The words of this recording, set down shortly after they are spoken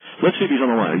Let's see if he's on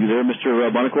the line. Are you there, Mr.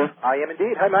 Bonocore? I am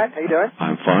indeed. Hi, Mike. How you doing?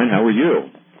 I'm fine. How are you?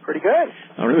 Pretty good.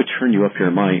 I'll really turn you up here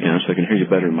on my end so I can hear you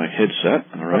better in my headset.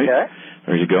 All right. Okay.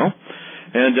 There you go.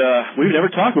 And we've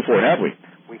never talked before, have we?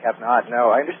 We have not,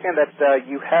 no. I understand that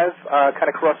you have kind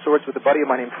of crossed swords with a buddy of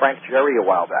mine named Frank Jerry a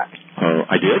while back.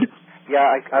 I did? Yeah,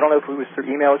 I don't know if it was through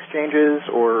email exchanges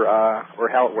or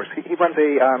how it works. He runs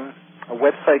a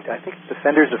website, I think it's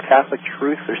Defenders of Catholic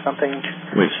Truth or something.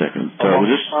 Wait a second. Was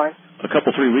this a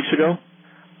couple, 3 weeks ago?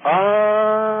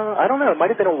 I don't know. It might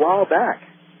have been a while back.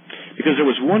 Because there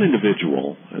was one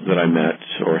individual that I met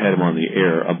or had him on the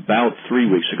air about 3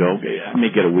 weeks ago. I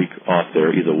may get a week off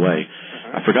there either way.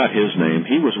 I forgot his name.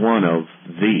 He was one of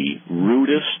the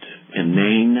rudest,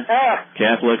 inane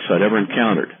Catholics I'd ever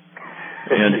encountered.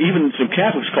 And even some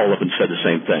Catholics called up and said the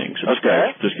same thing. So this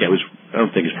guy I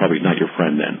don't think he's probably not your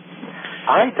friend then.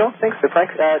 I don't think so.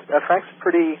 Frank's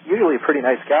usually a pretty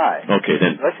nice guy. Okay,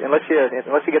 then. Unless he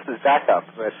gets his back up.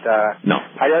 But no.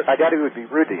 I doubt he would be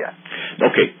rude to you.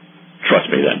 Okay.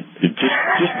 Trust me then.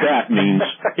 Just that means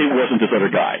it wasn't this other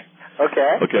guy.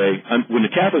 Okay. Okay. When the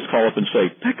Catholics call up and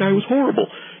say, that guy was horrible,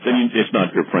 then it's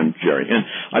not your friend Jerry. And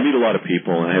I meet a lot of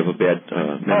people, and I have a bad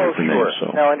memory for names.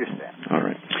 So. No, I understand. All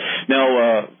right.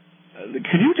 Now,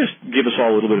 could you just give us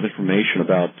all a little bit of information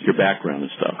about your background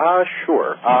and stuff?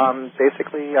 Sure.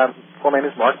 Basically, full name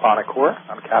is Mark Bonocore.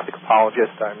 I'm a Catholic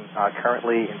apologist. I'm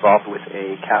currently involved with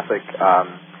a Catholic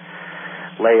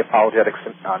lay apologetics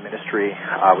ministry,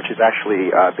 which is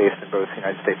actually based in both the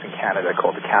United States and Canada,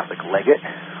 called the Catholic Legate.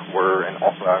 Our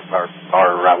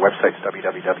website's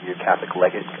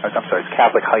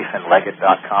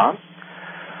Catholic-legate.com.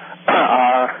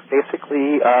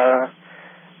 Basically, a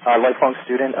lifelong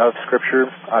student of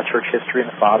Scripture, church history, and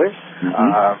the Fathers.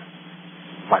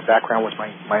 My background was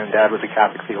my own dad was a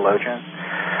Catholic theologian.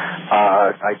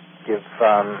 I give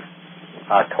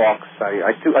talks.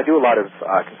 I do a lot of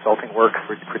consulting work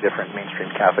for different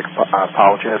mainstream Catholic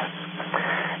apologists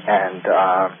and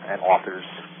authors.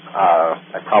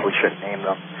 I probably shouldn't name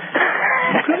them.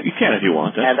 You can if you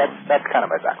want. That's kind of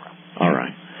my background. All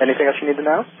right. Anything else you need to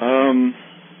know?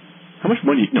 How much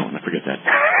money? No, I forget that.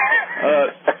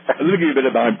 Let me give you a bit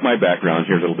about my background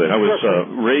here a little bit. I was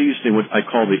raised in what I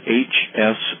call the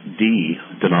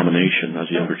HSD denomination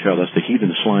as a younger child. That's the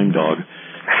Heathen Slime Dog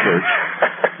Church.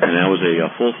 And I was a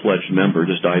full-fledged member,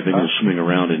 just diving and swimming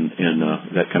around in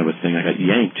that kind of a thing. I got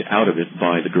yanked out of it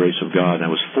by the grace of God, and I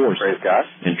was forced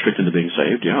and tricked into being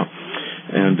saved, yeah.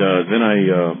 And then I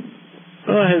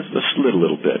slid a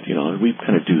little bit, you know. We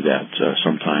kind of do that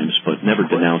sometimes, but never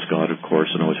denounced God, of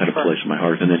course, and always had a place in my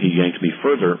heart. And then he yanked me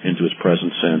further into his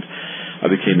presence, and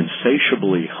I became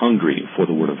insatiably hungry for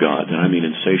the Word of God. And I mean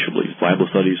insatiably. Bible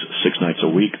studies 6 nights a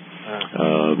week.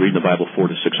 Reading the Bible 4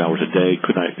 to 6 hours a day,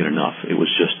 could not get enough. It was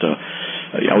just,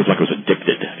 I was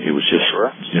addicted. It was just,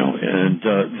 you know, and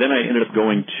then I ended up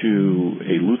going to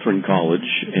a Lutheran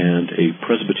college and a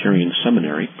Presbyterian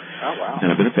seminary. Oh, wow.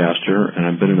 And I've been a pastor, and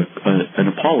I've been an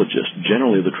apologist,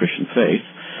 generally of the Christian faith,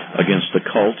 against the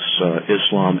cults,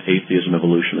 Islam, atheism,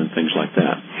 evolution, and things like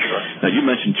that. Sure. Now, you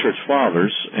mentioned church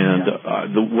fathers,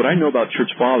 and what I know about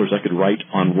church fathers, I could write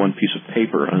on one piece of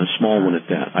paper, on a small one at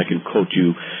that. I can quote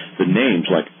you the names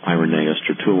like Irenaeus,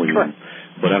 Tertullian,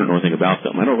 but I don't know anything about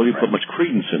them. I don't really put much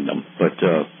credence in them, but...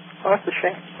 that's a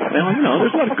shame. Well, you know,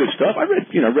 there's a lot of good stuff. I read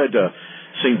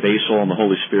St. Basil on the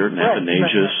Holy Spirit and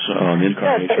Athanasius on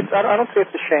Incarnation. Yeah, I don't say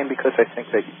it's a shame because I think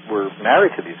that we're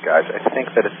married to these guys. I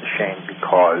think that it's a shame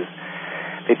because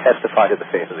they testify to the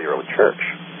faith of the early church.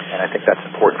 And I think that's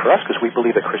important for us because we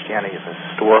believe that Christianity is a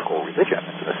historical religion.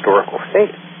 It's an historical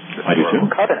faith. It's a historical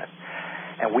covenant.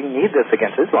 And we need this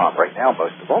against Islam right now,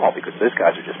 most of all, because those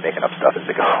guys are just making up stuff as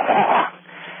they go along.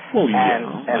 Well, yeah.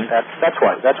 And that's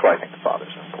why I think the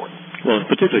fathers are important. Well,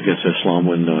 particularly against Islam,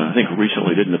 when I think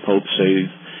recently didn't the Pope say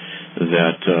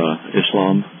that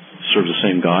Islam serves the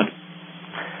same God?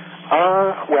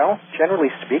 Well, generally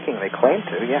speaking, they claim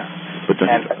to, yeah. But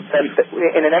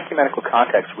in an ecumenical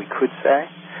context, we could say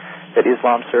that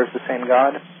Islam serves the same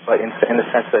God, but in the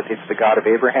sense that it's the God of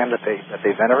Abraham that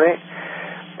they venerate.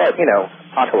 But, you know,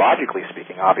 ontologically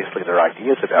speaking, obviously their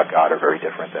ideas about God are very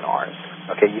different than ours.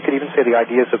 Okay, you could even say the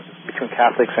ideas between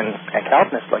Catholics and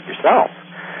Calvinists like yourself.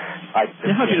 How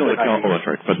do you know as a Calvinist? Oh, that's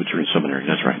right, Presbyterian Seminary,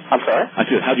 that's right. I'm sorry? How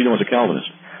do you know as a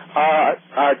Calvinist?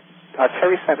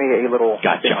 Terry sent me a little...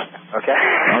 Gotcha. Okay?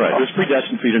 All right, it's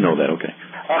predestined for you to know that, okay.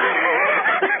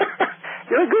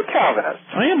 You're a good Calvinist.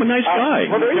 I am a nice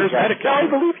guy. Well, there you go. I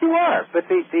believe you are.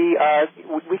 But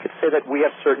we could say that we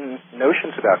have certain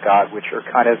notions about God which are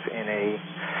kind of in a...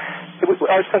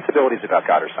 Our sensibilities about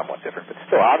God are somewhat different, but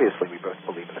still, obviously, we both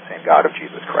believe in the same God of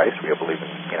Jesus Christ. We believe in,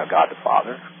 God the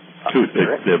Father, Who,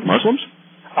 the Muslims?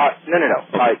 No.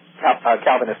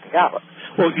 Calvinists and Catholics.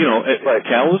 Well, Calvinists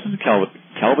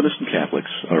and Catholics,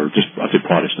 or just, I'd say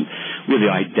Protestant, we have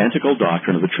the identical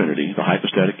doctrine of the Trinity, the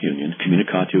hypostatic union,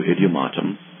 communicatio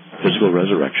idiomatum, physical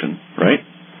resurrection, right?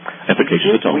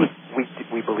 Efficacious atonement.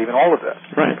 We believe in all of this.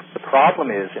 Right. The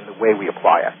problem is in the way we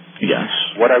apply it. Yes.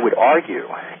 What I would argue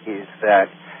is that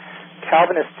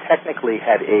Calvinists technically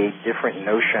had a different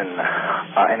notion,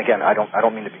 and again, I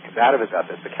don't mean to be combative about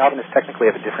this, but Calvinists technically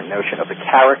have a different notion of the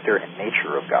character and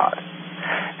nature of God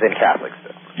than Catholics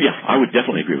do. Yeah, I would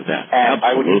definitely agree with that. And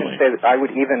Absolutely. I would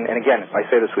even, and again, I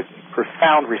say this with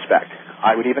profound respect,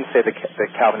 I would even say that the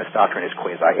Calvinist doctrine is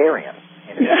quasi-Arian.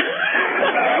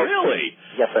 Really?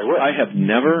 Yes, I would. I have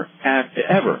never,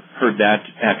 ever heard that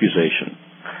accusation.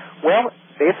 Well,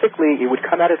 basically, it would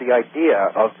come out of the idea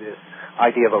of a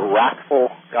wrathful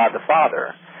God the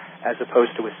Father as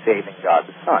opposed to a saving God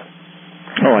the Son.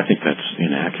 Oh, I think that's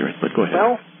inaccurate, but go ahead.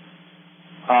 Well,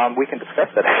 we can discuss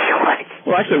that if you like.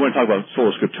 Well, actually, I want to talk about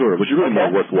Sola Scriptura, which is really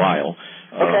more worthwhile.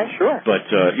 Okay, sure. But,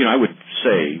 I would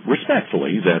say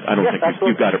respectfully that I don't think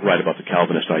you've got it right about the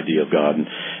Calvinist idea of God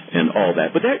and all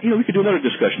that. But that, we could do another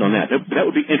discussion on that. That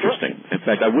would be interesting. Sure. In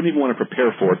fact, I wouldn't even want to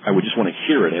prepare for it. I would just want to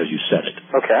hear it as you said it.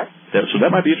 Okay. So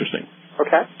that might be interesting.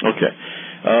 Okay. Okay.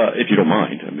 If you don't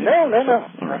mind. I mean, no,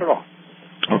 not at all.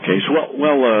 Okay, so,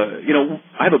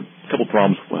 I have a couple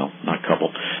problems. Well, not a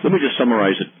couple. Let me just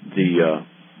summarize it.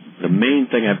 The main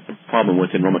thing I have a problem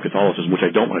with in Roman Catholicism, which I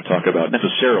don't want to talk about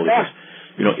necessarily,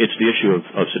 it's the issue of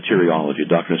soteriology,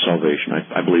 doctrine of salvation.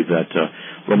 I believe that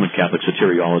Roman Catholic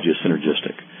soteriology is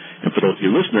synergistic. And for those of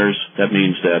you listeners, that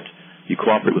means that you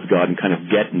cooperate with God and kind of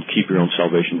get and keep your own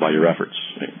salvation by your efforts,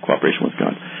 cooperation with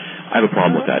God. I have a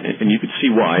problem with that, and you can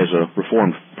see why as a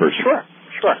Reformed person. Sure.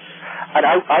 And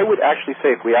I would actually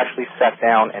say if we actually sat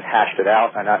down and hashed it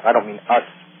out, and I don't mean us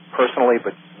personally,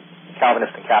 but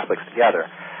Calvinists and Catholics together,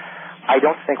 I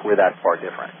don't think we're that far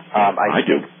different. I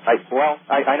do. I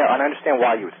know, and I understand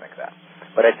why you would think that.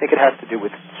 But I think it has to do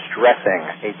with stressing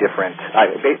a different...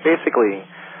 basically,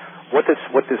 what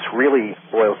this really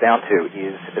boils down to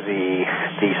is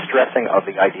the stressing of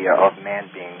the idea of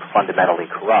man being fundamentally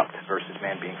corrupt versus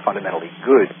man being fundamentally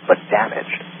good but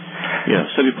damaged. Yeah,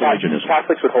 semi-Pelagianism.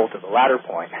 Catholics would hold to the latter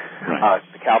point. Right.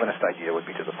 The Calvinist idea would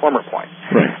be to the former point.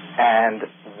 Right. And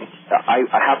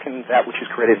how can that which is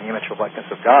created in the image of likeness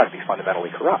of God be fundamentally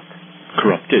corrupt?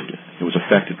 Corrupted. It was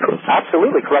affected.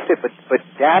 Absolutely corrupted, but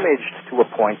damaged to a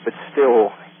point, but still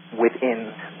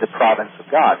within the province of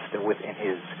God, still within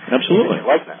His image and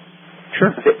likeness.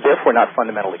 Sure. Therefore, not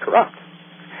fundamentally corrupt.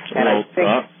 And I think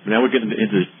now we're getting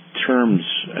into terms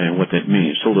and what that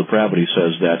means. Soul depravity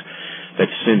says that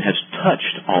sin has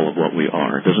touched all of what we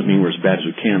are. It doesn't mean we're as bad as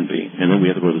we can be. And then we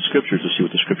have to go to the Scriptures to see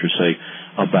what the Scriptures say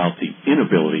about the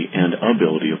inability and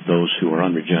ability of those who are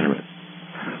unregenerate.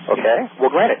 Okay. Well,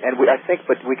 granted, and I think,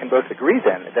 but we can both agree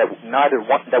then that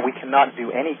that we cannot do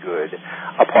any good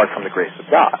apart from the grace of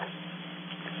God.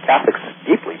 Catholics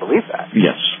deeply believe that.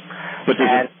 Yes, but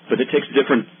it takes a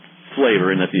different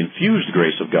flavor in that the infused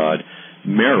grace of God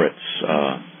merits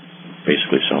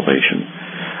basically salvation.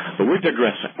 But we're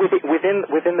digressing.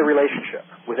 Within the relationship,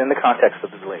 within the context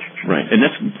of the relationship. Right, and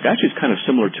that's actually kind of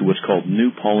similar to what's called New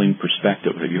Pauline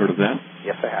perspective. Have you heard of that?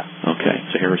 Yes, I have. Okay,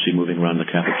 it's a heresy moving around the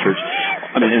Catholic Church.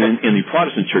 I mean, in the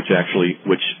Protestant Church, actually,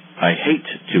 which I hate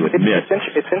to admit.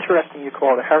 It's interesting you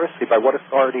call it a heresy. By what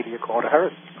authority do you call it a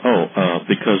heresy?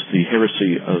 Because the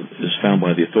heresy is found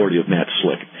by the authority of Matt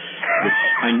Slick. Which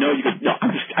I know you could. No,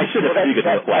 I said that you could.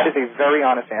 That is a very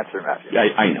honest answer, Matthew.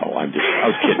 I know. I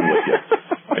was kidding with you.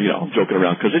 I'm joking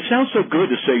around because it sounds so good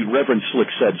to say Reverend Slick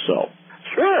said so.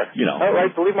 Sure. I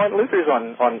believe Martin Luther's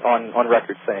on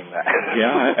record saying that.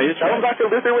 Yeah, tell him Dr.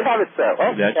 Luther would have it so.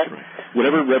 That's right.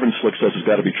 Whatever Reverend Slick says has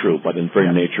got to be true by the very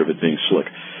nature of it being slick.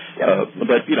 Yeah.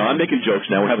 But I'm making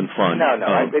jokes now. We're having fun. No.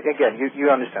 Again,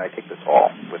 you understand. I take this all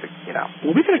with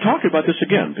Well, we could talk about this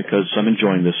again because I'm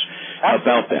enjoying this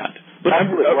about that. But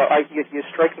absolutely. You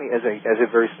strike me as a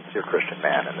very sincere Christian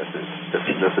man, and this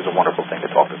is a wonderful thing to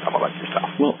talk to someone like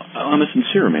yourself. Well, I'm a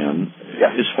sincere man.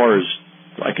 Yes. As far as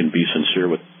I can be sincere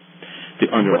with the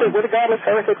underlying. With a godless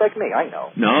heretic like me, I know.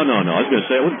 No. I was going to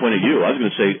say, I wouldn't point at you. I was going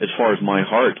to say, as far as my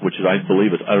heart, which I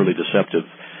believe is utterly deceptive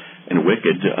and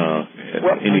wicked,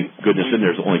 any goodness in there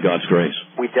is only God's grace.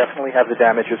 We definitely have the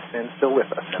damage of sin still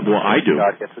with us. Well, I do.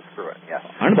 God gets us through it, yeah.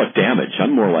 I don't know about damage.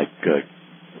 I'm more like,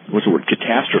 what's the word,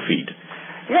 catastrophe.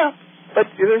 Yeah,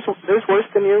 but there's worse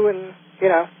than you, and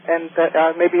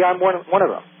maybe I'm one of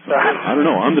them. So. I don't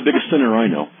know. I'm the biggest sinner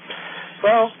I know.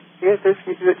 Well,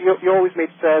 you always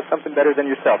meet something better than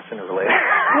yourself sooner or later.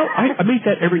 Well, I meet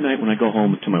that every night when I go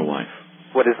home to my wife.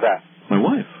 What is that? My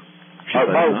wife.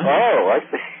 I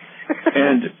see.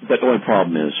 And but the only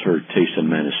problem is her taste in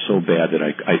men is so bad that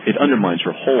it undermines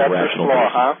her whole rational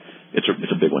basis. Huh? It's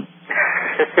a big one.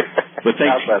 But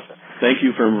thank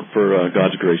you for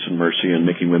God's grace and mercy and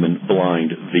making women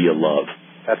blind via love.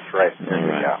 That's right. All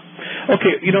right. Yeah.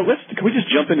 Okay, can we just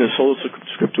jump into Sola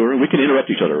Scriptura? We can interrupt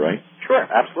each other, right? Sure,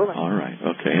 absolutely. All right,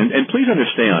 okay. And please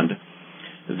understand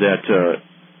that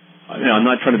I'm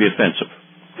not trying to be offensive.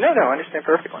 No, I understand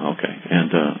perfectly. Okay,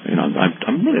 and I'm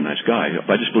a really nice guy.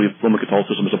 I just believe Roman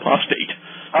Catholicism is apostate.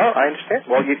 Oh, I understand.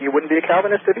 Well, you wouldn't be a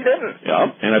Calvinist if you didn't.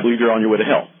 Yeah, and I believe you're on your way to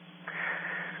hell.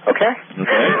 Okay.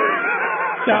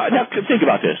 Now think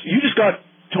about this. You just got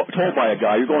told by a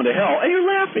guy you're going to hell, and you're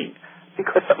laughing.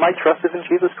 Because my trust is in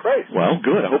Jesus Christ. Well,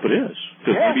 good. I hope it is.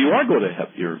 Because maybe you are going to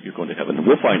heaven. You're going to heaven.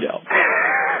 We'll find out.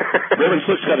 Reverend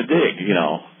Slick's got a dig,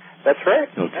 That's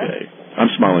right. Okay. Yeah. I'm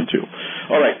smiling too.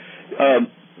 All right.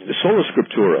 Sola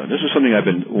Scriptura. This is something I've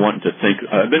been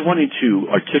wanting to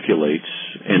articulate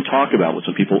and talk about with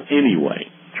some people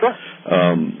anyway. Sure.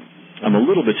 I'm a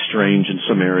little bit strange in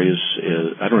some areas.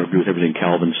 I don't agree with everything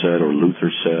Calvin said or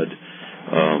Luther said.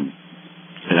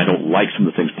 And I don't like some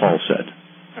of the things Paul said.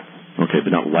 Okay,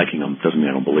 but not liking them doesn't mean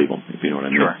I don't believe them, if you know what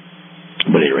I mean. Sure.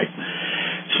 But at any rate.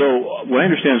 So what I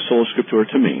understand Sola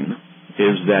Scriptura to mean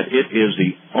is that it is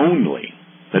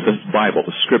that the Bible,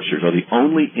 the Scriptures, are the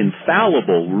only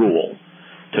infallible rule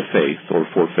to faith or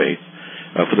for faith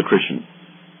for the Christian.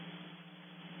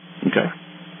 Okay.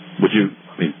 What do you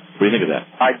think of that?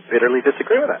 I bitterly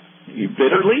disagree with that. You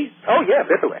bitterly? Oh, yeah,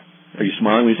 bitterly. Are you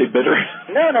smiling when you say bitter?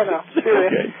 No.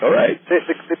 Okay, all right.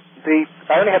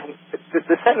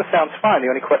 The sentence sounds fine.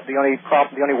 The only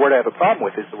word I have a problem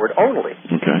with is the word only.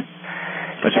 Okay.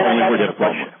 That's the only word you have a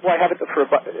problem with. Well, I have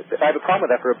a problem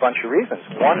with that for a bunch of reasons.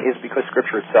 One is because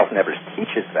Scripture itself never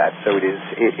teaches that, so it is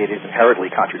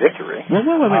inherently contradictory. Well,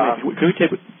 wait. Can we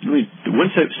take one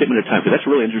statement at a time? Because that's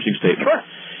a really interesting statement. Sure.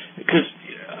 Because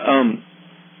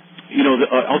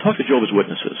I'll talk to Jehovah's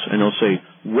Witnesses, and they'll say,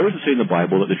 where does it say in the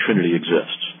Bible that the Trinity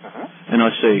exists? Uh-huh. And I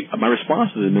say, my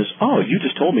response to them is, you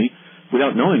just told me,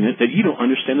 without knowing it, that you don't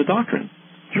understand the doctrine.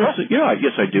 Sure. I said,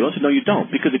 yes, I do. I said, no, you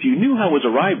don't. Because if you knew how it was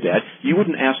arrived at, you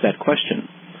wouldn't ask that question.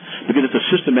 Because it's a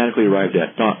systematically arrived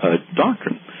at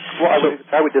doctrine. Well,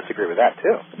 I would disagree with that,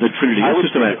 too. The Trinity is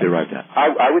systematically arrived at.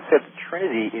 I would say the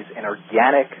Trinity is an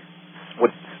organic,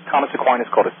 what Thomas Aquinas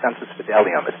called a sensus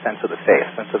fidelium, a sense of the faith,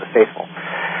 sense of the faithful.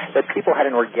 That people had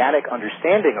an organic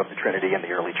understanding of the Trinity in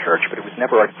the early church, but it was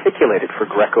never articulated for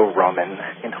Greco-Roman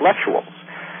intellectuals.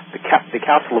 The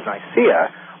Council of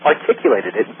Nicaea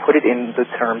articulated it and put it in the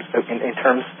terms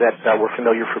that were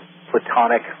familiar for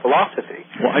Platonic philosophy.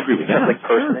 Well, I agree with that. Like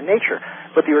person and nature.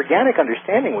 But the organic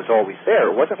understanding was always there.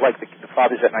 It wasn't like the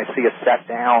fathers at Nicaea sat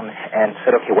down and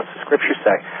said, okay, what's the Scripture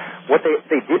say? What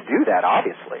they did do that,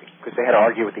 obviously, because they had to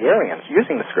argue with the Arians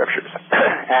using the Scriptures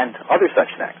and other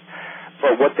such things.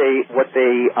 But what they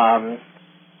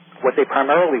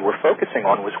primarily were focusing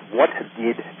on was what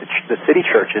did the city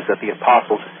churches that the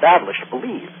apostles established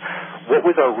believe? What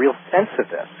was our real sense of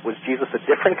this? Was Jesus a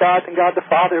different God than God the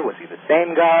Father? Was he the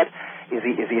same God? Is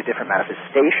he a different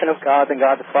manifestation of God than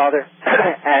God the Father?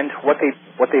 And what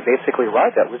they basically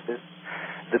arrived at was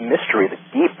the mystery, the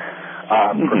deep,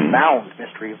 profound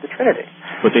mystery of the Trinity.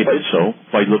 But they did so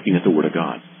by looking at the Word of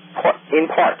God. In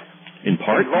part. In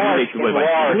part? In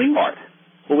large part.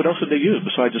 Well, what else did they use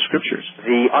besides the Scriptures?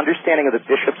 The understanding of the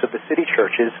bishops of the city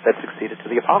churches that succeeded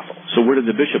to the apostles. So where did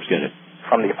the bishops get it?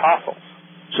 From the apostles.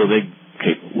 So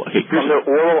from their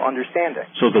oral understanding.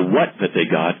 So the what that they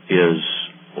got is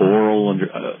oral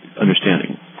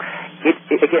understanding.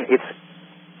 It's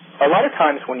a lot of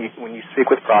times when you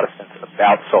speak with Protestants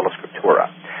about Sola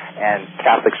Scriptura, and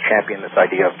Catholics champion this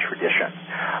idea of tradition.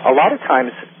 A lot of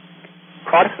times,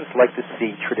 Protestants like to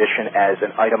see tradition as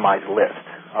an itemized list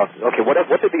of, okay, what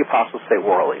did the apostles say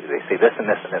orally? They say this and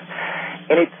this and this.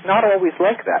 And it's not always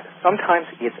like that. Sometimes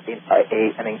it's an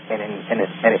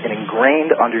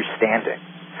ingrained understanding.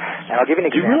 And I'll give you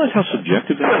an example. Do you realize how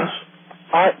subjective that is?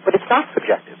 But it's not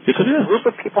subjective. Yes, it is. A group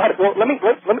of people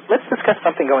let's discuss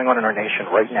something going on in our nation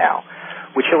right now,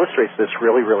 which illustrates this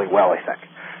really, really well, I think.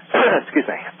 Excuse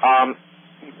me.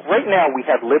 Right now we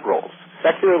have liberals,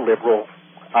 secular liberal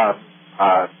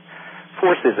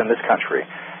forces in this country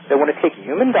that want to take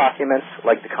human documents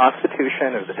like the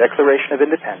Constitution or the Declaration of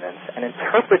Independence and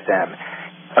interpret them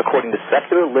according to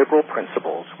secular liberal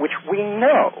principles, which we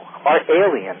know are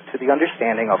alien to the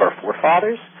understanding of our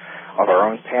forefathers, of our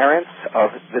own parents,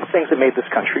 of the things that made this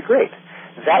country great.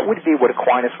 That would be what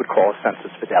Aquinas would call a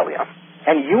sensus fidelium.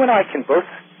 And you and I can both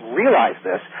realize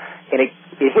this, and it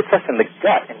hits us in the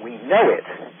gut, and we know it,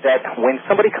 that when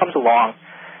somebody comes along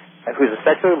who's a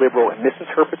secular liberal and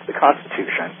misinterprets the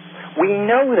Constitution, we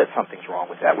know that something's wrong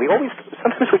with that.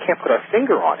 Sometimes we can't put our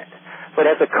finger on it, but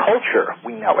as a culture,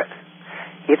 we know it.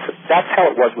 That's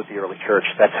how it was with the early church.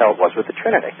 That's how it was with the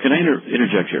Trinity. Can I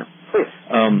interject here? Please.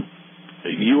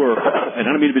 You are, and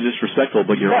I don't mean to be disrespectful,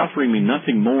 but you're offering me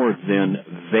nothing more than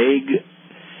vague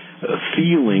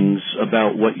feelings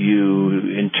about what you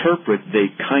interpret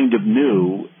they kind of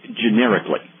knew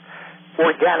generically.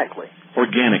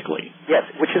 Organically. Yes,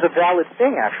 which is a valid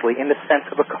thing, actually, in the sense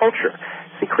of a culture.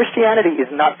 See, Christianity is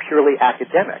not purely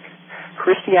academic.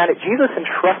 Jesus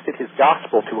entrusted his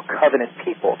gospel to a covenant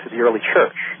people, to the early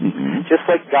church, just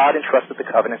like God entrusted the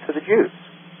covenant to the Jews.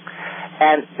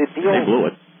 And they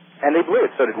blew it. And they blew it,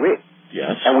 so did we.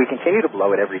 Yes. And we continue to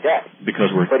blow it every day.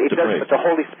 Because we're depraved. But the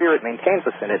Holy Spirit maintains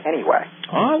us in it anyway.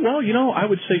 Well, I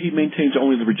would say he maintains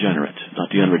only the regenerate,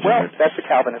 not the unregenerate. Well, that's the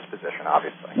Calvinist position,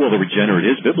 obviously. Well, the regenerate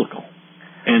is biblical.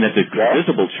 And that the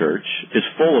visible church is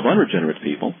full of unregenerate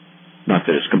people. Not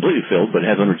that it's completely filled, but it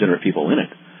has unregenerate people in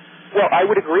it. Well, I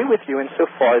would agree with you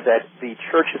insofar that the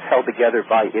church is held together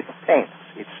by its saints.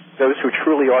 It's those who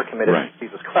truly are committed to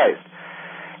Jesus Christ.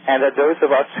 And that those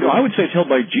of us who... No, I would say it's held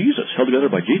by Jesus, held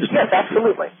together by Jesus. Yes,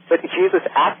 absolutely. But Jesus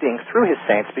acting through his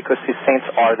saints because his saints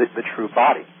are the true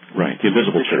body. Right, the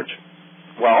invisible church.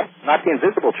 Well, not the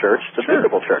invisible church, the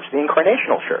visible church, the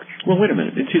incarnational church. Well, wait a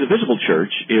minute. See, the visible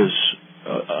church is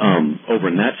over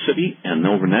in that city, and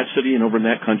over in that city, and over in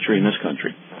that country, and this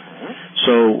country.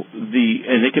 So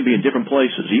and they can be in different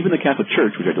places. Even the Catholic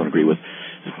Church, which I don't agree with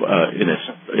in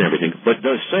everything, but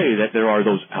does say that there are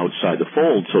those outside the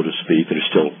fold, so to speak, that are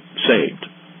still saved.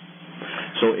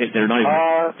 So they're not even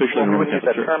officially in the Roman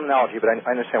Catholic Church. That terminology, but I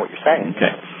understand what you're saying.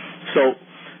 Okay. So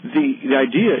the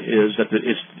idea is that the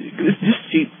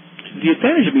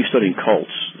advantage of me studying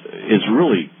cults is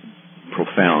really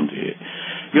profound.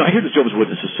 I hear the Jehovah's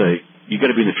Witnesses say, you got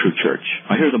to be in the true church.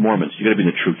 I hear the Mormons, you got to be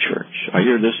in the true church. I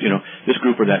hear this, this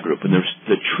group or that group, and there's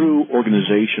the true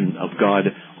organization of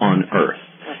God on earth.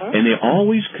 And they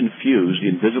always confuse the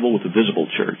invisible with the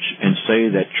visible church and say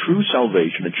that true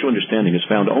salvation and true understanding is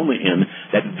found only in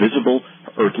that visible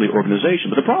earthly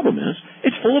organization. But the problem is,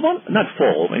 it's full of, not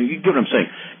full, you get what I'm saying.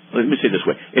 Let me say it this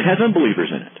way. It has unbelievers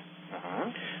in it.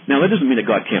 Now, that doesn't mean that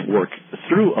God can't work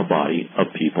through a body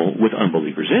of people with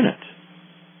unbelievers in it.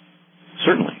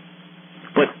 Certainly.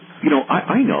 But,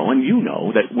 I know and you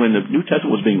know that when the New Testament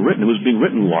was being written, it was being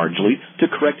written largely to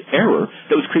correct error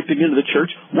that was creeping into the church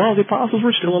while the apostles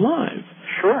were still alive.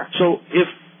 Sure. So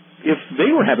if they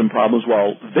were having problems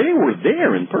while they were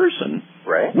there in person,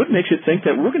 what makes you think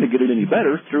that we're going to get it any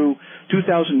better through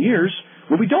 2,000 years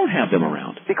when we don't have them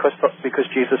around? Because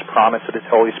Jesus promised that his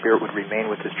Holy Spirit would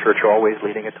remain with his church always,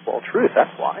 leading it to all truth.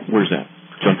 That's why. Where's that?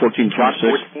 John 14:26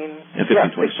 and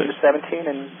 15:26. 16-17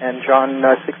 and John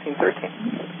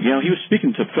 16:13. He was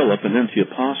speaking to Philip and then to the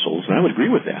apostles, and I would agree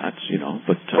with that,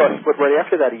 But right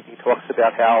after that, he talks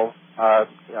about how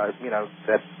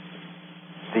that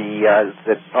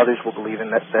that others will believe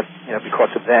in that because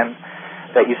of them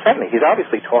that you sent me. He's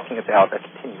obviously talking about a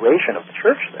continuation of the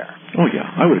church there. Oh yeah,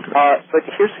 I would agree. But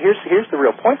here's the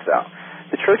real point, though.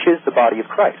 The church is the body of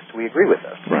Christ. We agree with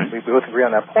this. Right. We both agree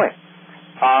on that point.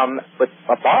 But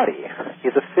a body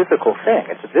is a physical thing.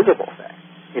 It's a visible thing.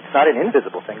 It's not an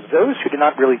invisible thing. Those who do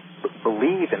not really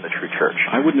believe in the true church.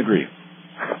 I wouldn't agree.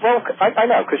 Well, I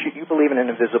know, because you believe in an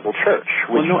invisible church.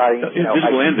 Which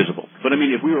invisible and visible. But I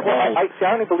mean, if we were all... I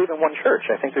only believe in one church.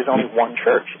 I think there's only one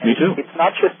church. Me too. It's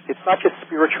not just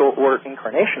spiritual or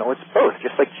incarnational. It's both,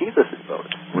 just like Jesus is both.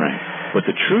 Right. But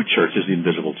the true church is the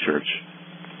invisible church.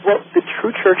 Well, the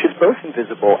true church is both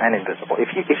invisible and invisible.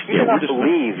 If you do not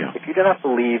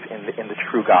believe in the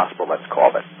true gospel, let's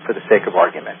call it, for the sake of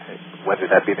argument, whether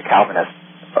that be the Calvinist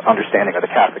understanding or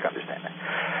the Catholic understanding,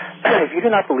 if you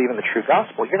do not believe in the true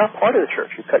gospel, you're not part of the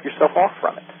church. You cut yourself off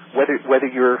from it, whether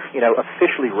you're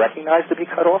officially recognized to be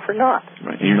cut off or not.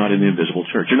 Right, and you're not in the invisible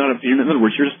church. In other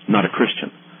words, you're just not a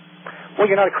Christian. Well,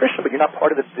 you're not a Christian, but you're not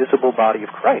part of the visible body of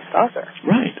Christ either.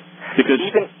 Right, because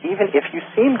even if you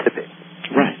seem to be.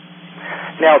 Right.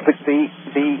 Now, the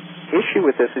issue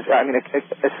with this is,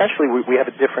 essentially we have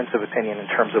a difference of opinion in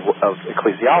terms of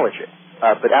ecclesiology.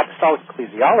 But apostolic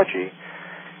ecclesiology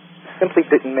simply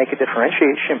didn't make a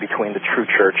differentiation between the true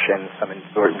church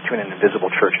or between an invisible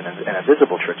church and a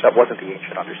visible church. That wasn't the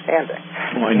ancient understanding.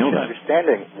 Well, I know that. The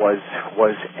understanding was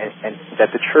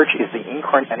that the church is an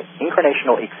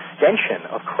incarnational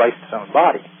extension of Christ's own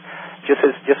body. Just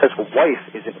as a wife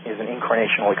is an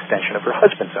incarnational extension of her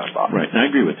husband's own body. Right, and I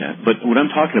agree with that. But what I'm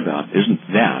talking about isn't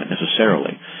that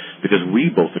necessarily, because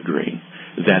we both agree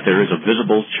that there is a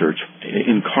visible church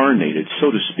incarnated,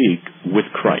 so to speak, with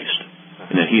Christ.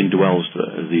 and that he indwells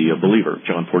the believer,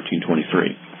 John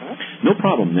 14:23. No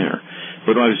problem there.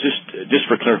 But I was just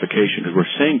for clarification, because we're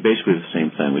saying basically the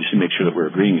same thing. We just need to make sure that we're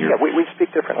agreeing here. Yeah, we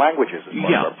speak different languages is part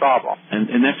of our problem.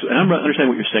 And I'm understanding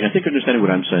what you're saying. I think you're understanding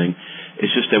what I'm saying.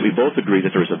 It's just that we both agree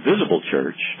that there is a visible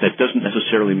church. That doesn't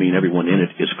necessarily mean everyone in it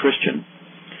is Christian.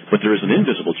 But there is an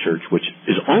invisible church, which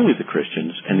is only the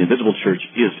Christians, and the invisible church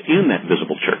is in that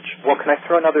visible church. Well, can I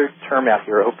throw another term out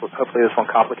here? Hopefully this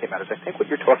won't complicate matters. I think what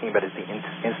you're talking about is the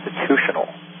institutional.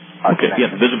 Okay, yeah,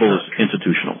 visible is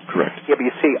institutional, correct. Yeah, but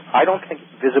you see, I don't think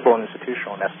visible and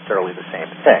institutional are necessarily the same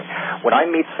thing. When I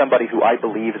meet somebody who I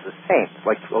believe is a saint,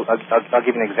 like I'll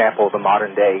give you an example of a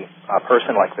modern-day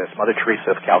person like this, Mother Teresa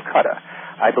of Calcutta.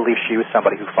 I believe she was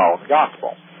somebody who followed the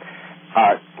gospel,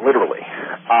 literally.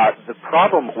 The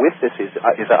problem with this is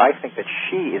that I think that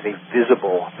she is a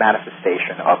visible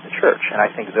manifestation of the church, and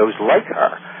I think those like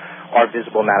her are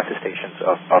visible manifestations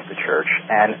of the church,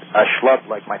 and a schlub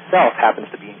like myself happens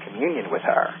to be in communion with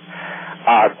her,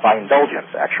 by indulgence,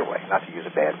 actually, not to use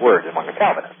a bad word among the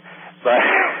Calvinists.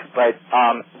 But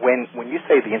when you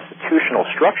say the institutional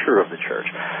structure of the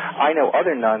church, I know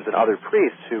other nuns and other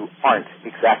priests who aren't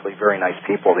exactly very nice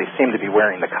people. They seem to be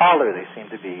wearing the collar, they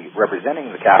seem to be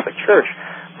representing the Catholic Church,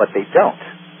 but they don't.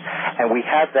 And we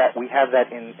have that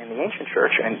in the ancient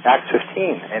church. In Acts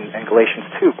 15 and Galatians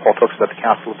 2, Paul talks about the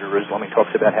Council of Jerusalem. He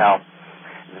talks about how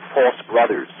the false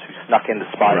brothers who snuck in to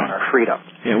spy on our freedom.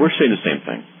 Yeah, we're saying the same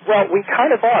thing. Well, we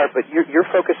kind of are, but you're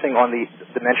focusing on the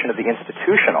dimension of the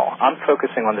institutional. I'm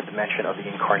focusing on the dimension of the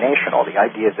incarnational, the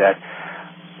idea that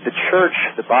the church,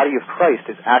 the body of Christ,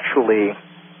 is actually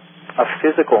a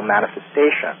physical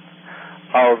manifestation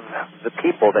of the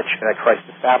people that Christ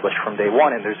established from day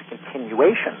one, and there's a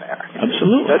continuation there.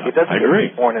 Absolutely. It doesn't I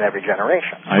agree. get born in every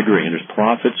generation. I agree. And there's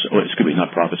prophets,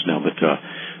 not prophets now,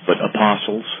 but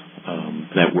apostles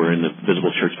that were in the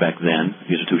visible church back then,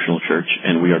 the institutional church,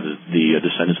 and we are the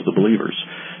descendants of the believers,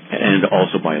 and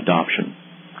also by adoption.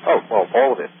 Oh, well,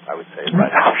 all of it, I would say, is by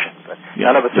adoption, but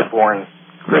none of us are born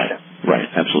Christian.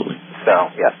 Right, absolutely. So,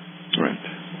 yes. Right.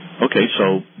 Okay,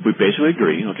 so we basically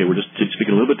agree. Okay, we're just speaking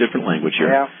a little bit different language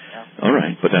here. Yeah. All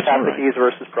right, but that's all right. Catholic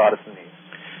versus Protestant.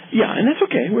 Yeah, and that's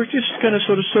okay. We're just kind of,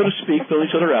 so to speak, filling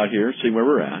each other out here, see where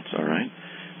we're at. All right,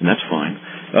 and that's fine.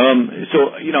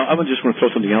 So, I would just want to throw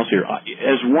something else here.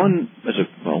 As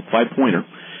a 5-pointer,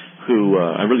 who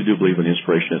I really do believe in the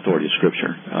inspiration and authority of Scripture.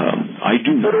 I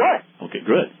do not. So do I. Okay,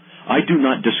 good. I do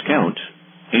not discount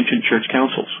ancient church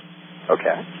councils.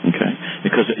 Okay.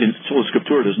 Because Sola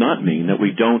Scriptura does not mean that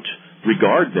we don't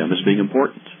regard them as being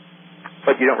important.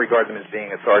 But you don't regard them as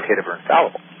being authoritative or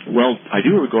infallible. Well, I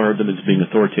do regard them as being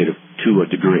authoritative to a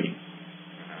degree.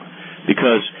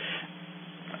 Because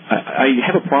I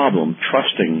have a problem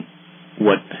trusting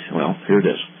here it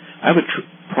is. I have a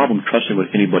problem trusting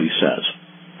what anybody says.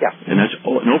 Yeah. And that's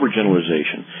an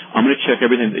overgeneralization. I'm going to check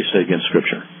everything they say against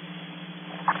Scripture.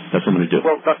 That's what I'm going to do.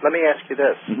 Well, let me ask you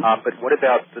this. But what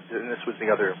about, and this was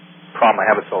the other problem I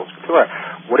have with Sola Scriptura,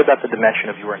 what about the dimension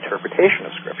of your interpretation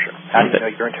of Scripture? How do you know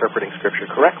you're interpreting Scripture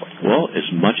correctly? Well, as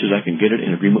much as I can get it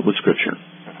in agreement with Scripture.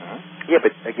 Yeah,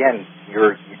 but again,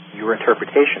 your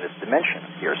interpretation is dimension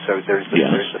here. So there's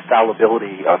the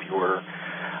fallibility of your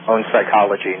own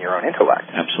psychology and your own intellect.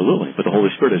 Absolutely. But the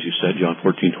Holy Spirit, as you said, John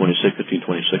 14:26,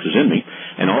 15:26 is in me.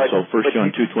 And also 1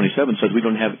 John 2:27 says we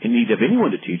don't have need of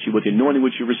anyone to teach you, but the anointing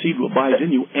which you received will abide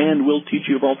in you and will teach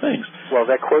you of all things. Well,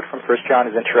 that quote from 1 John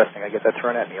is interesting. I get that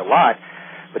thrown at me a lot.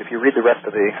 But if you read the rest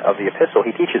of the epistle,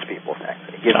 he teaches people things.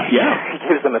 He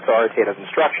gives them authoritative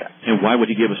instruction. And why would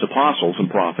he give us apostles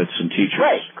and prophets and teachers?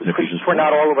 Right, for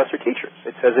not all of us are teachers.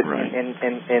 It says it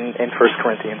in 1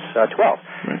 Corinthians 12.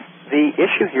 Right. The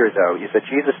issue here, though, is that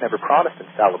Jesus never promised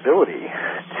infallibility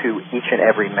to each and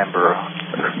every member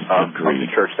of the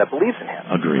church that believes in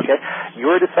him. Agreed. Okay?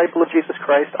 You're a disciple of Jesus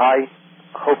Christ. I,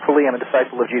 hopefully, am a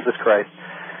disciple of Jesus Christ.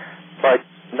 But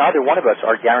neither one of us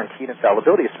are guaranteed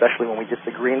infallibility, especially when we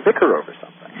disagree and bicker over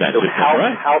something. So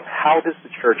how does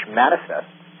the church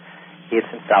manifest its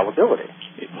infallibility?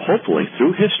 Hopefully,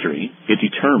 through history, it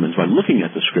determines by looking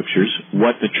at the Scriptures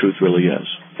what the truth really is.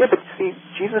 Yeah, but see,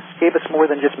 Jesus gave us more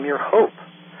than just mere hope.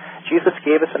 Jesus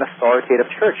gave us an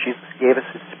authoritative church. Jesus gave us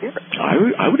his Spirit.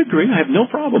 I would agree. I have no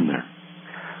problem there.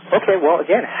 Okay, well,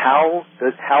 again, how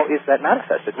is that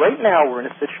manifested? Right now, we're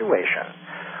in a situation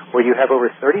where you have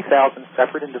over 30,000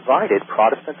 separate and divided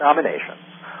Protestant denominations,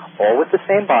 all with the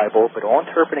same Bible, but all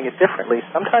interpreting it differently,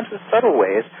 sometimes in subtle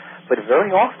ways, but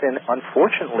very often,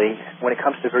 unfortunately, when it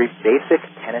comes to very basic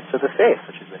tenets of the faith,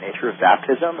 such as the nature of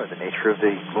baptism, or the nature of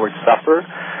the Lord's Supper,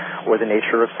 or the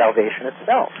nature of salvation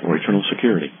itself. Or eternal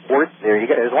security. Or, there you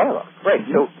go, there's one of them. Right,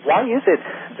 so why is it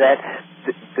that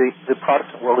the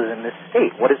Protestant world is in this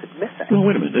state. What is it missing? Well,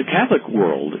 wait a minute. The Catholic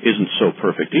world isn't so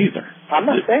perfect either. I'm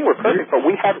not saying we're perfect, but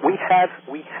we have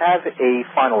a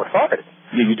final authority.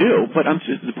 Yeah, you do. But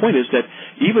the point is that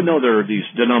even though there are these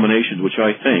denominations, which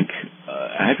I think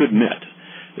I have to admit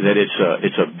that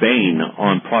it's a bane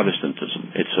on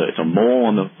Protestantism. It's a mole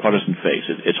on the Protestant face.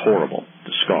 It's horrible.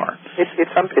 The scar.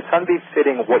 It's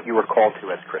unbefitting what you were called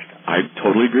to as Christian. I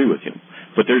totally agree with you.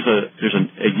 But there's a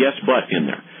yes but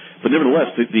in there. But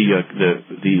nevertheless,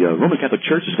 the Roman Catholic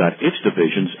Church has got its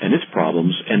divisions and its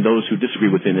problems, and those who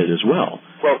disagree within it as well.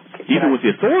 Well, even with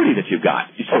the authority that you've got,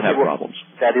 you still have problems.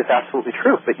 That is absolutely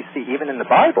true. But you see, even in the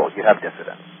Bible, you have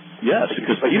dissidents. Yes,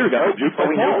 because Peter got rebuked by Paul.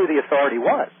 We know who the authority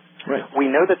was. Right. We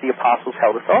know that the apostles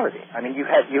held authority. I mean, you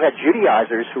had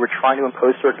Judaizers who were trying to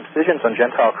impose circumcisions on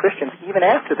Gentile Christians even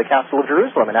after the Council of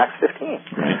Jerusalem in Acts 15.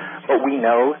 Right. But we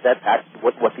know that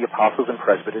what the apostles and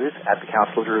presbyters at the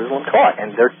Council of Jerusalem taught,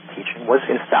 and their teaching was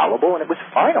infallible and it was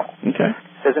final. Okay.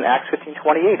 It says in Acts 15:28,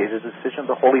 it is a decision of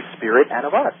the Holy Spirit and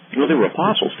of us. Well, they were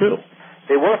apostles too.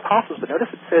 They were apostles, but notice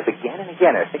it says again and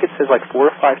again, I think it says like 4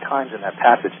 or 5 times in that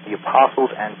passage, the apostles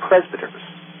and presbyters.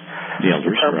 The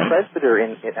elders, the term right. presbyter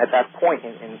at that point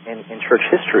in church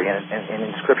history and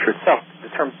in Scripture itself,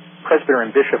 the term presbyter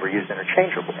and bishop are used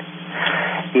interchangeably.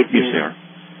 Yes, they are.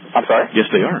 I'm sorry? Yes,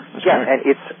 they are. That's yeah, right.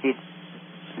 and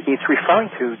it's referring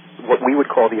to what we would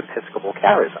call the episcopal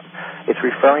charism. It's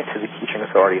referring to the teaching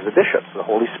authority of the bishops, the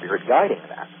Holy Spirit guiding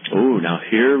that. Oh, now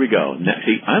here we go. Now,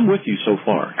 see, I'm with you so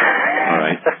far. All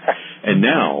right. And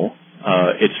now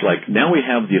it's like now we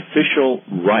have the official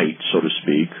right, so to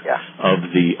speak,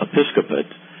 of the episcopate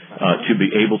to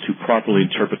be able to properly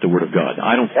interpret the Word of God.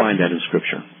 I don't find that in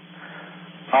Scripture.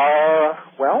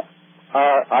 Well,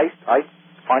 I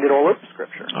find it all over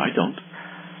Scripture. I don't.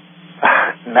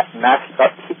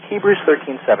 Hebrews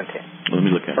 13:17. Let me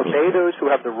look at it. Obey those who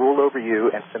have the rule over you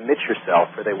and submit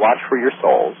yourself, for they watch for your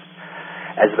souls,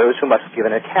 as those who must give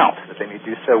an account, that they may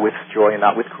do so with joy and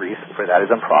not with grief, for that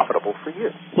is unprofitable for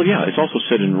you. Well, yeah, it's also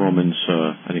said in Romans,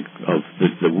 I think, of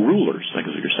the rulers, I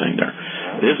guess what you're saying there.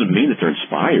 It doesn't mean that they're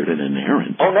inspired and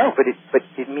inerrant. Oh, no, but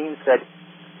it means that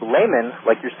laymen,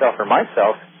 like yourself or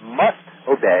myself, must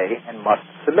obey and must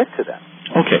submit to them.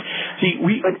 Okay. See,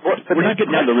 we're not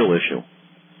getting down to the real issue.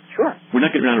 Sure. We're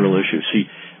not getting down to the real issue. See,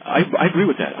 I agree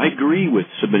with that. I agree with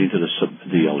submitting to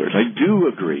the elders. I do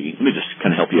agree. Let me just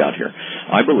kind of help you out here.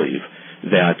 I believe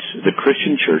that the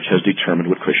Christian church has determined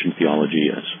what Christian theology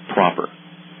is proper,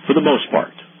 for the most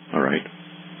part. All right,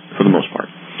 for the most part,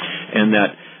 and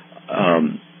that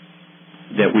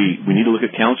we need to look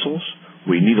at councils.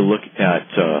 We need to look at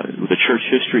what the church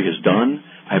history has done.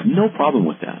 I have no problem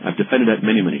with that. I've defended that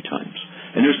many, many times.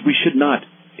 And we should not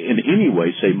in any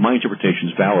way say my interpretation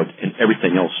is valid and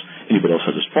everything else anybody else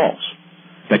says is false.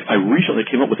 In fact, I recently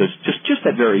came up with this, just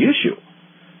that very issue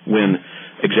when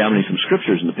examining some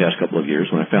scriptures in the past couple of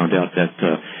years, when I found out that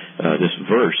this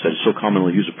verse that is so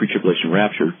commonly used of pre-tribulation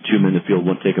rapture, 2 men in the field,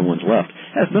 1 taken, 1's left,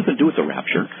 has nothing to do with the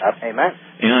rapture. Amen.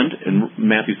 And in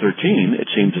Matthew 13,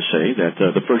 it seemed to say that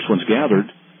the first ones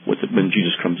gathered when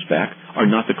Jesus comes back are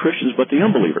not the Christians but the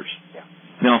unbelievers. Yeah.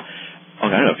 Now, I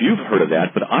don't know if you've heard of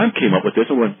that, but I came up with this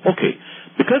and went, okay,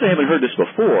 because I haven't heard this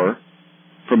before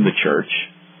from the church,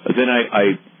 then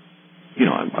I'm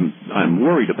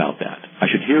worried about that. I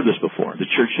should hear this before. The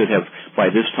church should have, by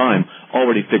this time,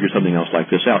 already figured something else like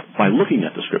this out by looking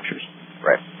at the scriptures.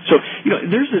 Right. So,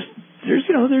 there's this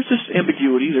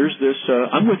ambiguity. There's this.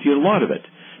 I'm with you in a lot of it.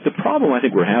 The problem I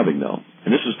think we're having, though,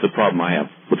 and this is the problem I have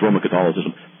with Roman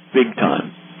Catholicism, big time,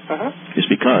 is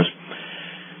because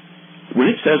when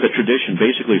it says that tradition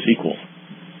basically is equal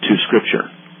to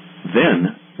Scripture,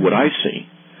 then what I see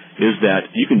is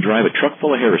that you can drive a truck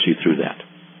full of heresy through that.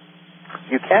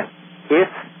 You can, if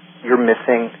you're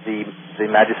missing the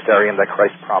magisterium that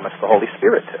Christ promised the Holy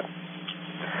Spirit to.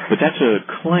 But that's a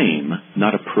claim,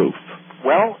 not a proof.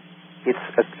 Well,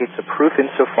 it's a proof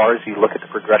insofar as you look at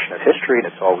the progression of history, and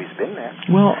it's always been there.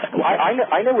 Well, I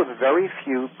know of very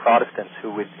few Protestants who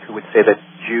would say that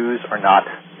Jews are not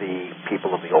the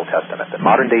people of the Old Testament, that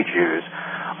modern-day Jews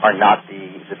are not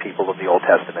the people of the Old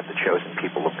Testament, the chosen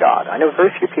people of God. I know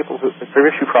very few Protestants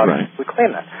who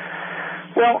claim that.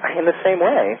 Well, in the same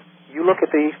way, you look at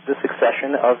the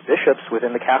succession of bishops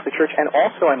within the Catholic Church, and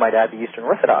also, I might add, the Eastern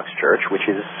Orthodox Church, which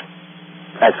is,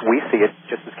 as we see it,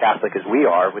 just as Catholic as we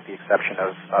are, with the exception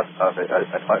of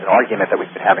an argument that we've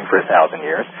been having for 1,000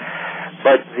 years.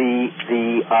 But the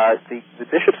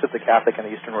bishops of the Catholic and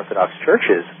the Eastern Orthodox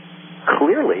churches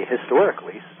clearly,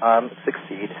 historically,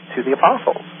 succeed to the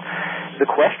apostles.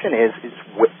 The question is it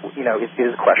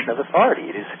is a question of authority.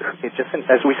 It just,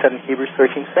 as we said in Hebrews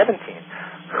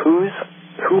 13:17,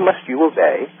 who must you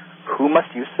obey? Who must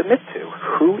you submit to?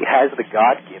 Who has the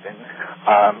God-given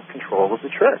control of the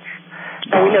church?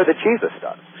 And we know that Jesus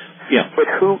does. Yeah. But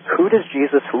who does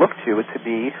Jesus look to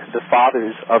be the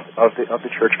fathers of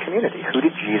the church community? Who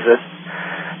did Jesus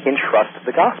entrust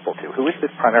the gospel to? Who is the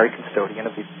primary custodian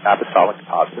of the apostolic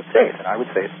deposit of faith? And I would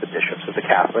say it's the bishops of the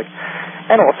Catholic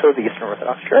and also the Eastern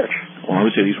Orthodox Church. Well, I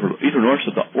would say the Eastern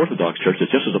Orthodox Church is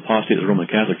just as apostate as the Roman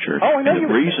Catholic Church. Oh, I know. And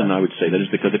the reason I would say that is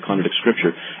because it contradicts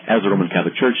Scripture, as the Roman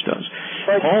Catholic Church does.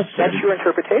 But Paul said, that's your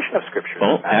interpretation of Scripture.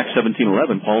 Well, Acts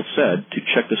 17:11, Paul said to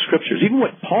check the Scriptures. Even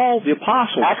what Paul, the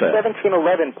apostle, said. Acts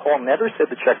 17:11, Paul never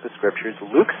said to check the Scriptures.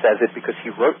 Luke says it because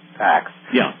he wrote Acts.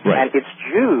 Yeah, right. And it's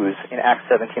Jews in Acts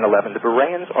 17:11. The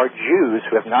Bereans are Jews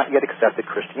who have not yet accepted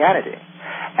Christianity.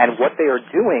 And what they are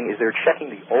doing is they're checking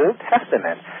the Old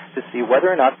Testament to see whether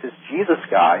or not this Jesus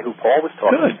guy who Paul was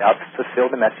talking about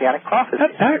fulfilled the Messianic prophecy.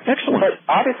 Excellent. But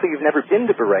obviously you've never been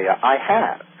to Berea. I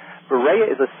have. Berea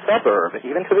is a suburb,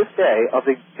 even to this day, of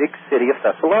the big city of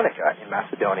Thessalonica in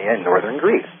Macedonia in northern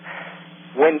Greece.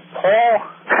 When Paul,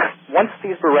 once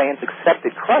these Bereans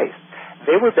accepted Christ,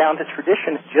 they were bound to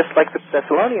tradition just like the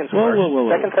Thessalonians were.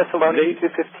 2 Thessalonians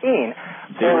 2:15,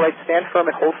 Paul writes, stand firm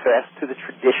and hold fast to the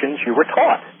traditions you were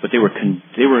taught. But they were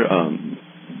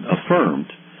affirmed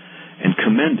and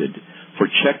commended for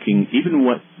checking even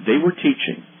what they were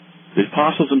teaching, the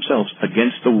apostles themselves,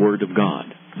 against the Word of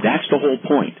God. That's the whole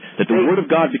point, that the Word of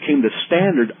God became the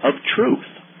standard of truth.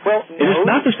 Well, It is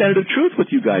not the standard of truth with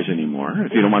you guys anymore,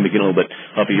 if you don't mind me getting a little bit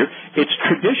up here. It's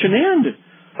tradition and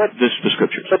the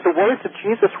Scriptures. But the words of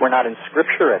Jesus were not in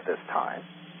Scripture at this time.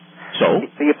 So?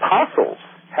 The apostles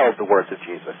held the words of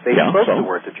Jesus. They spoke the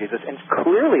words of Jesus, and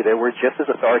clearly they were just as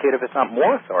authoritative, if not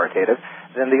more authoritative,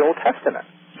 than the Old Testament.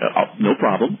 No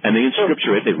problem. And they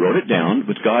inscripture it. They wrote it down.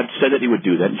 But God said that He would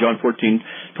do that. In John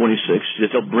 14:26, that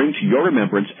they'll bring to your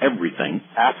remembrance everything.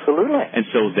 Absolutely. And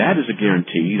so that is a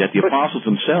guarantee that the apostles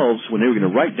themselves, when they were going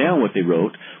to write down what they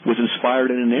wrote, was inspired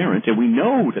and inerrant. And we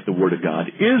know that the Word of God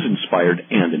is inspired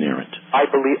and inerrant. I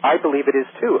believe it is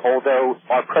too, although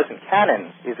our present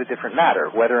canon is a different matter.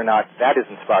 Whether or not that is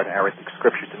inspired and inerrant, the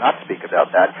Scriptures do not speak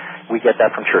about that. We get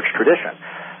that from church tradition.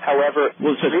 However...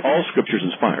 Well, it says all Scripture is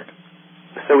inspired.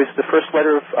 So is the first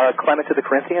letter of Clement to the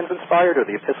Corinthians inspired, or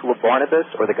the Epistle of Barnabas,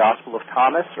 or the Gospel of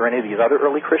Thomas, or any of these other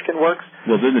early Christian works?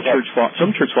 Well, then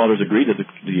some church fathers agreed that the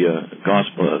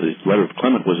letter of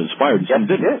Clement was inspired, and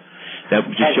some didn't. That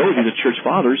just shows you the church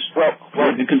fathers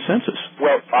were in consensus.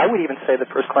 Well, I would even say that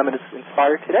First Clement is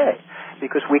inspired today,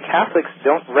 because we Catholics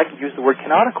don't use the word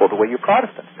canonical the way you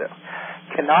Protestants do.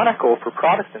 Canonical for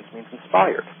Protestants means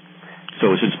inspired. So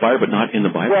it's inspired but not in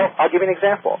the Bible? Well, I'll give you an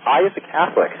example. I, as a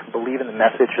Catholic, believe in the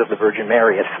message of the Virgin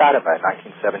Mary at Fatima in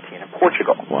 1917 in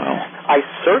Portugal. Wow. I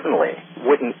certainly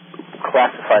wouldn't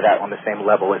classify that on the same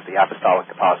level as the Apostolic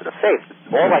Deposit of Faith.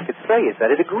 All I could say is that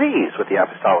it agrees with the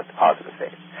Apostolic Deposit of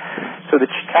Faith. So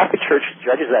the Catholic Church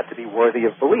judges that to be worthy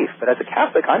of belief. But as a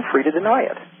Catholic, I'm free to deny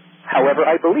it. However,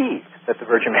 I believe that the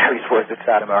Virgin Mary's words at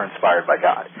Fatima are inspired by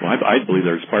God. Well, I believe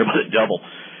they're inspired by the devil.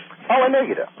 Oh, I know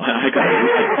you do. I got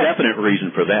a definite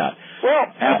reason for that. Well,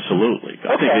 absolutely.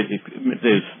 I think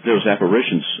those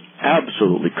apparitions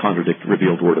absolutely contradict the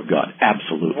revealed Word of God.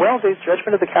 Absolutely. Well, the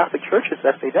judgment of the Catholic Church is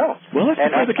that they don't. Well, that's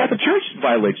because the Catholic Church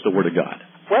violates the Word of God.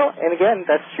 Well, and again,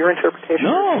 that's your interpretation.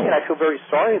 No. And I feel very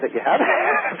sorry that you have it.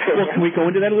 Well, can we go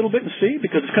into that a little bit and see?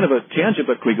 Because it's kind of a tangent,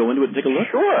 but can we go into it and take a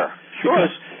look? Sure.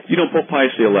 Because, Pope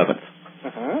Pius XI.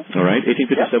 All right,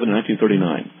 1857 to 1939.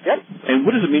 Yep. And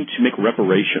what does it mean to make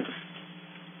reparation?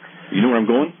 You know where I'm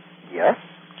going? Yes.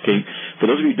 Okay. For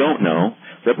those of you who don't know,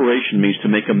 reparation means to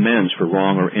make amends for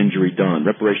wrong or injury done.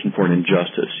 Reparation for an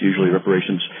injustice. Usually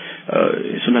reparations,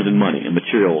 sometimes in money, in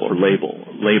material or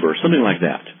labor, something like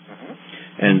that.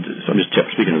 And so I'm just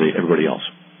speaking to everybody else.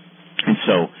 And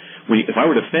so, if I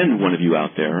were to offend one of you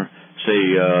out there,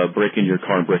 say, break into your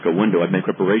car and break a window, I'd make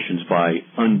reparations by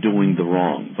undoing the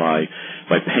wrong, by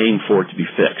paying for it to be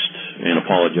fixed and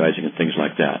apologizing and things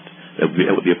like that. That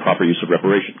would be a proper use of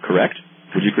reparation, correct?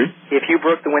 Would you agree? If you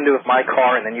broke the window of my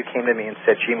car and then you came to me and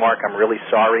said, "Gee, Mark, I'm really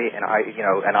sorry," and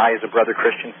I as a brother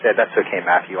Christian said, "That's okay,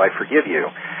 Matthew, I forgive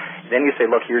you," then you say,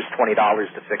 "Look, here's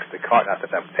 $20 to fix the car." Not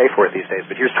that would pay for it these days,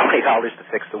 but here's $20 to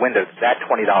fix the window. That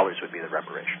 $20 would be the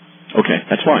reparation. Okay,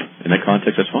 that's fine. In that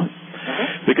context, that's fine.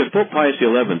 Because Pope Pius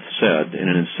XI said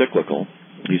in an encyclical,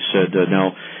 he said,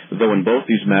 now, though in both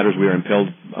these matters we are impelled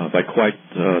by quite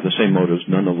the same motives,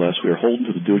 nonetheless we are holden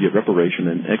to the duty of reparation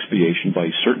and expiation by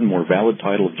a certain more valid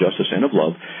title of justice and of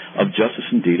love, of justice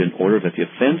indeed, in order that the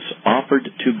offense offered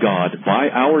to God by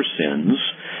our sins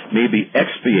may be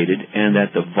expiated and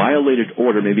that the violated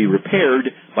order may be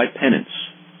repaired by penance.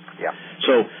 Yeah.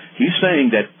 So He's saying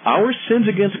that our sins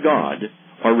against God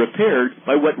are repaired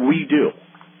by what we do.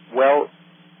 Well,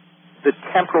 the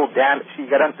temporal damage.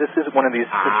 This is one of these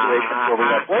situations where we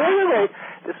have. Wait.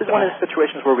 This is one of the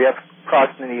situations where we have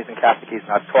Protestantese and Catholicese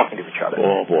not talking to each other.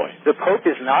 Oh boy. The Pope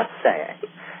is not saying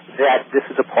that this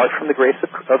is apart from the grace of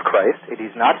Christ. It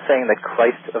is not saying that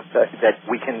that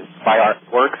we can, by our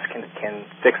works, can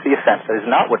fix the offense. That is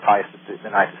not what Pius IX is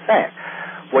saying.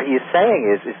 What he is saying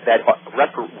is that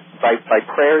by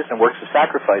prayers and works of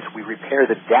sacrifice, we repair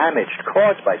the damage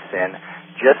caused by sin,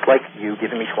 just like you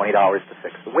giving me $20 to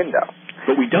fix the window.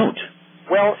 But we don't.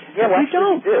 Well, yeah, we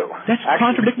don't. Do. That's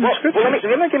contradicting the Scripture. Let me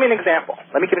give you an example.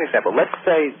 Let's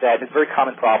say that it's a very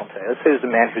common problem today. Let's say there's a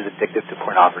man who's addicted to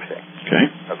pornography.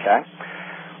 Okay.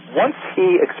 Once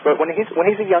when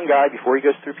he's a young guy, before he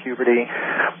goes through puberty,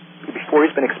 before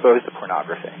he's been exposed to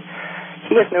pornography,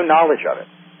 he has no knowledge of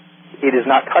it. It has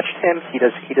not touched him. He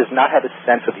does not have a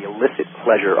sense of the illicit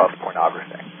pleasure of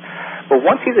pornography. But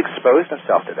once he's exposed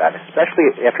himself to that,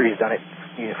 especially after he's done it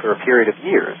for a period of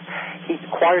years, he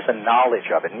acquires a knowledge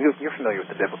of it. And you're familiar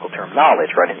with the biblical term knowledge,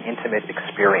 right? An intimate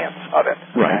experience of it.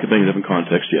 Right. Things up in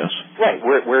context, yes. Right.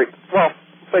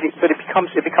 But it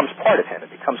becomes part of him.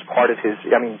 It becomes part of his.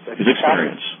 His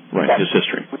experience. Right. His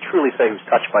history. We truly say he was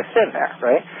touched by sin there,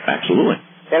 right? Absolutely.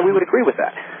 And we would agree with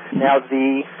that. Now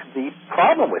the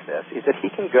problem with this is that he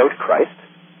can go to Christ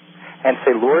and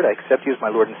say, Lord, I accept you as my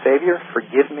Lord and Savior.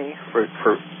 Forgive me for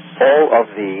all of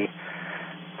the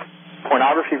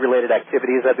pornography-related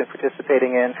activities I've been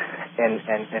participating in,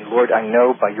 and Lord, I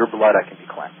know by your blood I can be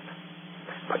cleansed.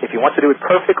 But if he wants to do it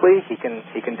perfectly, he can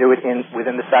do it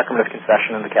within the sacrament of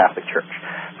confession in the Catholic Church.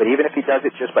 But even if he does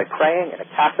it just by praying, and a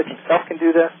Catholic himself can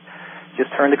do this, just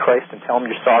turn to Christ and tell him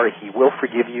you're sorry. He will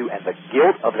forgive you, and the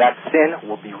guilt of that sin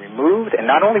will be removed. And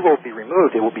not only will it be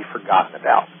removed, it will be forgotten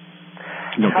about.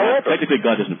 No, however, technically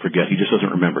God doesn't forget. He just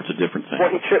doesn't remember. It's a different thing.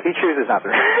 Well, he chooses not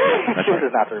to remember. He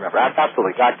chooses not to remember.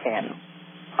 Absolutely. God can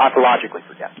ontologically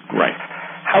forget. Right.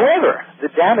 However,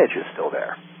 the damage is still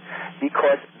there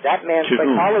because that man's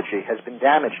psychology has been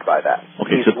damaged by that.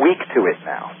 Okay, He's weak to it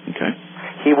now. Okay.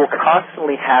 He will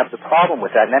constantly have the problem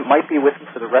with that, and that might be with him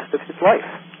for the rest of his life.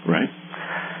 Right.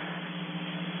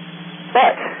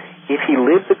 But if he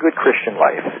lives a good Christian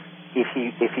life, if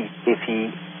he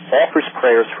offers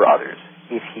prayers for others,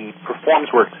 if he performs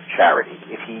works of charity,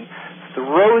 if he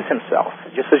throws himself,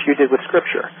 just as you did with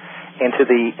Scripture, into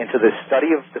the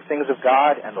study of the things of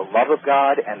God and the love of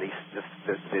God and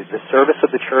the service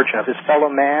of the church and of his fellow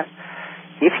man,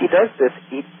 if he does this,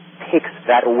 it takes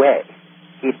that away.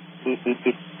 It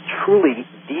truly,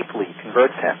 deeply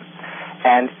converts him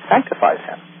and sanctifies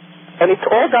him. And it's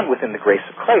all done within the grace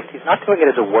of Christ. He's not doing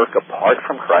it as a work apart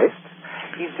from Christ.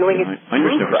 He's doing it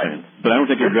through Christ. But I don't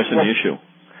think you're addressing the issue.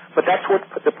 But that's what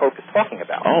the Pope is talking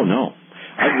about. Oh, no.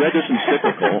 I read this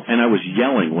encyclical, and I was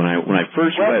yelling when I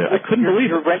first read it. I couldn't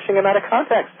believe it. You're wrenching him out of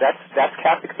context. That's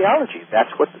Catholic theology. That's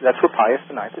what Pius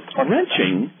IX is talking about.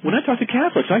 Wrenching? When I talk to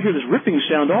Catholics, I hear this ripping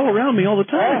sound all around me all the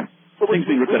time. Yeah. Well, things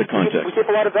being ripped out of context. We keep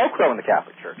a lot of Velcro in the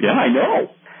Catholic Church. Yeah, I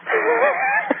know.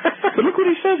 But look what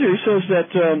he says here. He says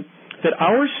that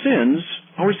our sin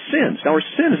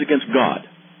is against God.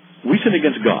 We sin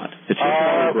against God. It's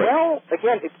well,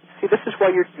 again, this is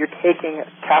why you're taking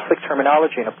Catholic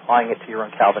terminology and applying it to your own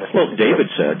Calvinist. Well, David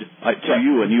said, "To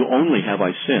you and you only have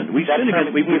I sinned." We sin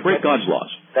against. We break God's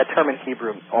laws. That term in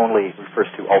Hebrew only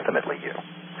refers to ultimately you.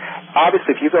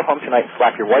 Obviously, if you go home tonight and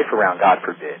slap your wife around, God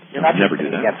forbid, you're not just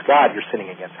sinning against God; you're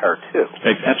sinning against her too.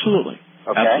 Absolutely.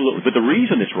 Okay? Absolutely. But the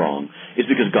reason it's wrong is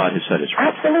because God has said it's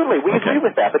wrong. Absolutely. We agree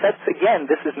with that. But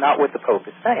this is not what the Pope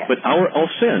is saying. But all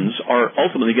sins are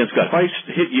ultimately against God. If I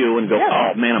hit you and go,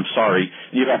 oh, man, I'm sorry,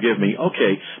 and you forgive me,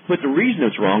 okay. But the reason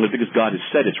it's wrong is because God has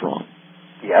said it's wrong.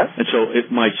 Yes. And so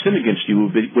my sin against you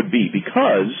would be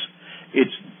because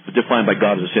it's defined by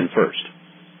God as a sin first.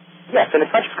 Yes, and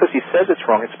it's not just because he says it's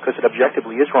wrong, it's because it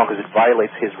objectively is wrong because it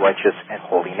violates his righteous and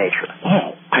holy nature.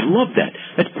 Oh, I love that.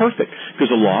 That's perfect. Because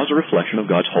the law is a reflection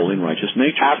of God's holy and righteous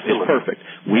nature. Absolutely. It's perfect.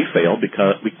 We fail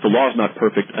because the law is not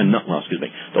perfect, the law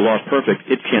is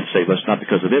perfect, it can't save us, not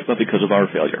because of it, but because of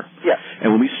our failure. Yes.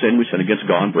 And when we sin against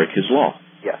God and break his law.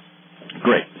 Yes.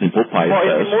 Great. And Pope Pius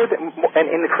says...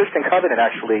 And in the Christian covenant,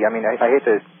 actually, I hate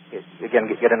to, again,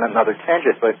 get another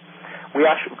tangent, but we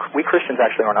Christians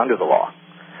actually aren't under the law.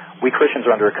 We Christians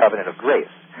are under a covenant of grace.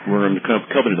 We're in the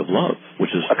covenant of love,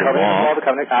 which is a covenant of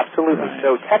love, absolutely. Right.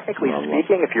 So technically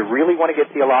speaking, if you really want to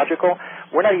get theological,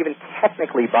 we're not even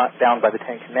technically bound by the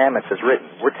Ten Commandments as written.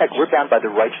 We're bound by the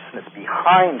righteousness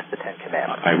behind the Ten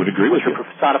Commandments. I would agree with you. Which are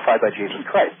personified by Jesus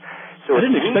Christ. So So I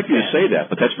didn't expect you to say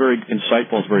that, but that's very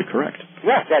insightful. It's very correct.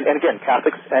 Yes, and again,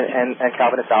 Catholics and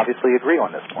Calvinists obviously agree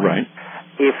on this point. Right.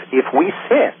 If we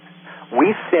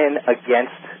sin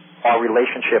against our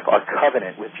relationship, our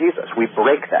covenant with Jesus. We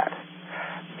break that.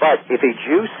 But if a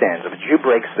Jew sins, if a Jew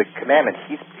breaks the commandment,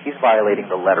 he's violating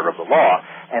the letter of the law,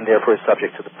 and therefore is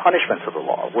subject to the punishments of the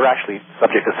law. We're actually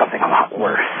subject to something a lot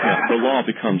worse. Yeah, the law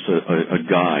becomes a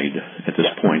guide at this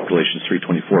point, Galatians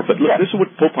 3:24. But look, this is what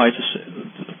Pope Pius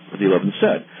XI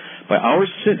said. By our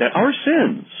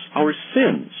sins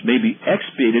may be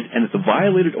expiated, and that the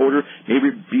violated order may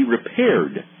be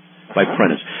repaired by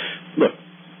penance. Look,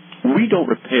 we don't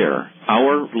repair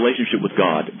our relationship with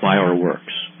God by our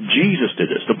works. Jesus did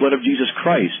this. The blood of Jesus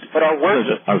Christ. But our works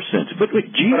our sins. But wait,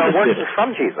 Jesus but our works did it. Are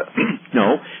from Jesus.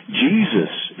 No,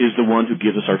 Jesus is the one who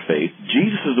gives us our faith.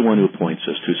 Jesus is the one who appoints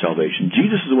us to salvation.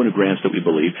 Jesus is the one who grants that we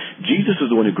believe. Jesus is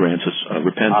the one who grants us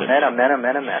repentance. Amen.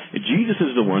 Jesus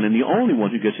is the one and the only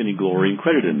one who gets any glory and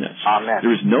credit in this. Amen.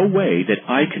 There is no way that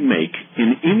I can make,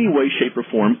 in any way, shape, or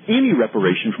form, any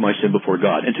reparation for my sin before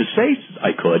God. And to say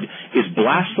I could is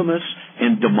blasphemous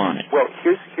and demonic. Well,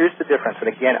 here's the difference. And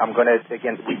again,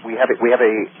 we have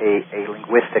a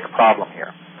linguistic problem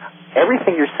here.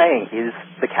 Everything you're saying is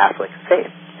the Catholic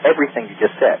faith. Everything you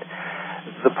just said.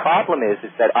 The problem is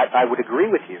that I would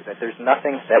agree with you that there's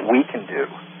nothing that we can do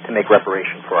to make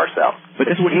reparation for ourselves. But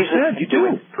that's what he said. You do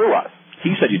it through us.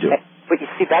 He said you do. But you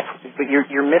see,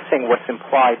 you're missing what's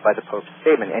implied by the Pope's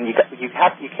statement, and you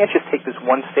can't just take this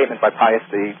one statement by Pius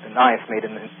IX made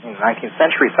in the 19th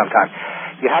century. Sometime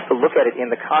you have to look at it in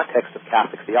the context of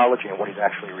Catholic theology and what he's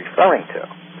actually referring to.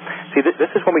 See, this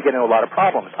is when we get into a lot of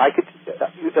problems.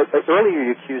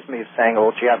 Earlier you accused me of saying,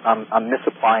 "Oh, gee, I'm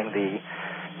misapplying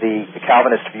the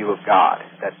Calvinist view of God."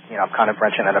 That I'm kind of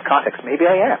wrenching out of context. Maybe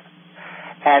I am.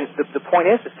 And the point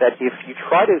is that if you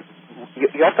try to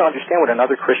you have to understand what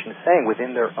another Christian is saying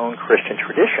within their own Christian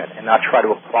tradition and not try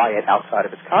to apply it outside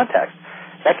of its context.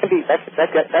 That's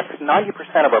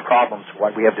 90% of our problems why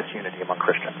we have disunity among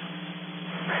Christians.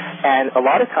 And a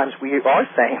lot of times we are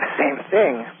saying the same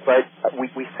thing, but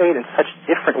we say it in such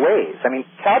different ways. I mean,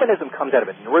 Calvinism comes out of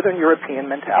a Northern European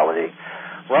mentality.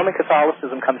 Roman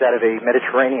Catholicism comes out of a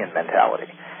Mediterranean mentality.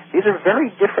 These are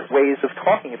very different ways of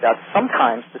talking about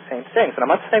sometimes the same things. And I'm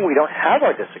not saying we don't have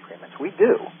our disagreements. We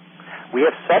do. We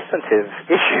have substantive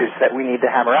issues that we need to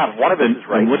hammer out. One of them is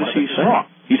right. And what does he say?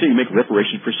 He said you make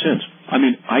reparation for sins. I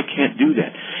mean, I can't do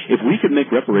that. If we could make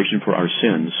reparation for our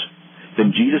sins,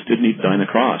 then Jesus didn't need to die on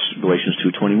the cross, Galatians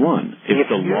 2:21.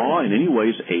 If the law in any way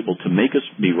is able to make us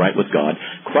be right with God,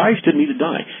 Christ didn't need to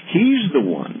die. He's the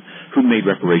one who made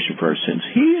reparation for our sins.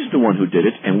 He's the one who did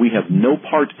it, and we have no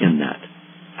part in that.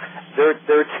 There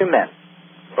are two men.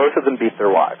 Both of them beat their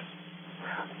wives.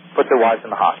 Put their wives in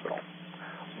the hospital.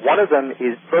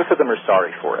 Both of them are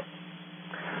sorry for it.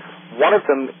 One of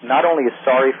them not only is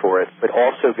sorry for it, but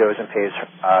also goes and pays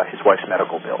his wife's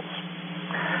medical bills.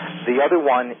 The other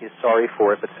one is sorry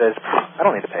for it, but says, I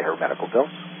don't need to pay her medical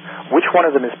bills. Which one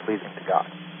of them is pleasing to God?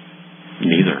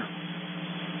 Neither.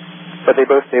 But they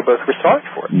both were sorry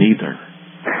for it. Neither,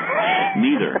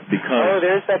 because... Oh,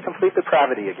 there's that complete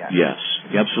depravity again. Yes,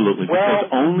 absolutely. Because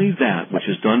only that which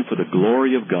is done for the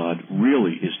glory of God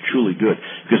really is truly good.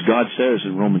 Because God says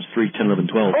in Romans 3:10, 11,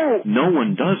 12, no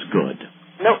one does good.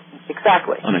 No,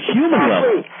 exactly. On a human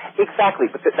level. Exactly,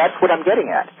 but that's what I'm getting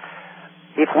at.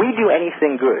 If we do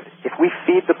anything good, if we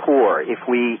feed the poor, if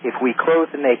we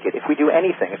clothe the naked, if we do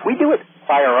anything, if we do it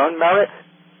by our own merit,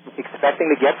 expecting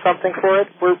to get something for it,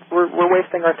 we're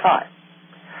wasting our time.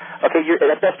 Okay,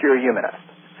 at best you're a humanist.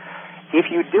 If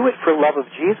you do it for love of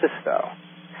Jesus, though,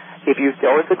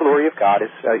 or the glory of God, as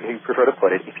you prefer to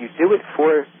put it, if you do it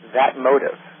for that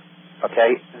motive,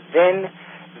 okay, then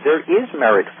there is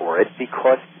merit for it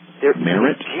because there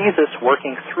is Jesus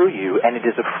working through you, and it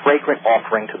is a fragrant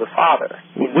offering to the Father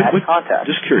in that context.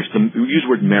 Just curious, you use the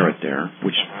word merit there,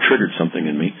 which triggered something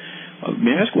in me.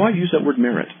 May I ask why you use that word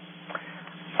merit?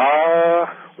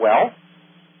 Well,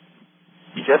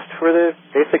 just for the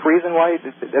basic reason why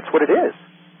that's what it is.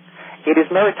 It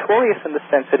is meritorious in the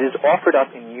sense that it is offered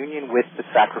up in union with the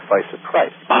sacrifice of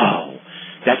Christ. Oh,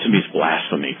 that to me is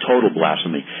blasphemy, total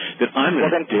blasphemy. That I'm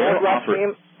going to dare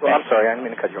offer... Well, I'm sorry, I didn't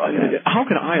mean to cut you off. How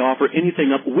can I offer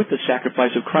anything up with the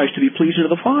sacrifice of Christ to be pleasing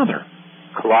to the Father?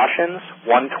 Colossians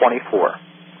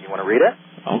 1:24. You want to read it?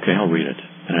 Okay, I'll read it.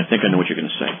 And I think I know what you're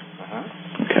going to say.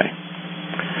 Okay.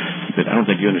 But I don't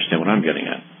think you understand what I'm getting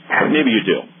at. But maybe you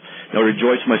do. Now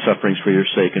rejoice in my sufferings for your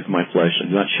sake and for my flesh,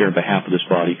 and do not share in behalf of this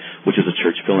body, which is the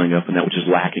church filling up, and that which is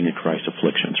lacking in Christ's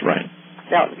afflictions. Right.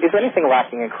 Now, is anything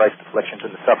lacking in Christ's afflictions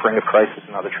in the suffering of Christ is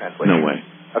another translation? No way.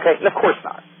 Okay? And of course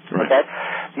not. Right. Okay?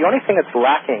 The only thing that's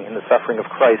lacking in the suffering of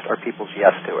Christ are people's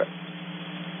yes to it.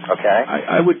 Okay?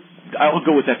 I'll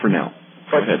go with that for now.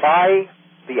 But by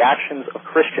the actions of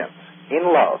Christians, in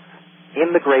love,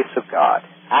 in the grace of God,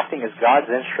 acting as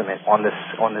God's instrument on this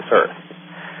earth,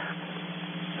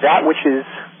 that which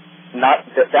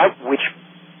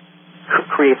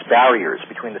creates barriers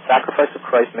between the sacrifice of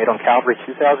Christ made on Calvary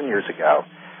 2,000 years ago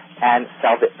and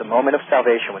the moment of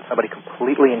salvation when somebody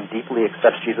completely and deeply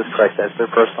accepts Jesus Christ as their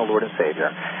personal Lord and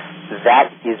Savior, that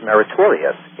is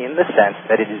meritorious in the sense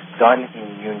that it is done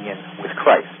in union with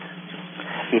Christ.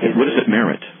 What does it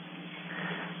merit?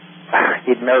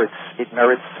 It merits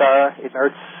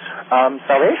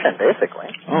salvation, basically.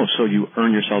 Oh, so you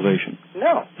earn your salvation?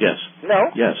 No. Yes. No.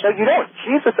 Yes. No, you don't.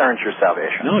 Jesus earns your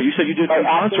salvation. No, you said you did it in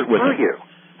concert with him. You.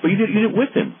 But you did it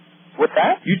with him. What's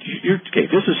that? You're okay,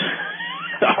 this is...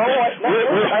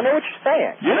 I know what you're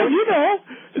saying. Yeah, you know.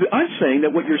 I'm saying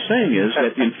that what you're saying is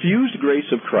that the infused grace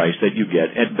of Christ that you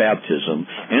get at baptism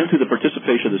and through the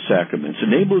participation of the sacraments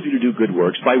enables you to do good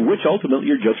works by which ultimately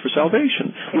you're judged for salvation,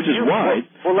 which is why...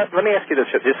 Well, let me ask you this,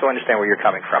 just so I understand where you're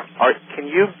coming from. Can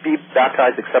you be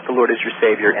baptized, accept the Lord as your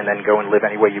Savior, and then go and live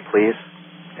any way you please,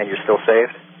 and you're still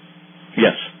saved?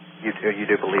 Yes. You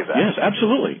do believe that? Yes,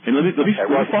 absolutely. And let me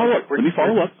follow up. Let me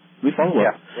follow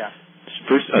up. Yeah.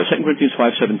 First, 2 Corinthians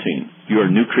 5:17. You are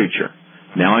a new creature.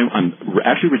 Now I'm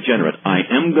actually regenerate. I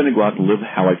am going to go out and live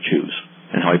how I choose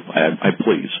and how I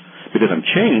please. Because I'm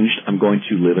changed, I'm going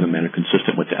to live in a manner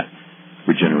consistent with that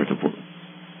regenerative world.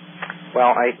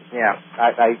 Well, we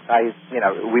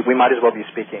might as well be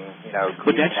speaking,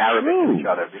 but that's Arabic true. to each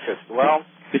other because, well,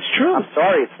 it's true. I'm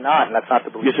sorry, it's not, and that's not the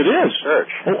belief yes, it is. of the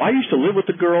church. Oh, I used to live with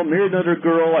a girl, married another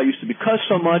girl. I used to be cussed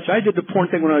so much. I did the porn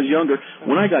thing when I was younger.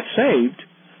 When I got saved,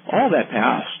 all that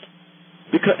passed.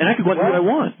 And I could go out and do what I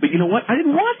want. But you know what? I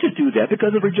didn't want to do that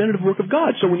because of the regenerative work of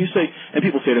God. So when you say, and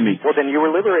people say to me, well, then you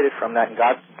were liberated from that, and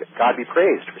God be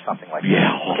praised for something like that.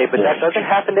 Yeah. Okay, but that doesn't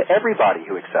happen to everybody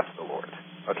who accepts the Lord.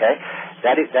 Okay?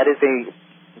 That is a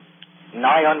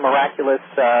nigh unmiraculous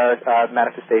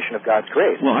manifestation of God's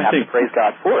grace. Well, I think to praise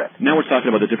God for it. Now we're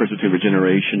talking about the difference between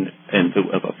regeneration and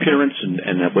of appearance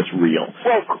and what's real.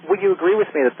 Well, will you agree with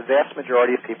me that the vast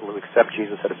majority of people who accept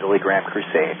Jesus at a Billy Graham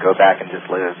crusade go back and just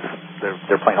live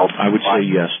their plain old I would say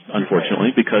yes,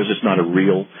 unfortunately, because it's not a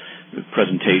real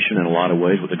presentation in a lot of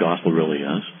ways what the gospel really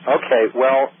is. Okay,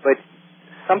 well, but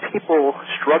some people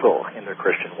struggle in their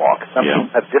Christian walk. Some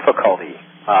people have difficulty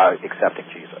accepting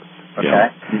Jesus. Okay?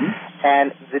 Yeah. Mm-hmm.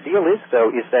 And the deal is,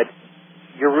 though, is that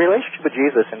your relationship with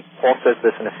Jesus, and Paul says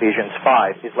this in Ephesians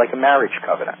 5, is like a marriage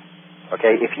covenant.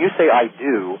 Okay? If you say, I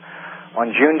do,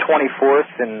 on June 24th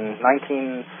in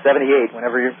 1978,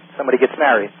 whenever somebody gets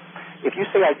married, if you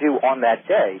say, I do on that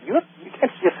day, you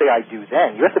can't just say, I do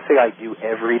then. You have to say, I do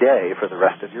every day for the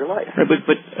rest of your life. Right,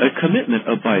 but a commitment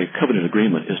by covenant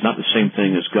agreement is not the same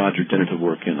thing as God's regenerative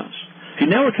work in us. See,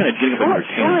 now we're kind of getting up in our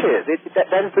tangent. Sure it is. It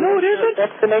isn't.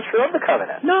 That's the nature of the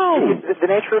covenant. No.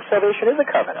 The nature of salvation is a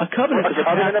covenant. A covenant is a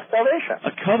covenant of salvation. A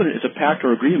covenant is a pact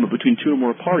or agreement between two or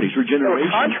more parties. Regeneration. No,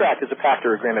 a contract is a pact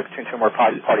or agreement between two or more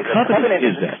parties. A covenant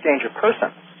is an exchange of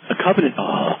persons. A covenant,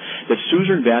 the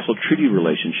suzerain vassal treaty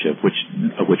relationship, which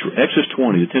Exodus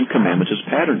 20, the Ten Commandments, is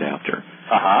patterned after.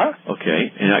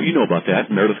 Okay, and you know about that.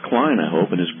 Meredith Klein, I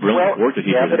hope, and his brilliant work that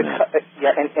he did in that.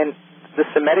 And the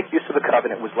Semitic use of the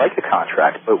covenant was like a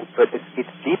contract, but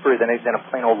it's deeper than a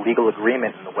plain old legal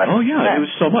agreement in the West. Oh yeah, it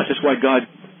was so much. That's why God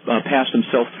passed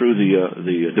Himself through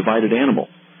the divided animal.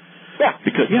 Yeah.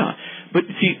 But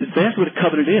see, that's what a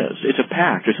covenant is. It's a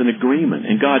pact. It's an agreement,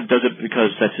 and God does it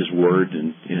because that's His word,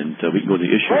 and we can go to the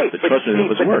issue of the trust in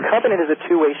His word. But the covenant is a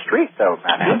two-way street, though,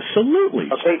 Matthew. Absolutely.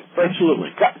 Okay.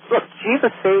 Absolutely. Look, Jesus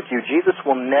saved you. Jesus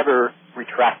will never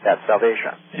retract that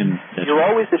salvation. You're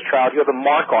always His child. You have a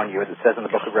mark on you, as it says in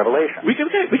the book of Revelation. We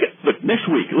can look next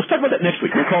week. Let's talk about that next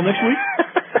week. Can we call next week?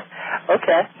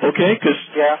 Okay. Because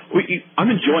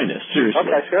I'm enjoying this seriously.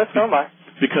 Okay, sure. So am I.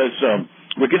 Because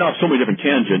we're getting off so many different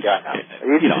tangents. Yeah,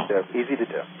 easy to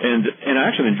do. And I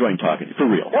actually am enjoying talking for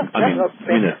real.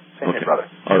 Same here, brother.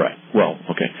 All right. Well,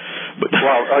 okay. But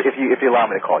if you allow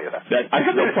me to call you that. I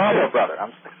have no problem, brother.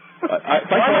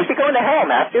 Why must you go into hell,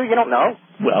 Matthew? You don't know.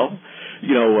 Well,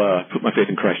 put my faith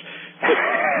in Christ.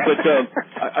 But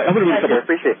I want to read a couple. I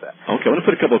appreciate that. Okay, I want to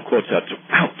put a couple of quotes out.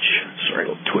 Ouch! Sorry,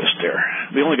 a little twist there.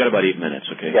 We only got about 8 minutes.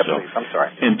 Okay. Yeah, please. I'm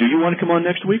sorry. And do you want to come on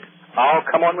next week? I'll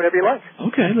come on whenever you like.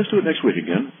 Okay, let's do it next week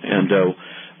again. And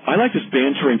I like this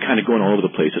bantering kind of going all over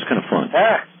the place. It's kind of fun.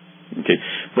 Okay,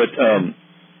 but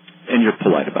and you're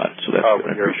polite about it, so that's good.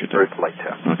 I appreciate that. Very polite too.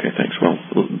 Okay, thanks. Well,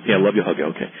 I love you, hug you.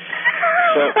 Okay.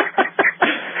 So,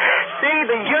 see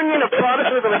the onion of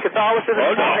Protestantism and Catholicism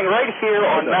happening right here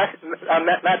on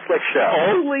Matt Slick's show.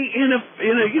 Only in a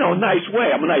nice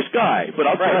way. I'm a nice guy, but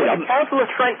I'll tell you. The Council of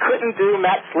Trent couldn't do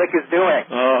Matt Slick is doing.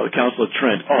 Oh, the Council of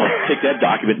Trent. Oh, take that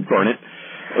document and burn it.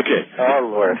 Okay.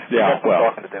 Oh, Lord. Yeah,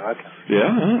 well. Talking to them. Okay.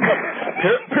 Yeah.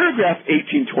 Paragraph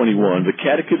 1821, the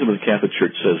Catechism of the Catholic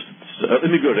Church says, let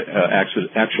me go to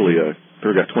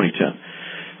paragraph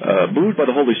 2010. Moved by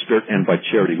the Holy Spirit and by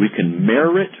charity, we can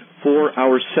merit for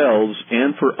ourselves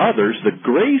and for others the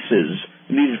graces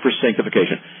needed for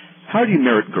sanctification. How do you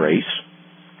merit grace?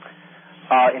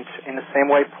 In the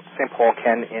same way St. Paul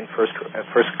can in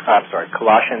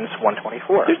Colossians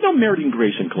 1:24. There's no meriting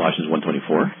grace in Colossians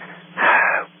 1:24.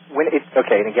 And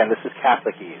again, this is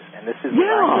Catholicese, and this is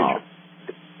language.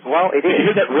 Well, it is. Did you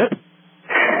hear that rip?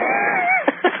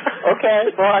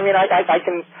 Okay. Well, I mean, I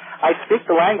speak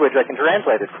the language. I can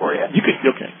translate it for you.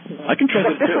 Okay. I can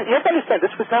translate it too. You have to understand,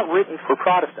 this was not written for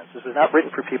Protestants. This was not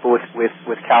written for people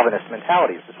with Calvinist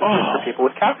mentalities. This was written for people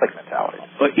with Catholic mentalities.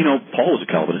 But, Paul was a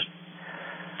Calvinist.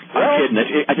 I'm kidding.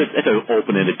 It's an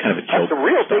open-ended kind of a joke. That's a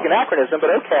real big anachronism,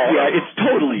 but okay. Yeah, it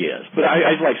totally is. But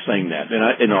I like saying that.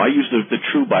 And I use the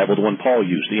true Bible, the one Paul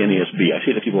used, the NASB. I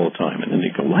say that to people all the time, and then they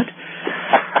go, what?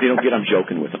 They don't get I'm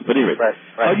joking with them. But anyway, right.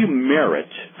 How do you merit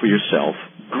for yourself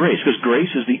grace? Because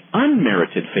grace is the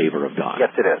unmerited favor of God.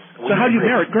 Yes, it is. So how do you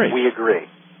merit grace? We agree.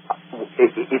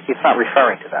 It's not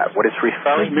referring to that. What it's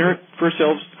referring to... merit for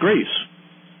ourselves grace.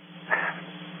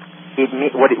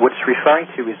 What it's referring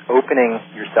to is opening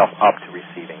yourself up to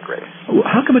receiving grace.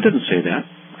 How come it doesn't say that?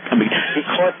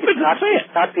 Because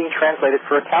it's not being translated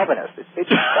for a Calvinist.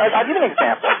 I'll give you an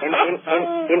example. In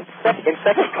 2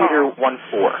 Peter 1:4.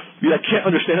 I can't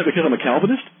understand it because I'm a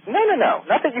Calvinist? No.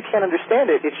 Not that you can't understand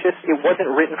it. It's just it wasn't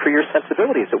written for your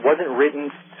sensibilities. It wasn't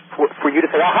written for you to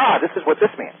say, aha, this is what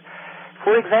this means.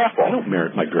 For example, I don't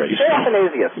merit my grace. St.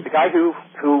 Athanasius, the guy who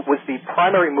was the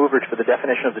primary mover for the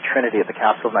definition of the Trinity at the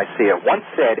Council of Nicaea, once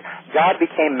said, God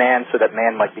became man so that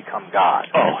man might become God.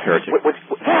 Oh, heretic.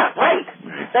 Yeah, right.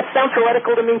 That sounds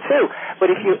heretical to me, too. But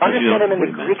if you understand him in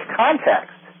the Greek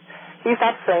context, he's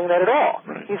not saying that at all.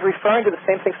 Right. He's referring to the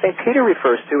same thing St. Peter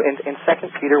refers to in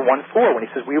 2 Peter 1:4 when he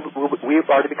says we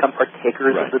are to become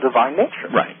partakers of the divine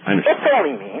nature. Right, I understand. That's all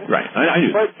he means. Right, I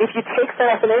do. But if you take St.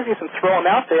 Athanasius and throw him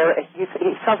out there, he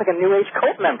sounds like a New Age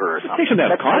cult member or something. Takes him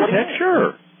out of context,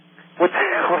 sure. What's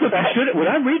that? When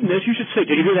I'm reading this, you should say,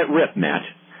 did you hear that rip, Matt?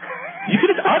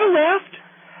 I'd have laughed.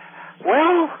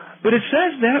 Well... But it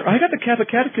says that. I got the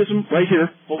Catholic Catechism right here.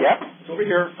 Yep. It's over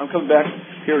here. I'm coming back.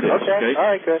 Here it is. Okay. All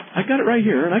right, good. I got it right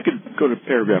here, and I could go to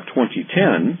paragraph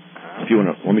 2010 if you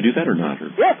want me to do that or not.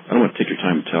 Yes. I don't want to take your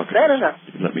time to talk. No.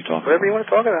 Let me talk. Whatever you want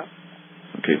to talk about.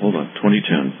 Okay, hold on.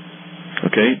 2010.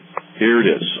 Okay, here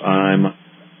it is.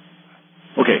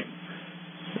 Okay.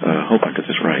 Hope I got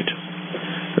this right.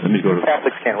 Let me go to...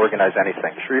 Catholics can't organize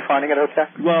anything. Sure you're finding it okay?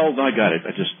 Well, I got it.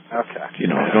 I just... Okay.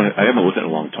 I haven't looked at it in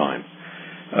a long time.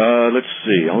 Let's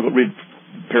see. I'll read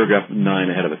paragraph 9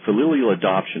 ahead of it. Familial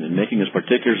adoption and making us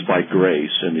partakers by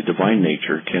grace and the divine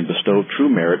nature can bestow true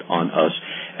merit on us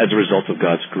as a result of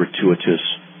God's gratuitous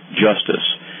justice.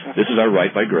 This is our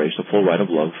right by grace, the full right of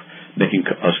love, making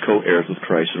us co-heirs with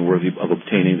Christ and worthy of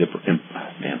obtaining the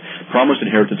promised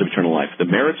inheritance of eternal life. The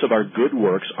merits of our good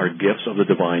works are gifts of the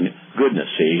divine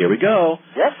goodness. See, here we go.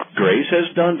 Yes. Grace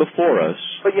has done before us.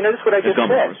 But you notice what I just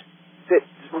said.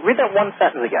 Read that one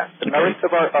sentence again. The merits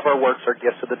of our works are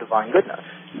gifts of the divine goodness.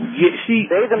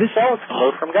 They themselves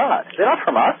flow from God. They're not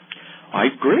from us. I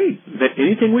agree that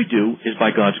anything we do is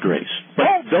by God's grace.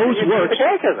 But those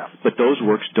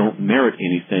works don't merit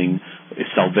anything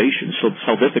salvation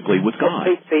salvifically with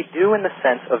God. They do in the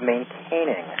sense of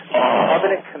maintaining the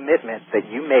covenant commitment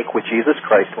that you make with Jesus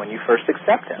Christ when you first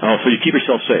accept Him. Oh, so you keep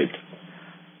yourself saved.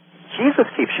 Jesus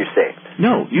keeps you saved.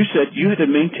 No, you said you had to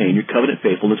maintain your covenant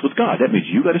faithfulness with God. That means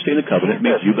you got to stay in the covenant. It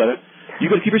means you got to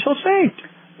keep yourself saved.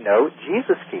 No,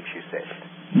 Jesus keeps you saved.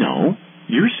 No,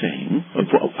 you're saying.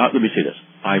 Let me say this.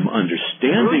 I'm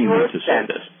understanding you to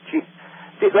say this.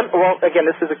 Well, again,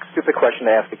 this is a stupid question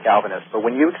to ask a Calvinist, but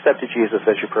when you accepted Jesus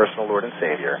as your personal Lord and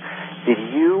Savior,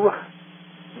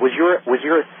 was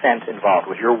your assent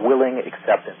involved? Was your willing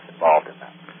acceptance involved in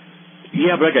that?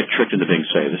 Yeah, but I got tricked into being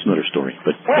saved. That's another story.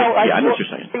 I know what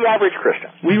you're saying. The average Christian.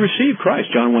 We receive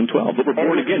Christ, John 1:12, but we're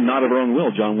born again, not of our own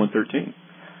will, John 1:13.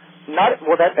 John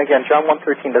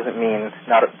 1:13 doesn't mean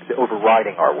not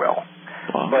overriding our will.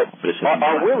 But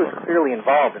our will is clearly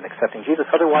involved in accepting Jesus.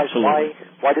 Otherwise,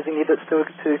 why does He need us to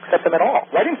accept Him at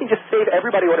all? Why didn't He just save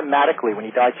everybody automatically when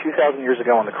He died 2,000 years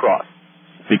ago on the cross?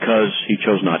 Because He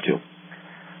chose not to.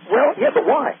 Well, yeah, but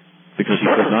why? Because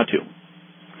He chose not to.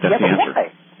 That's the answer.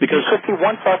 Why? Because he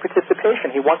wants our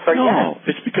participation. He wants our yes. No,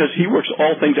 it's because he works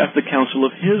all things after the counsel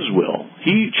of his will.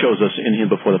 He chose us in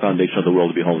him before the foundation of the world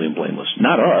to be holy and blameless,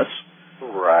 not us.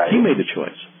 Right. He made the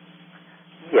choice.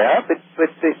 Yeah, but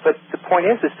the point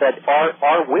is that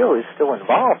our will is still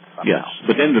involved somehow. Yes,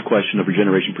 but then the question of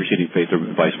regeneration preceding faith or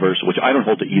vice versa, which I don't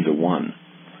hold to either one.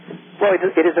 Well, it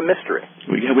is a mystery.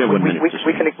 We have 1 minute.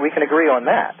 We can agree on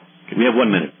that. Okay, we have 1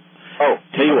 minute. Oh.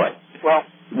 Tell you what. Well.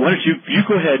 Why don't you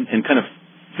go ahead and kind of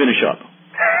finish up.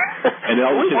 And then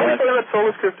I'll we talk about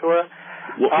Sola Scriptura.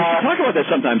 Well, we should talk about that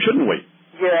sometime, shouldn't we?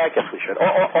 Yeah, I guess we should.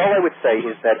 All I would say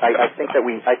is that I think that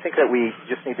we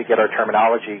just need to get our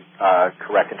terminology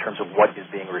correct in terms of what is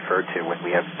being referred to when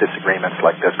we have disagreements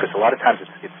like this, because a lot of times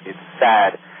it's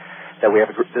sad that we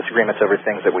have disagreements over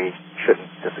things that we shouldn't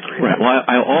disagree about. Right. Well,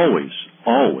 I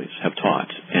always have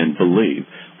taught and believe.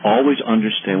 Always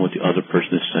understand what the other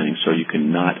person is saying so you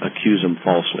cannot accuse them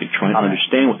falsely. Try and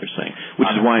understand what they're saying, which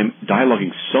is why I'm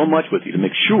dialoguing so much with you to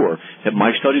make sure that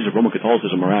my studies of Roman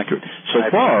Catholicism are accurate. So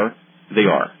far, they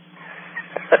are.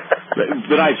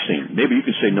 That I've seen. Maybe you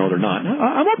can say no, they're not.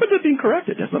 I'm open to being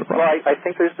corrected. That's not a problem. Well, I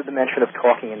think there's the dimension of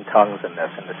talking in tongues in this,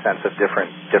 in the sense of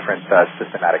different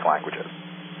systematic languages.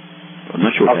 I'm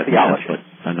not sure what that meant, but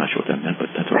I'm not sure what that meant, but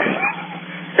that's okay.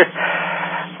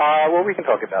 Well, we can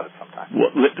talk about it sometime. Well,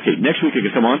 okay, next week you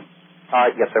can come on?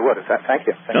 Yes, I would. Thank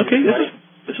you. Okay,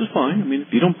 this is fine. I mean,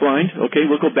 if you don't mind, okay,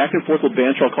 we'll go back and forth. We'll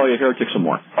banter. I'll call you a heretic some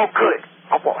more. Oh, good.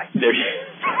 Oh, boy. There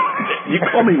you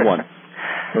call me one.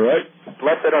 All right?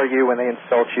 Blessed are you when they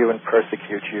insult you and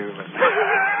persecute you.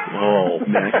 Oh,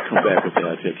 man, I can come back with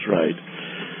that. That's right.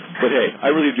 But, hey, I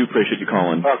really do appreciate you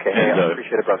calling. Okay, I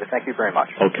appreciate it, brother. Thank you very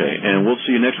much. Okay, and we'll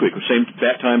see you next week. Same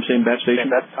bat time, same bat station? Same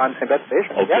bat time, same bat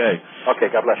station. Okay. Yep. Okay,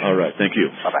 God bless you. All right, thank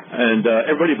you. Bye-bye. And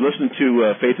everybody, listening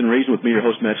to Faith and Reason with me, your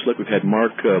host, Matt Slick. We've had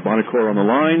Mark Bonocore on the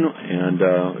line, and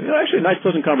actually a nice,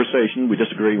 pleasant conversation. We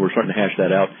disagree. We're starting to hash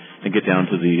that out and get down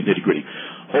to the nitty-gritty.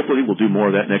 Hopefully, we'll do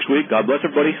more of that next week. God bless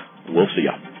everybody. We'll see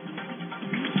ya.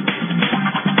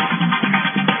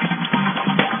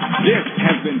 This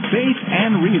has been Faith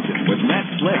and Reason with Matt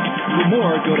Slick. For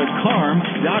more, go to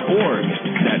carm.org.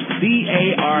 That's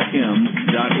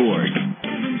CARM.org.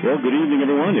 Well, good evening,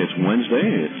 everyone. It's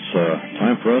Wednesday. It's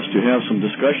time for us to have some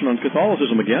discussion on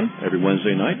Catholicism again. Every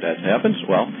Wednesday night, that happens.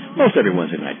 Well, most every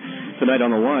Wednesday night. Tonight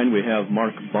on the line, we have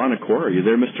Mark Bonocore. Are you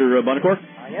there, Mr. Bonocore?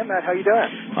 I am, Matt. How you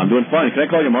doing? I'm doing fine. Can I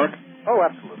call you Mark? Oh,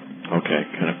 absolutely. Okay.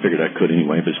 Kind of figured I could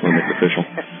anyway, but just want to make it official.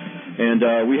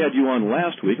 And we had you on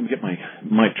last week. Let me get my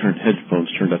headphones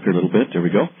turned up here a little bit. There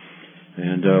we go.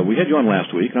 And we had you on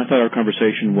last week, and I thought our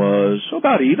conversation was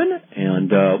about even, and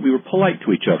we were polite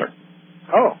to each other.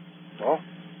 Oh, well,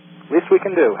 least we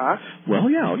can do, huh? Well,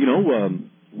 yeah.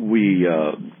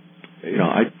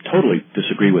 I totally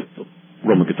disagree with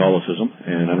Roman Catholicism,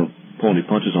 and I don't pull any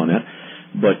punches on that.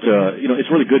 But it's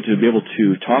really good to be able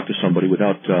to talk to somebody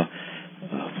without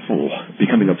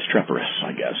becoming obstreperous,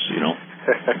 I guess.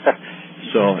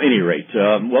 So, at any rate,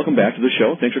 welcome back to the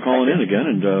show. Thanks for calling in again,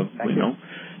 and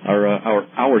our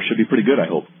hour should be pretty good, I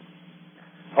hope.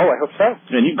 Oh, I hope so.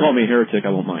 And you can call me a heretic; I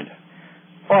won't mind.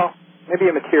 Well, maybe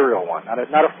a material one, not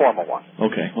a formal one.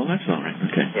 Okay, well that's all right.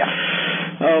 Okay. Yeah.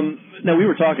 Now we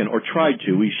were talking, or tried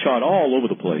to. We shot all over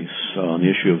the place on the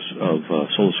issue of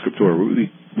Sola Scriptura. We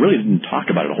really didn't talk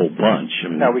about it a whole bunch. I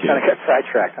mean, no, we kind of got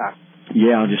sidetracked, huh?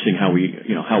 Yeah, I'm just seeing how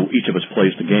how each of us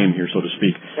plays the game here, so to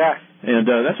speak. Yeah. And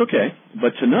that's okay.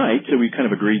 But tonight, we kind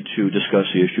of agreed to discuss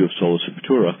the issue of Sola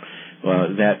Scriptura,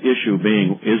 that issue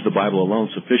being, is the Bible alone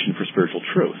sufficient for spiritual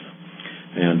truth?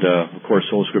 And, of course,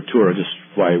 Sola Scriptura, just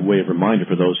by way of reminder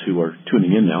for those who are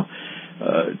tuning in now,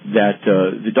 that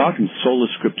the doctrine Sola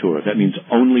Scriptura, that means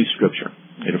only Scripture.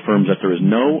 It affirms that there is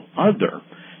no other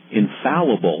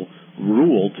infallible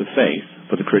rule to faith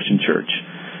for the Christian church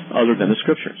other than the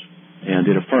Scriptures. And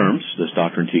it affirms, this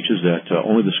doctrine teaches, that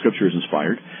only the Scripture is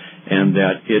inspired, and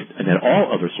that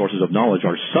all other sources of knowledge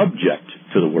are subject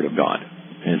to the Word of God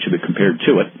and should be compared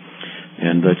to it.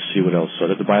 And let's see what else. So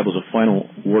that the Bible is a final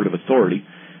word of authority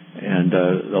and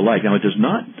the like. Now, it does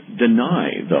not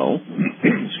deny, though,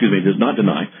 it does not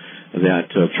deny that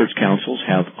church councils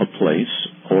have a place,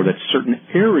 or that certain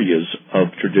areas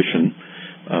of tradition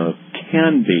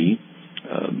can be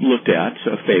looked at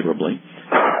favorably.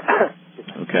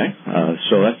 Okay,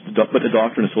 but the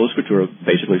doctrine of Sola Scriptura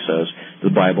basically says the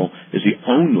Bible is the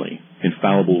only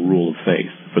infallible rule of faith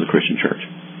for the Christian church.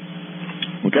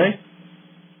 Okay?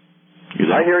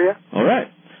 I hear you. All right.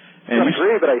 I don't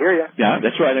agree, but I hear you. Yeah,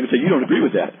 that's right. I'm going to say you don't agree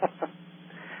with that.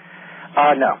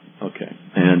 No. Okay.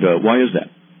 And why is that?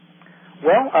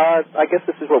 Well, I guess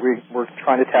this is what we were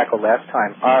trying to tackle last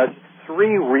time.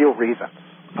 3 real reasons.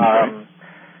 Okay.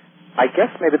 I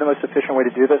guess maybe the most efficient way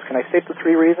to do this, can I state the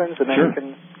three reasons and then Sure. we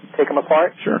can take them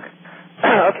apart? Sure.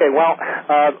 Okay, well,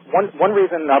 one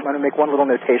reason, I'm going to make one little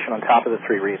notation on top of the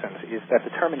three reasons, is that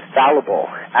the term infallible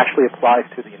actually applies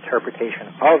to the interpretation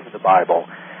of the Bible,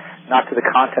 not to the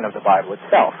content of the Bible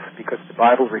itself, because the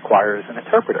Bible requires an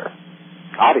interpreter,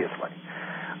 obviously.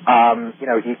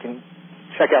 You can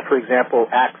check out, for example,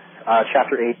 Acts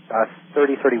chapter 8,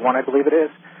 30, 31, I believe it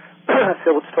is.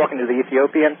 Philip's talking to the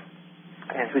Ethiopian,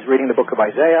 and who's reading the book of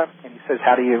Isaiah, and he says,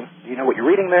 do you know what you're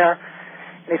reading there?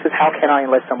 And he says, how can I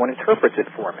unless someone interprets it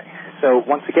for me? So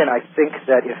once again, I think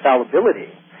that infallibility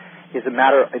is a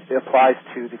matter, it applies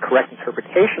to the correct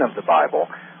interpretation of the Bible,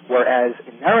 whereas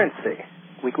inerrancy,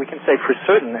 we can say for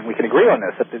certain, and we can agree on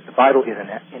this, that the Bible is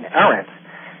inerrant,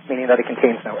 meaning that it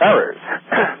contains no errors.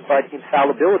 But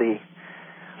infallibility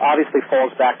obviously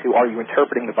falls back to, are you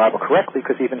interpreting the Bible correctly?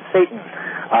 Because even Satan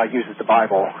uses the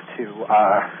Bible to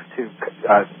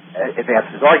advance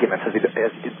his arguments, as he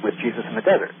did with Jesus in the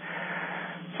desert.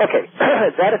 Okay,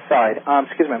 that aside,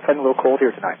 excuse me, I'm feeling a little cold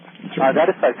here tonight. That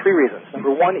aside, three reasons.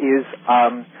 Number one is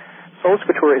Sola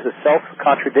Scriptura is a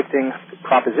self-contradicting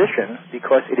proposition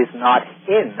because it is not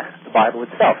in the Bible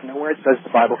itself. Nowhere does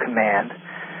the Bible command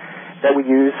that we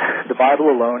use the Bible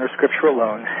alone or Scripture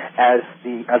alone as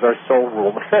our sole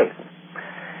rule of faith.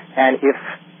 And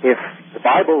if the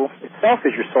Bible itself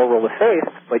is your sole rule of faith,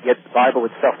 but yet the Bible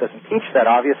itself doesn't teach that,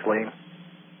 obviously,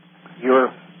 you're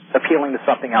appealing to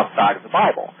something outside of the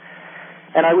Bible.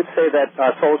 And I would say that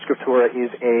Sola Scriptura is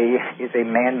a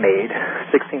man-made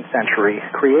 16th century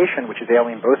creation, which is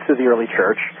alien both to the early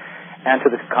church and to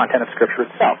the content of Scripture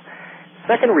itself.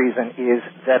 Second reason is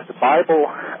that the Bible,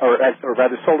 or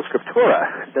rather Sola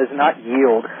Scriptura, does not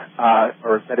yield,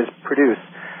 or that is produce,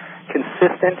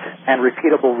 consistent and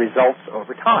repeatable results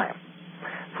over time.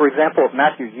 For example,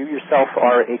 Matthew, you yourself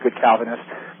are a good Calvinist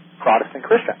Protestant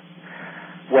Christian.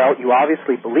 Well, you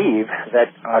obviously believe that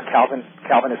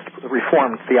Calvinist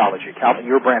Reformed theology,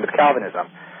 your brand of Calvinism,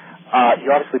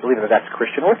 you obviously believe that that's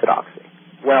Christian orthodoxy.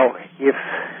 Well, if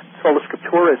Sola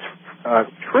Scriptura is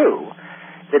true,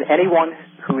 then anyone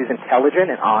who is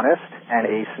intelligent and honest and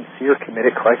a sincere,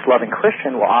 committed, Christ-loving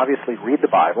Christian will obviously read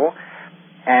the Bible,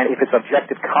 and if its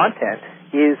objective content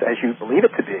is, as you believe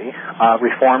it to be,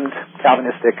 Reformed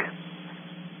Calvinistic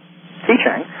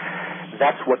teaching,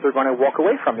 that's what they're going to walk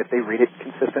away from if they read it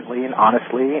consistently and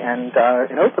honestly and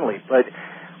openly. But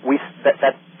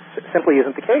that simply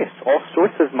isn't the case. All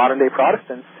sorts of modern-day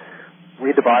Protestants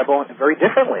read the Bible very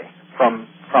differently from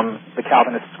the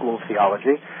Calvinist school of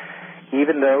theology,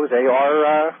 even though they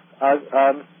are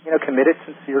committed,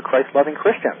 sincere, Christ-loving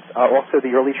Christians. Also, in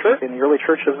the early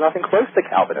church, there's nothing close to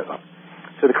Calvinism.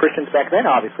 So the Christians back then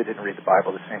obviously didn't read the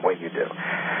Bible the same way you do.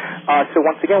 So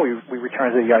once again, we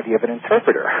return to the idea of an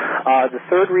interpreter. The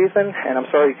third reason, and I'm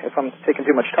sorry if I'm taking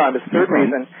too much time, but the third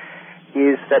reason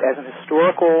is that as an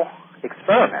historical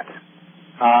experiment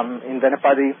invented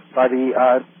by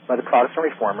the Protestant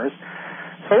reformers,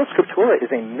 Sola Scriptura is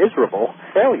a miserable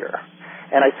failure.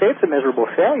 And I say it's a miserable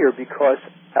failure because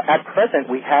at present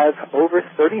we have over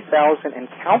 30,000 and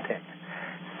counting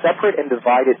separate and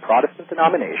divided Protestant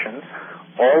denominations,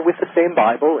 all with the same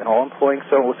Bible and all employing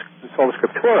Sola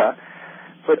Scriptura,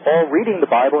 but all reading the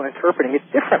Bible and interpreting it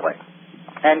differently.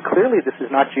 And clearly this is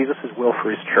not Jesus' will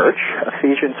for his church.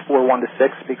 Ephesians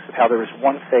 4:1-6 speaks of how there is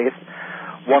one faith,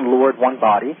 one Lord, one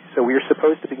body. So we are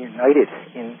supposed to be united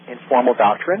in formal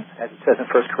doctrine, as it says in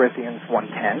 1 Corinthians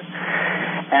 1:10.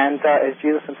 And as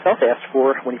Jesus himself asked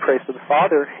for when he prays to the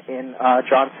Father in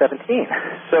John 17.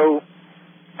 So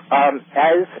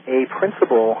as a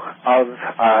principle of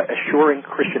assuring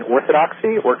Christian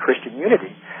orthodoxy or Christian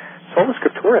unity, Sola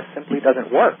Scriptura simply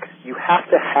doesn't work. You have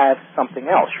to have something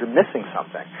else. You're missing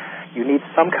something. You need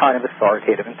some kind of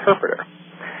authoritative interpreter.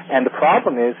 And the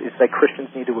problem is that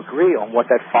Christians need to agree on what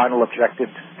that final objective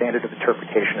standard of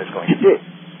interpretation is going to be.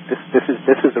 This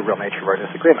is the real nature of our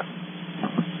disagreement.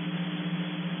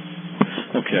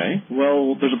 Okay.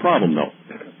 Well, there's a problem, though.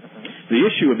 The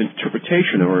issue of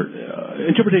interpretation or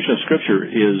interpretation of Scripture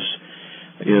is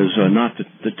not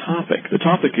the topic. The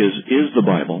topic is the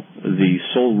Bible the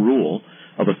sole rule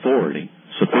of authority,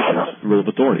 sufficient rule of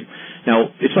authority. Now,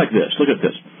 it's like this. Look at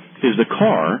this. Is the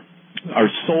car our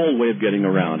sole way of getting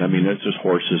around? I mean, it's just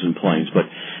horses and planes. But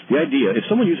the idea, if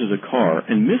someone uses a car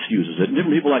and misuses it, and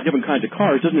different people like different kinds of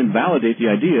cars, it doesn't invalidate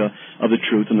the idea of the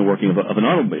truth and the working of an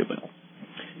automobile.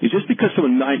 It's just because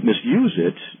someone might misuse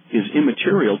it is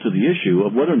immaterial to the issue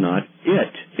of whether or not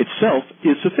it itself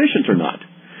is sufficient or not.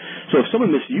 So if someone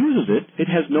misuses it, it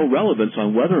has no relevance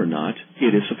on whether or not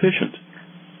it is sufficient.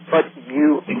 But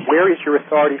where is your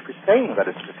authority for saying that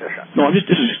it's sufficient? No, this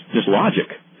is just logic.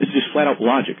 It's just flat out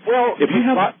logic. Well, if you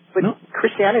have,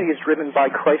 Christianity is driven by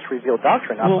Christ's revealed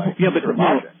doctrine, not by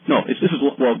logic.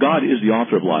 God is the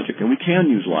author of logic, and we can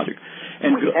use logic.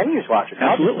 And we can use logic,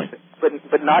 absolutely,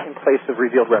 but not in place of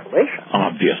revealed revelation.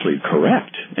 Obviously,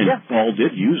 correct. And Paul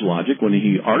did use logic when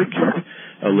he argued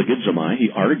legizomai.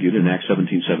 He argued in Acts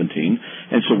 17:17,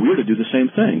 and so we're to do the same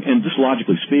thing. And just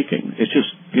logically speaking, it's just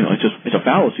it's a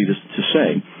fallacy to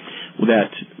say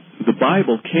that the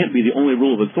Bible can't be the only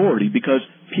rule of authority because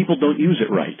people don't use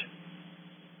it right.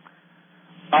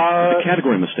 It's a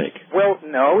category mistake. Well,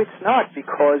 no, it's not,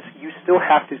 because you still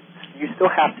have to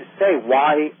say,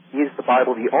 why is the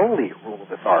Bible the only rule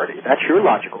of authority? That's your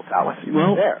logical fallacy.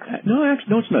 Well, there. No, it's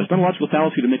not. It's not a logical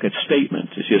fallacy to make a statement.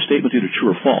 It's a statement either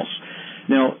true or false.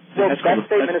 Now, that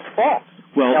statement is false.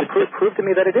 Well, now, prove to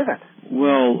me that it isn't.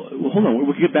 Well, hold on.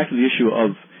 We can get back to the issue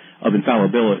of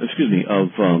infallibility.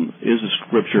 Is the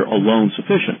Scripture alone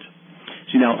sufficient?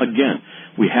 See, now again,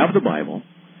 we have the Bible,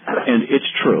 and it's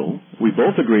true. We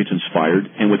both agree it's inspired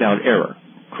and without error.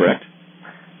 Correct?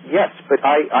 Yes, but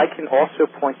I can also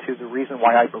point to the reason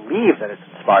why I believe that it's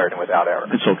inspired and without error.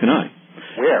 And so can I.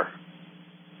 Where?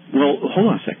 Well, hold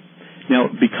on a second. Now,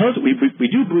 because we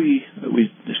do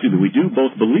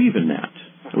both believe in that.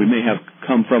 We may have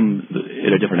come from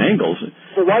it at different angles.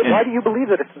 Well, why do you believe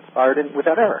that it's inspired and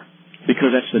without error?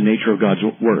 Because that's the nature of God's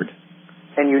Word.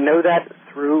 And you know that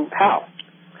through how?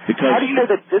 How do you know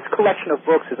that this collection of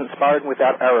books is inspired and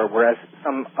without error, whereas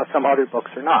some other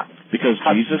books are not? Because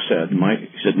Jesus said, my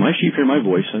sheep hear my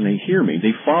voice, and they hear me,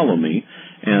 they follow me,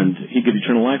 and He gives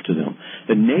eternal life to them.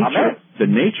 The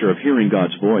nature of hearing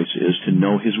God's voice is to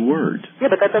know His Word. Yeah,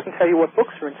 but that doesn't tell you what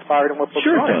books are inspired and what books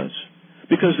aren't. Sure it does.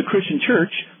 Because the Christian church,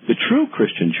 the true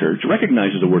Christian church,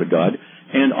 recognizes the Word of God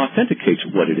and authenticates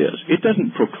what it is. It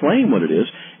doesn't proclaim what it is.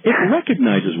 It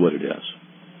recognizes what it is.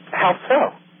 How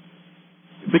so?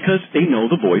 Because they know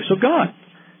the voice of God.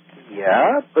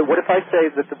 Yeah, but what if I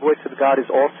say that the voice of God is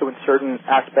also in certain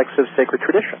aspects of sacred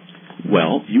tradition?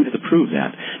 Well, you'd have to prove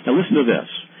that. Now listen to this.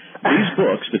 These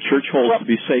books the church holds to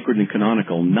be sacred and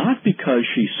canonical, not because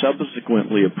she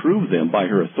subsequently approved them by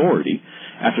her authority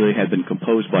after they had been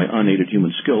composed by unaided human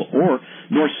skill,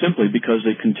 nor simply because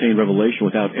they contain revelation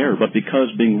without error, but because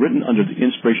being written under the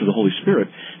inspiration of the Holy Spirit,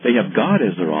 they have God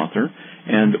as their author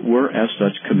and were as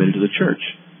such committed to the church.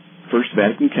 First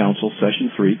Vatican Council,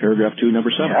 Session 3, Paragraph 2,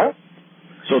 Number 7. Yeah.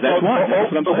 So that's why.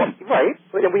 That's what I'm saying. Right.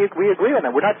 And we agree on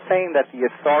that. We're not saying that the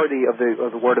authority of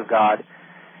the Word of God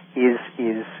is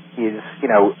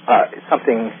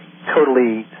something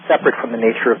totally separate from the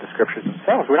nature of the Scriptures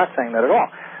themselves. We're not saying that at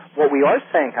all. What we are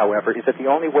saying, however, is that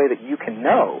the only way that you can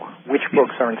know which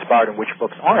books are inspired and which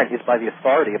books aren't is by the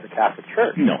authority of the Catholic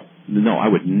Church. No,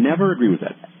 I would never agree with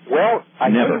that. Well, I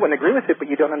know you wouldn't agree with it,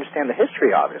 but you don't understand the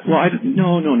history, obviously. Well,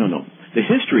 no. The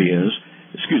history is,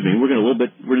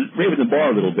 we're raising the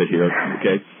bar a little bit here,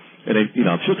 okay? And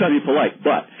I'm still trying to be polite,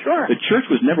 but sure. The church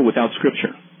was never without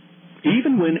Scripture.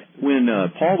 Even when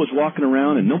Paul was walking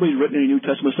around and nobody's written any New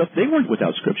Testament stuff, they weren't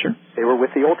without Scripture. They were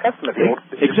with the Old Testament, the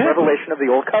revelation of the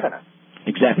Old Covenant.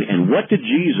 Exactly. And what did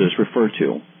Jesus refer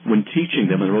to when teaching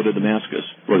them on the road to Emmaus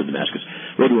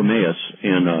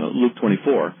in Luke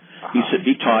 24? He said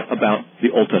he taught about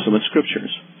the Old Testament Scriptures.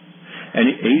 And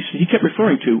he kept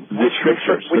referring to the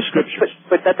Scriptures.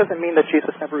 But that doesn't mean that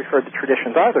Jesus never referred to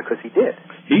traditions either, because he did.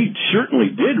 He certainly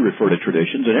did refer to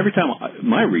traditions, and every time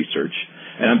my research,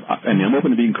 and I'm open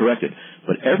to being corrected,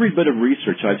 but every bit of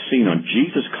research I've seen on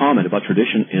Jesus' comment about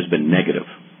tradition has been negative.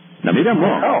 Now, maybe I'm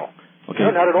wrong. No. Okay.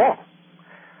 No, not at all.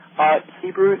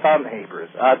 Matthew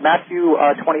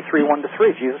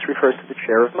 23:1-3, Jesus refers to the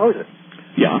chair of Moses.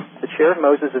 Yeah. The chair of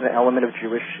Moses is an element of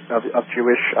Jewish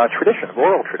tradition, of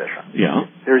oral tradition. Yeah.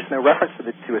 There's no reference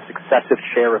to a successive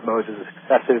chair of Moses, a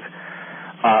successive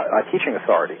teaching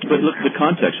authority. But look, the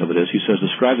context of it is, he says,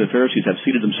 the scribes and Pharisees have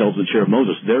seated themselves in the chair of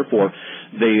Moses. Therefore,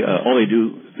 they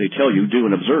tell you, do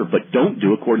and observe, but don't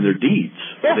do according to their deeds.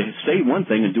 Yeah. They say one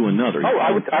thing and do another. Oh,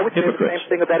 I would say the same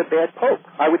thing about a bad pope.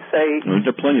 I would say... There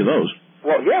are plenty of those.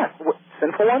 Well, yeah.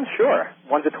 Sinful ones, sure.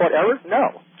 Ones that taught errors,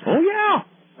 no. Oh, yeah.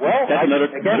 Well, that's another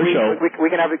show. We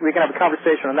can have a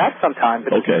conversation on that sometime.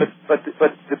 But, okay. But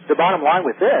the bottom line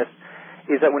with this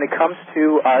is that when it comes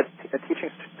to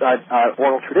teaching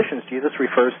oral traditions, Jesus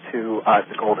refers to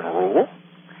the Golden Rule.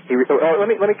 Let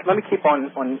me keep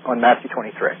on Matthew 23.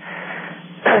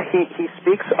 He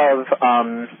speaks of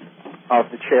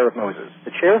the chair of Moses.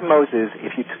 The chair of Moses,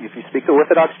 if you speak to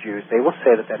Orthodox Jews, they will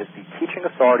say that is the teaching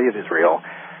authority of Israel,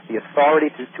 the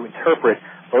authority to interpret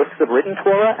both the written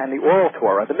Torah and the oral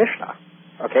Torah, the Mishnah.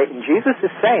 Okay? And Jesus is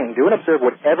saying, do and observe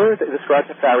whatever the scribes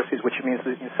and Pharisees, which means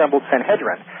the assembled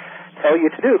Sanhedrin, tell you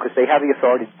to do because they have the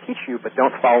authority to teach you, but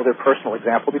don't follow their personal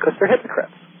example because they're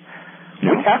hypocrites.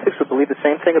 Yeah. We Catholics would believe the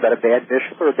same thing about a bad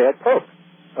bishop or a bad pope.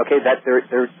 Okay, that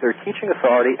their teaching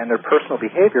authority and their personal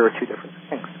behavior are two different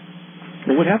things.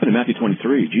 Well, what happened in Matthew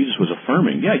 23? Jesus was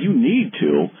affirming, yeah, you need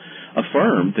to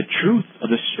affirm the truth of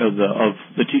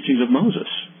the teachings of Moses.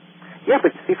 Yeah,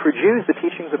 but see, for Jews, the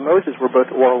teachings of Moses were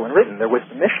both oral and written. There was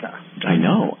the Mishnah. I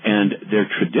know, and their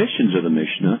traditions of the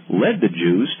Mishnah led the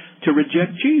Jews to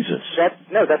reject Jesus.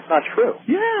 No, that's not true.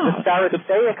 Yeah. The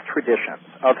Pharisaic traditions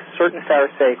of certain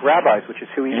Pharisaic rabbis, which is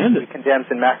who he condemns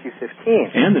in Matthew 15.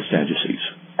 And the Sadducees.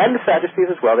 And the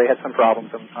Sadducees as well. They had some problems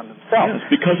on themselves.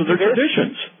 Yes, because of their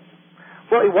traditions.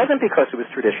 Well, it wasn't because it was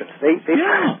traditions. They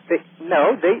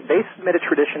submitted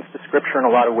traditions to Scripture in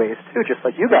a lot of ways, too, just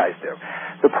like you guys do.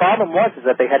 The problem was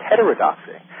that they had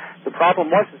heterodoxy. The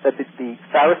problem was that the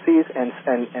Pharisees and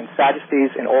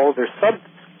Sadducees and all of their sects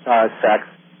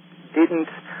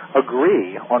didn't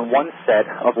agree on one set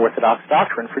of Orthodox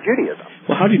doctrine for Judaism.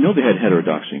 Well, how do you know they had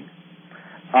heterodoxy?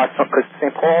 Because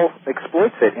St. Paul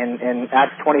exploits it in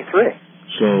Acts 23.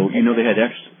 So you know they had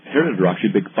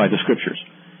heterodoxy by the Scriptures.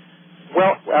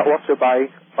 Well, also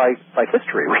by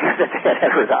history, we know that they had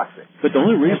heterodoxy. But the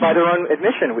only reason... And by their own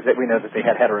admission that we know that they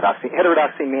had heterodoxy.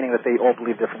 Heterodoxy meaning that they all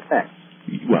believe different things.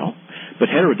 Well, but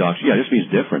heterodoxy, yeah, it just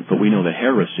means different. But we know the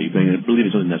heresy,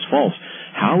 believing something that's false.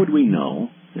 How would we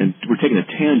know, and we're taking a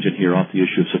tangent here off the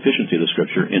issue of sufficiency of the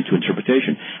Scripture into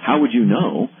interpretation, how would you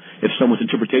know if someone's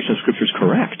interpretation of Scripture is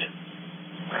correct?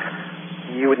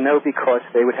 You would know because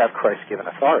they would have Christ-given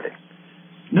authority.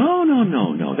 No.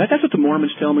 That's what the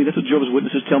Mormons tell me. That's what Jehovah's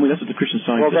Witnesses tell me. That's what the Christian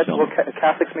Scientists tell me.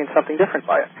 Catholics mean something different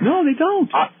by it. No, they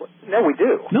don't. No, we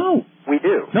do. No. We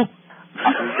do. No.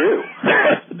 We do.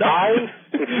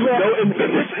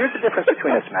 Here's the difference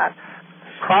between us, Matt.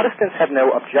 Protestants have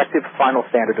no objective final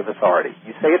standard of authority.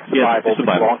 You say it's the Bible,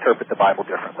 but you all interpret the Bible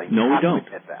differently. No, we don't.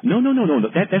 No.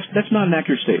 That's not an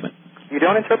accurate statement. You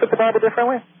don't interpret the Bible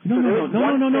differently? No.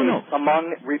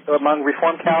 Among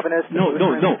Reformed Calvinists,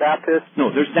 Baptists?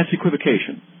 No, that's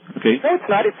equivocation. Okay? No, it's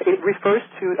not. It refers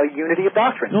to a unity of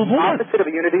doctrine. No, the opposite of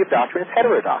a unity of doctrine is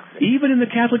heterodoxy. Even in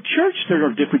the Catholic Church, there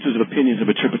are differences of opinions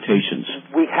of interpretations.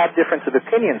 We have difference of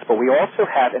opinions, but we also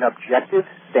have an objective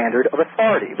standard of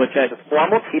authority, which is the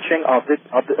formal teaching of the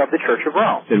Church of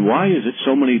Rome. Then why is it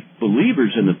so many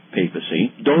believers in the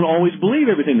papacy don't always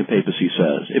believe everything the papacy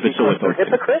says, if it's so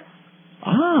authoritative? They're hypocrites.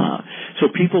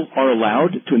 So people are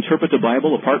allowed to interpret the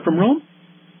Bible apart from Rome?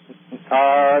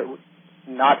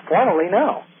 Not formally,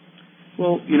 no.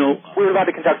 Well, we're allowed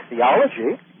to conduct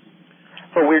theology,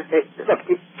 but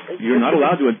you're not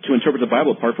allowed to interpret the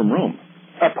Bible apart from Rome.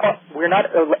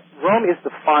 Rome is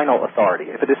the final authority.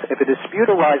 If a dispute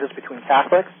arises between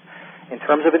Catholics in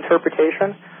terms of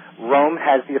interpretation, Rome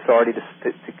has the authority to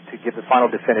give the final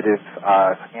definitive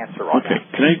answer on that. Okay.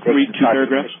 Can I read two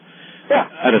paragraphs? Yeah.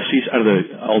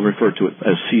 I'll refer to it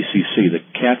as CCC, the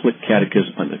Catholic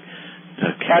Catechism.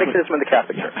 Catechism of the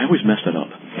Catholic Church. I always mess that up.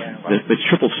 Yeah, well. The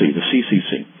triple C, the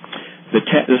CCC.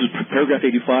 This is paragraph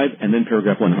 85 and then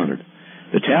paragraph 100.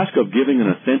 The task of giving an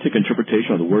authentic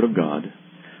interpretation of the Word of God,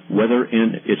 whether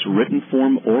in its written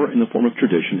form or in the form of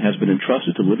tradition, has been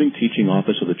entrusted to the living teaching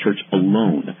office of the Church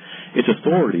alone. Its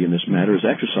authority in this matter is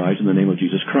exercised in the name of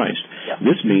Jesus Christ. Yeah.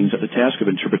 This means that the task of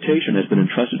interpretation has been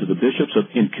entrusted to the bishops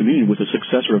in communion with the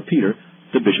successor of Peter,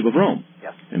 the Bishop of Rome.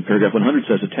 Yes. And paragraph 100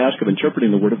 says the task of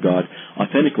interpreting the Word of God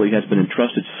authentically has been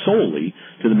entrusted solely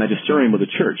to the magisterium of the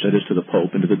Church, that is, to the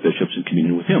Pope and to the bishops in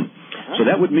communion with him. So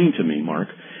that would mean to me, Mark,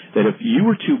 that if you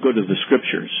were to go to the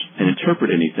Scriptures and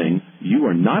interpret anything, you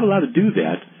are not allowed to do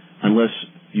that unless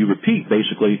you repeat,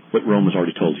 basically, what Rome has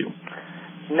already told you.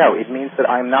 No, it means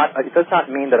that it does not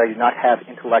mean that I do not have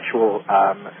intellectual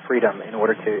freedom in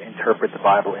order to interpret the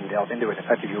Bible and delve into it. In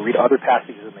fact, if you read other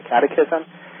passages in the Catechism,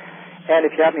 and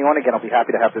if you have me on again, I'll be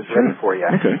happy to have this ready for you.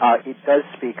 Okay. It does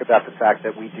speak about the fact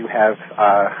that we do have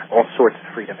all sorts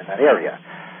of freedom in that area.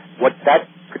 What that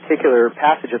particular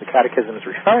passage of the Catechism is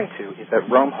referring to is that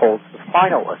Rome holds the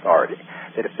final authority,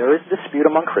 that if there is a dispute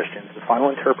among Christians, the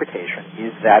final interpretation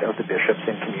is that of the bishops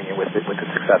in communion with the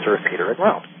successor of Peter at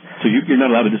Rome. So you're not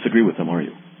allowed to disagree with them, are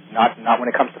you? Not when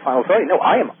it comes to final authority. No,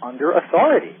 I am under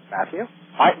authority, Matthew.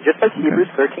 Just like Hebrews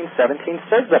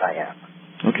 13:17 says that I am.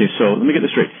 Okay, so let me get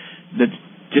this straight.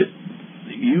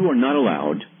 You are not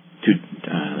allowed to,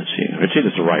 let's see, I'd say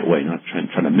this the right way, not trying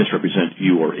to misrepresent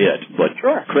you or it, but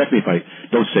sure. Correct me if I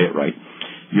don't say it right.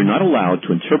 You're not allowed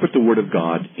to interpret the Word of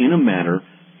God in a manner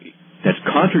that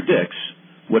contradicts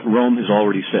what Rome has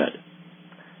already said.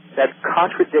 That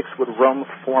contradicts what Rome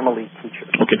formally teaches.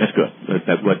 Okay, that's good.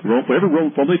 Whatever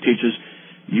Rome formally teaches,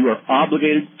 you are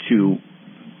obligated to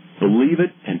believe it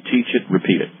and teach it,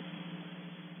 repeat it?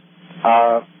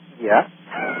 Yeah.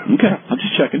 Okay, I'm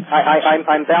just checking.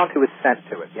 I'm bound to assent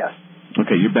to it, yes.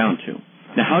 Okay, you're bound to.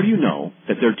 Now, how do you know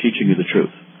that they're teaching you the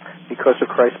truth? Because of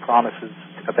Christ's promises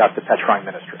about the Petrine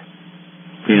ministry.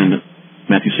 In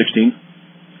Matthew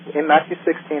 16? In Matthew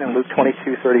 16 and Luke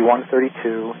 22, 31,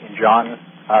 32, in John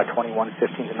 21,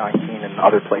 15 to 19, and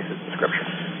other places in Scripture.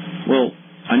 Well,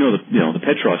 I know the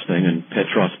Petros thing and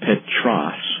Petros.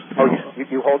 Oh,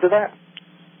 you hold to that?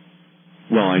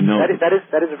 Well, I know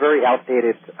that is a very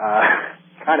outdated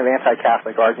kind of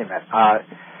anti-Catholic argument.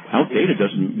 Outdated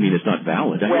doesn't mean it's not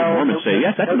valid. I hear Mormons say,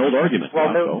 yes, that's an old argument.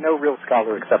 Well, no real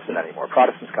scholar accepts it anymore.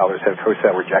 Protestant scholars have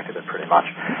wholesale rejected it pretty much.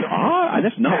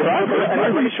 That's not what I've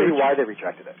heard. Let me show you why they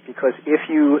rejected it. Because if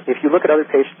you look at other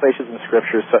places in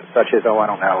Scripture, such as,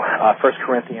 1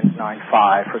 Corinthians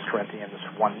 9:5, 1 Corinthians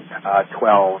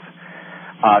 1:12,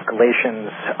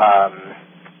 Galatians,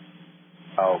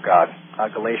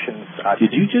 Galatians.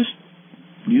 Did you just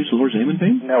use the Lord's name in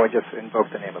vain? No, I just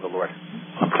invoked the name of the Lord.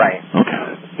 I'm praying. Okay.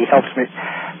 He helps me.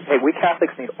 Hey, we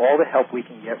Catholics need all the help we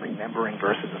can get remembering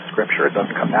verses of Scripture. It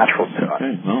doesn't come natural to us.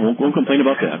 Okay. Well, won't complain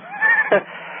about that.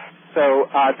 So,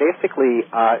 basically,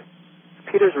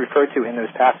 Peter's referred to in those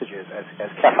passages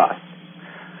as Kephas.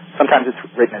 Sometimes it's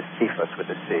written as Cephas with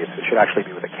a C, so it should actually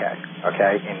be with a K.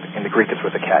 Okay? In the Greek, it's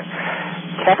with a K.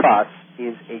 Kephas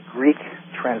is a Greek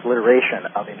transliteration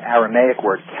of an Aramaic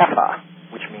word kepha,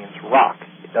 which means rock.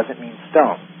 It doesn't mean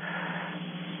stone.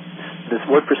 This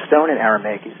word for stone in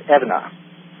Aramaic is evna.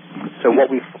 So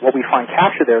what we find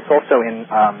captured there, it's also in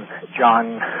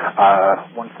John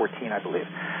 1:14, I believe.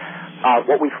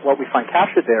 What we find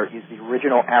captured there is the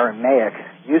original Aramaic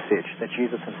usage that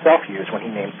Jesus himself used when he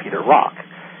named Peter rock,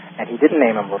 and he didn't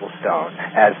name him little stone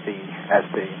as the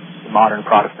modern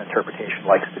Protestant interpretation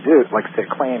likes to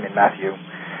claim in Matthew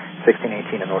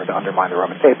 16:18 in order to undermine the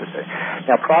Roman papacy.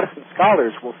 Now, Protestant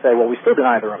scholars will say, well, we still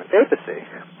deny the Roman papacy,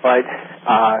 but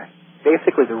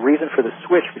basically the reason for the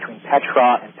switch between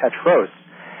Petra and Petros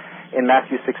in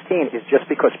Matthew 16 is just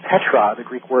because Petra, the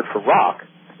Greek word for rock,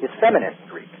 is feminine in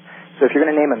Greek. So if you're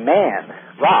going to name a man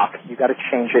rock, you've got to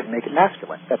change it and make it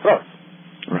masculine. Petros.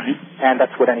 Right. And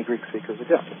that's what any Greek speaker would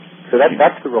do. So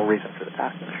that's the real reason for the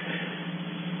passage.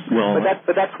 Well,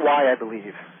 but that's why I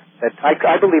believe that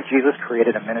I believe Jesus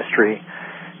created a ministry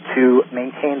to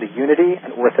maintain the unity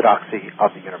and orthodoxy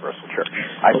of the universal church.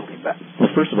 I believe that.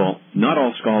 Well, first of all, not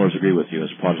all scholars agree with you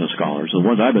as Protestant scholars. The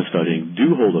ones I've been studying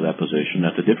do hold to that position,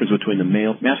 that the difference between the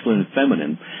masculine and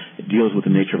feminine deals with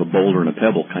the nature of a boulder and a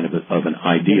pebble kind of an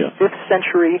idea. In 5th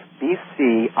century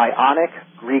BC Ionic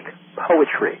Greek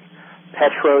poetry,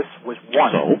 Petros was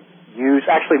used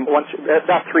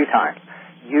about 3 times,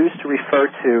 used to refer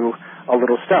to a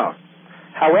little stone.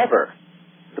 However,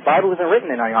 the Bible isn't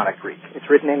written in Ionic Greek. It's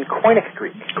written in Koine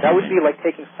Greek. That would be like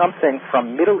taking something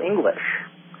from Middle English.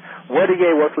 Do you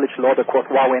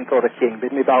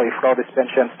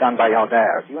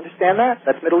understand that?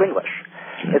 That's Middle English.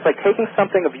 It's like taking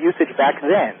something of usage back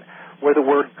then where the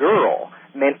word girl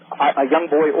meant a young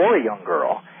boy or a young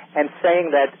girl, and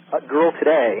saying that a girl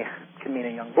today can mean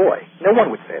a young boy. No one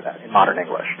would say that in modern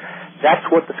English. That's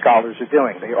what the scholars are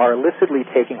doing. They are illicitly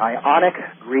taking Ionic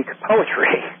Greek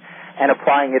poetry and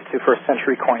applying it to 1st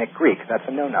century Koine Greek. That's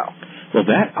a no-no. Well,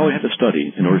 that I would have to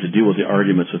study in order to deal with the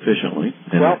argument sufficiently.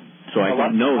 So I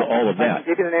don't know all of that. I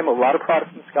can give you the name of a lot of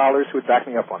Protestant scholars who would back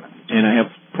me up on that. And I have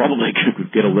probably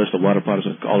could get a list of a lot of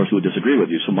Protestant scholars who would disagree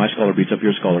with you. So my scholar beats up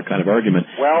your scholar kind of argument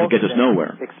will get us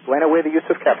nowhere. Explain away the use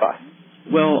of kephas.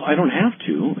 Well, I don't have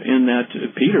to, in that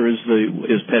Peter is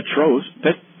Petros,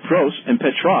 and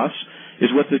Petros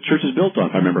is what the church is built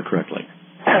on, if I remember correctly.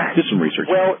 Did some research.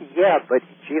 Well, yeah, but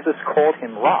Jesus called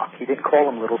him rock. He didn't call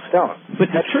him little stone. But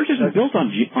the church isn't built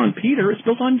on Peter. It's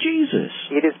built on Jesus.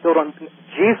 It is built on...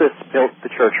 Jesus built the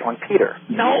church on Peter.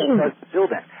 No. Jesus does the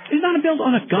building. It's not built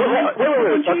on a guy.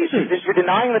 Wait. Jesus. You're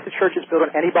denying that the church is built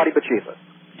on anybody but Jesus.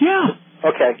 Yeah.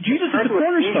 Okay. Jesus is the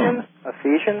cornerstone.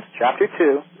 Ephesians chapter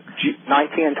 2,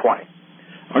 19 and 20.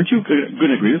 Aren't you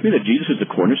going to agree with me that Jesus is the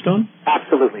cornerstone?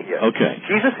 Absolutely, yes. Okay.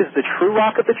 Jesus is the true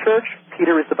rock of the church.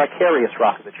 Peter is the vicarious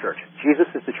rock of the church. Jesus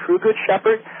is the true good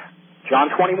shepherd. John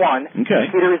 21.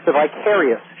 Okay. Peter is the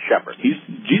vicarious shepherd.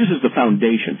 Jesus is the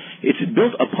foundation. It's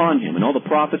built upon him, and all the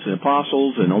prophets and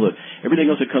apostles and everything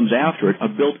else that comes after it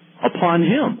are built upon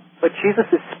him. But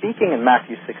Jesus is speaking in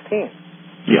Matthew 16.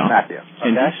 Yeah. Matthew. Okay?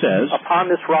 And he says, upon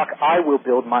this rock I will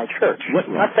build my church. What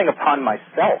I'm not saying upon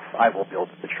myself I will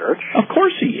build the church. Of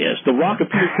course he is. The rock of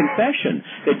Peter's confession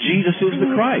that Jesus is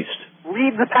the Christ.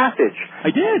 Read the passage.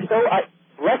 I did. So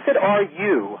blessed are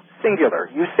you, singular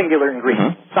in Greek,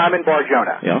 Simon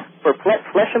Bar-Jonah. Yeah. For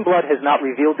flesh and blood has not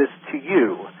revealed this to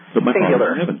you, But my singular.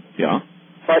 Father in heaven. Yeah.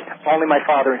 But only my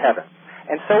Father in heaven.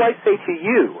 And so I say to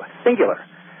you, singular,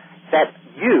 that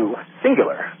you,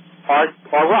 singular, are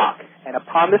rock. And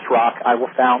upon this rock I will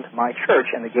found my church,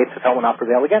 and the gates of hell will not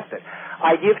prevail against it.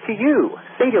 I give to you,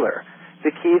 singular,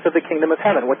 the keys of the kingdom of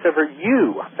heaven. Whatsoever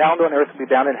you bound on earth will be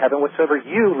bound in heaven. Whatsoever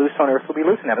you loose on earth will be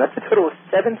loose in heaven. That's a total of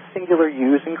 7 singular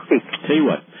yous in Greek. Tell you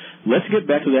what, let's get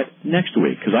back to that next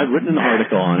week, because I've written an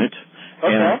article on it. Okay.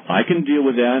 And I can deal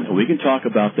with that, and we can talk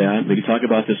about that. We can talk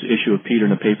about this issue of Peter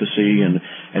and the papacy and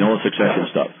all the succession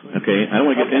stuff. Okay? I don't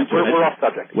want to get into it. We're off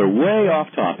subject. We're way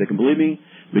off topic, and believe me,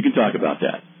 we can talk about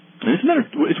that. And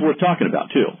it's worth talking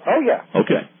about, too. Oh, yeah.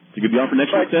 Okay. You could be on for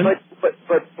next week, then?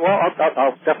 Well,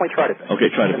 I'll definitely try to be. Okay,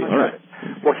 try to be. All right.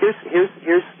 Well,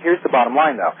 here's the bottom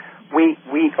line, though. We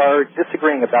are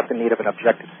disagreeing about the need of an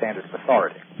objective standard of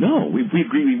authority. No, we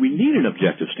agree we need an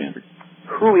objective standard.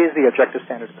 Who is the objective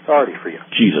standard of authority for you?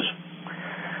 Jesus.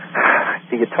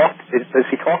 Does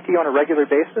he talk to you on a regular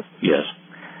basis? Yes.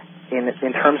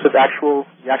 In terms of the actual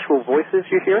voices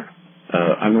you hear?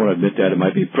 I'm going to admit that it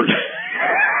might be pretty...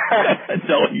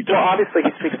 No, he doesn't. Well, obviously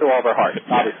he speaks to all of our hearts.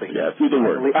 Obviously. Yeah, through the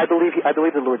word. I believe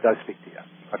the Lord does speak to you.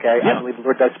 Okay? Yeah. I believe the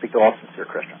Lord does speak to all sincere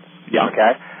Christians. Yeah.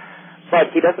 Okay?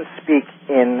 But he doesn't speak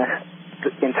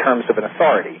in terms of an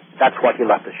authority. That's why he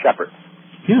left us shepherds.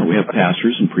 Yeah, we have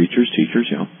pastors and preachers, teachers,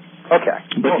 yeah. Okay.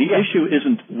 But the issue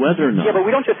isn't whether or not... Yeah, but we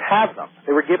don't just have them.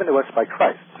 They were given to us by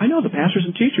Christ. I know, the pastors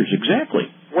and teachers, exactly.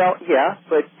 Well, yeah,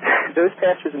 but those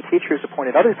pastors and teachers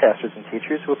appointed other pastors and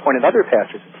teachers who appointed other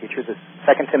pastors and teachers, as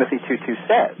 2 Timothy 2:2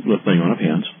 says. Laying on of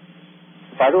hands.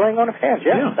 By the laying on of hands,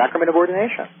 Yeah. Sacrament of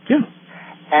ordination. Yeah.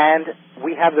 And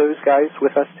we have those guys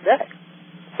with us today.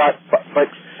 But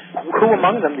who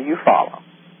among them do you follow?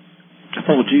 I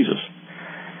follow Jesus.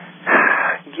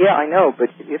 Yeah, I know,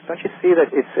 but don't you see that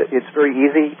it's very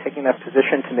easy taking that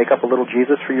position to make up a little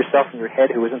Jesus for yourself in your head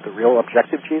who isn't the real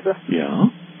objective Jesus? Yeah.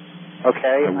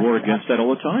 Okay. I war against that all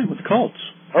the time with cults.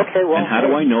 Okay, well... And how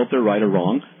do I know if they're right or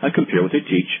wrong? I compare what they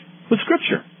teach with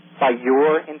Scripture. By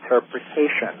your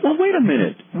interpretation. Well, wait a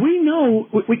minute. We know...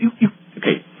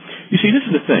 Okay. You see, this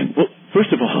is the thing. Well, first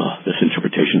of all, this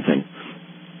interpretation thing.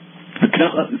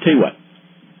 I'll tell you what.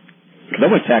 Because I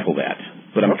want to tackle that.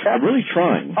 But I'm really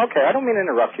trying. Okay, I don't mean to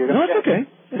interrupt you. No, it's okay.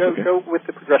 Go with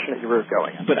the progression that you were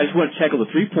going in. But I just want to tackle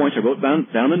the 3 points. I wrote down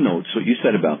the notes, what you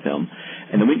said about them,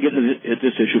 and then we can get at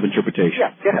this issue of interpretation.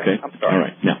 Yeah, go ahead. Okay? I'm sorry. All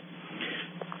right. Now,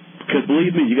 because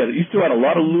believe me, you threw out a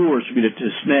lot of lures for me to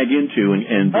snag into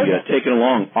and be taken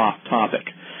along off topic.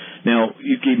 Now,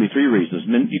 you gave me 3 reasons,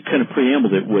 and then you kind of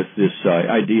preambled it with this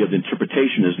idea of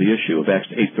interpretation as the issue of Acts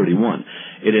 8:31.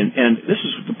 And this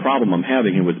is the problem I'm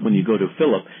having when you go to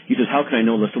Philip. He says, how can I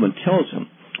know unless someone tells him?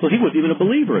 Well, he wasn't even a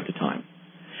believer at the time.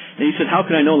 And he said, how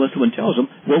can I know unless someone tells him?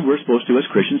 Well, we're supposed to, as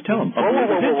Christians, tell him.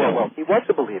 Whoa. He was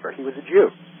a believer. He was a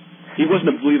Jew. He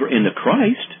wasn't a believer in the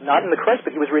Christ. Not in the Christ,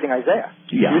 but he was reading Isaiah.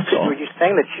 Yeah, Were you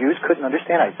saying that Jews couldn't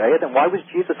understand Isaiah? Then why was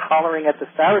Jesus hollering at the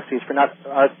Pharisees for not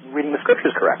reading the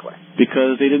Scriptures correctly?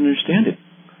 Because they didn't understand it.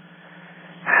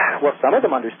 Well, some of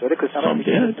them understood it because some of them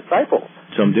became disciples.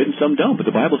 Some did and some don't. But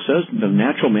the Bible says the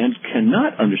natural man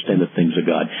cannot understand the things of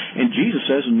God. And Jesus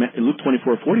says in Luke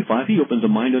 24:45, he opens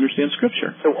the mind to understand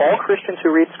Scripture. So all Christians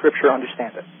who read Scripture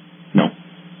understand it? No.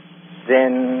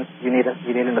 Then you need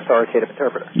an authoritative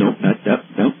interpreter. No, not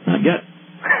yet.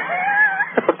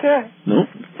 Okay. No.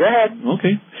 Go ahead.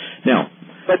 Okay. Now,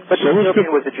 but the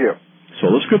Ethiopian was a Jew.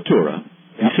 Sola Scriptura.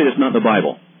 You say it's not in the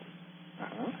Bible.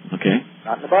 Okay.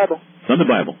 Not in the Bible. It's not in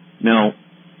the Bible. Now,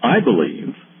 I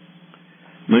believe.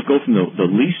 I'm going to go from the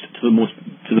least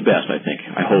to the best. I think.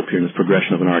 I hope here in this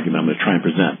progression of an argument I'm going to try and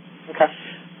present. Okay.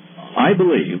 I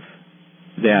believe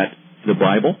that the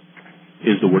Bible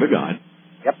is the Word of God.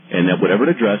 Yep. And that whatever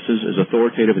it addresses is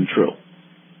authoritative and true.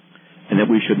 And that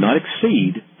we should not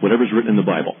exceed whatever's written in the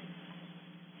Bible.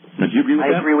 Now, do you agree with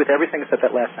that? I agree with everything except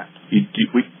that last sentence. You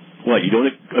don't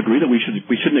agree that we should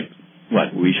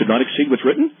not exceed what's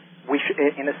written?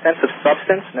 In a sense of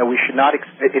substance, no, we should not.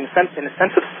 In a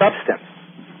sense of substance,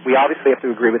 we obviously have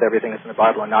to agree with everything that's in the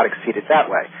Bible and not exceed it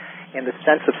that way. In the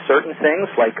sense of certain things,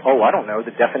 like,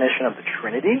 the definition of the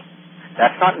Trinity,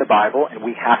 that's not in the Bible, and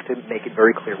we have to make it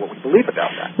very clear what we believe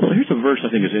about that. Well, here's a verse I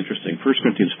think is interesting, 1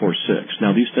 Corinthians 4:6.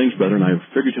 Now these things, brethren, I have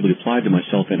figuratively applied to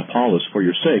myself and Apollos for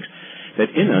your sakes,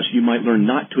 that in us you might learn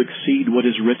not to exceed what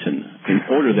is written, in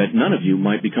order that none of you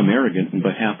might become arrogant in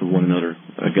behalf of one another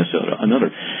against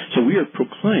another. So we are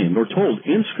proclaimed or told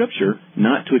in Scripture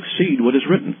not to exceed what is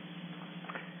written.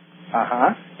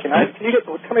 Can you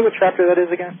tell me what chapter that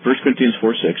is again? 1 Corinthians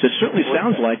 4:6. It certainly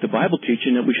sounds like the Bible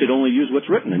teaching that we should only use what's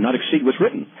written and not exceed what's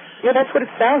written. Yeah, that's what it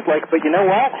sounds like. But you know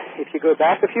what? If you go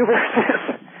back a few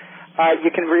verses,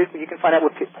 You can find out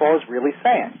what Paul is really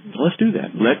saying. Let's do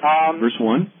that. Verse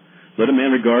 1, let a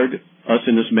man regard us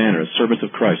in this manner as servants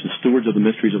of Christ and stewards of the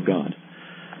mysteries of God.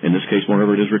 In this case,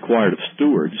 moreover, it is required of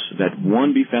stewards that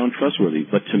one be found trustworthy.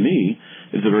 But to me,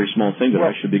 it is a very small thing that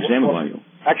I should be examined by you.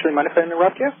 Actually, mind if I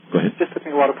interrupt you? Go ahead. Just took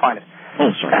me a while to find it. Oh,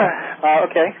 sorry.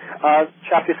 Okay.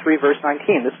 Chapter 3, verse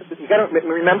 19. You got to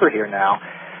remember here now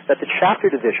that the chapter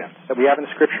divisions that we have in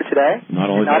Scripture today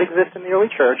did not exist in the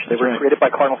early church. They were created by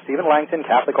Cardinal Stephen Langton,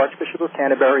 Catholic Archbishop of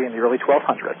Canterbury, in the early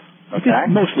 1200s. Okay?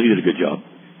 Mostly he did a good job.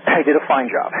 He did a fine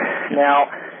job. Now,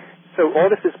 so all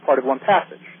this is part of one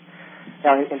passage.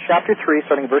 Now, in chapter 3,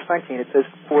 starting in verse 19, it says,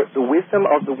 "For the wisdom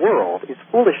of the world is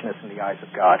foolishness in the eyes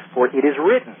of God, for it is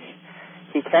written,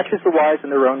 He catches the wise in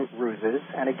their own ruses,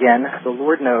 and again, the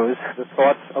Lord knows the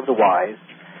thoughts of the wise,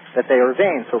 that they are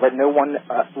vain, so let no one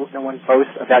boast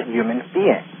about human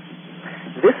beings."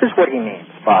 This is what he means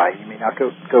by, you may not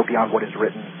go beyond what is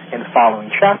written in the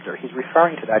following chapter. He's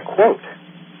referring to that quote.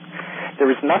 There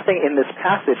is nothing in this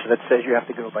passage that says you have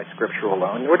to go by Scripture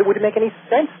alone, nor would it make any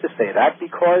sense to say that,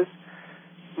 because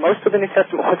most of the New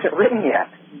Testament wasn't written yet.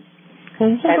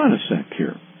 Well, hold on a sec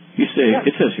here.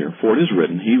 It says here, "For it is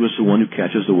written, He was the one who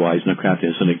catches the wise in their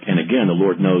craftiness, and again, the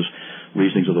Lord knows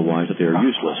reasonings of the wise that they are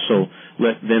useless. So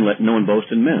let no one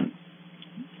boast in men."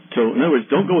 So, in other words,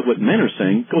 don't go with what men are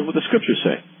saying, go with what the Scriptures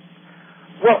say.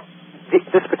 Well, this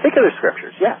particular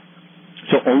Scriptures, yes.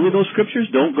 So only those Scriptures?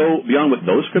 Don't go beyond what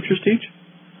those Scriptures teach?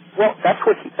 Well, that's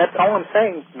all I'm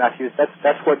saying, Matthew.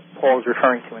 That's what Paul is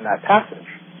referring to in that passage.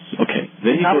 Okay.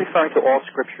 He's not referring to all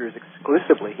Scriptures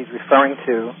exclusively. He's referring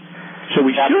to... So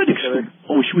we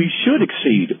should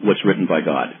exceed what's written by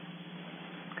God.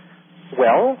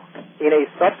 Well, in a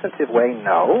substantive way,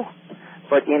 no.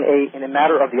 But in a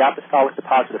matter of the apostolic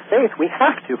deposit of faith, we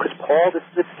have to, because Paul, this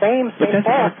is the same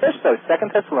Paul says so,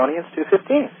 2 Thessalonians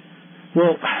 2:15.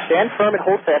 Well, stand firm and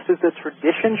hold fast to the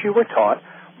traditions you were taught,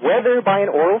 whether by an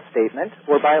oral statement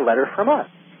or by a letter from us.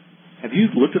 Have you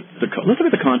looked at let's look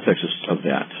at the context of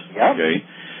that? Yeah. Okay.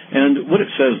 And what it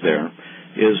says there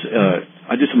is,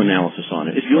 I did some analysis on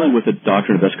it. It's dealing with the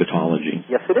doctrine of eschatology.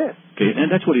 Yes, it is. Okay,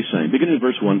 and that's what he's saying. Beginning in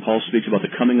verse 1, Paul speaks about the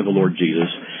coming of the Lord Jesus,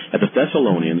 that the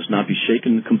Thessalonians not be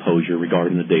shaken in composure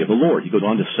regarding the day of the Lord. He goes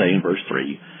on to say in verse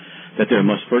 3 that there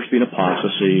must first be an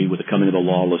apostasy with the coming of the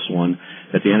lawless one,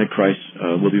 that the Antichrist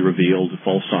will be revealed,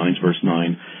 false signs, verse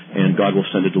 9, and God will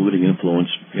send a deluding influence,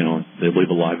 they believe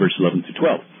a lie, verse 11 to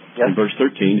 12. Yes. In verse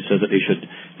 13, it says that they should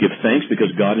give thanks because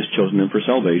God has chosen them for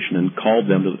salvation and called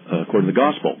them according to the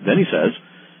gospel. Then he says,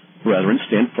 brethren,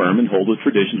 stand firm and hold the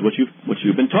traditions which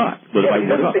you've been taught. But he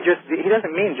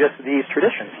doesn't mean just these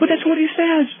traditions. But that's what he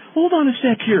says. Hold on a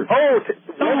sec here. Wait.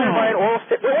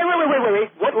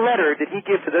 What letter did he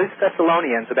give to those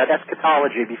Thessalonians about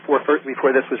eschatology before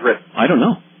this was written? I don't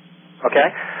know.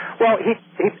 Okay. Well, he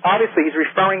obviously he's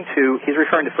referring to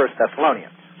 1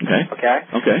 Thessalonians. Okay.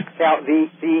 Now,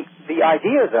 the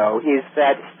idea, though, is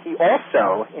that he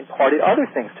also imparted other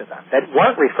things to them that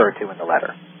weren't referred to in the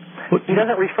letter. But he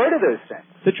doesn't refer to those things.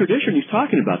 The tradition he's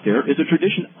talking about there is a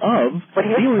tradition of... But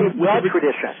he says the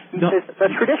tradition. He says the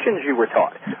traditions you were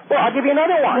taught. Well, I'll give you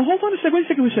another one. Well, hold on a second. Wait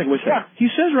a second. Yeah. He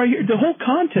says right here, the whole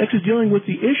context is dealing with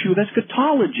the issue of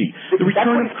eschatology, the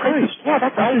return of Christ. Yeah,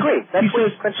 I agree. That's what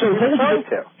he's referring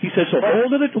to. He says,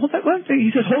 hold of the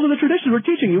traditions we're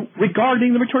teaching you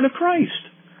regarding the return of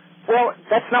Christ. Well,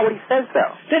 that's not what he says,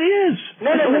 though. That is. No.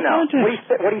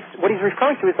 What he's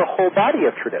referring to is the whole body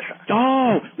of tradition.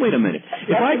 Oh, wait a minute.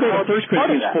 If I go to 1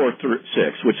 Corinthians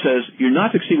 4:6, which says, you're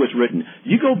not to exceed what's written,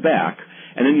 you go back,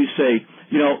 and then you say,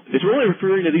 it's really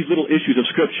referring to these little issues of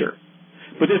Scripture.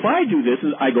 But if I do this,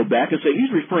 I go back and say,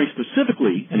 he's referring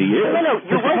specifically, and he is. No,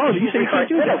 you're right. He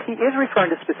is referring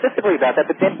to specifically about that,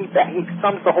 but then he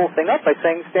sums the whole thing up by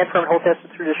saying, stand firm and hold fast to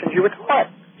the traditions you were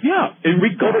taught. Yeah, in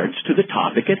regards to the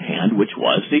topic at hand, which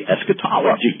was the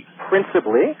eschatology.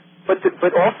 Principally, but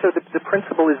also the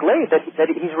principle is laid that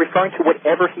he's referring to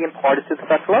whatever he imparted to the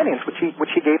Thessalonians, which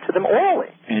he gave to them orally.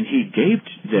 And he gave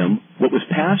to them what was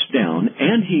passed down,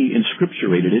 and he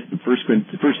inscripturated it in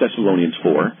 1 Thessalonians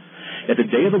 4, that the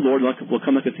day of the Lord will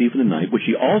come like a thief in the night, which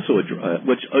is also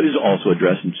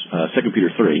addressed in 2 Peter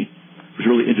 3. It was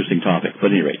a really interesting topic,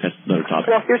 but at any rate, that's another topic.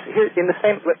 Well, here's in the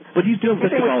same... But he's dealing with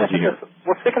eschatology here.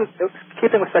 Well,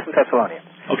 keeping with 2 Thessalonians.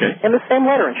 Okay. In the same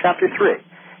letter, in chapter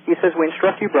 3, he says, we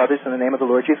instruct you, brothers, in the name of the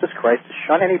Lord Jesus Christ, to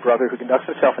shun any brother who conducts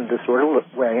himself in a disorderly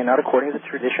way and not according to the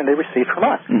tradition they received from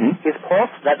us. Mm-hmm. He's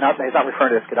not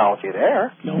referring to eschatology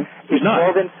there. No, he's not.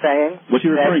 Paul then saying... What's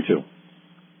he referring to?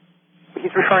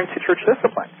 He's referring to church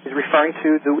discipline. He's referring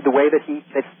to the way that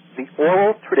the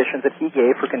oral traditions that he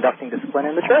gave for conducting discipline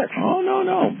in the church. Oh,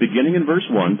 no. Beginning in verse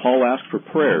 1, Paul asks for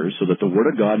prayers so that the word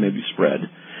of God may be spread.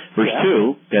 Verse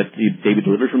 2, that they be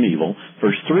delivered from evil.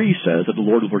 Verse 3 says that the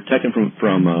Lord will protect them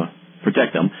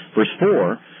protect them. Verse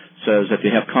 4 says that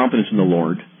they have confidence in the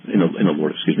Lord,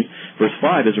 Verse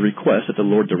 5 is a request that the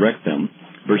Lord direct them.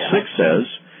 Verse 6 says,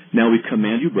 now we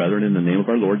command you, brethren, in the name of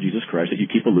our Lord Jesus Christ, that you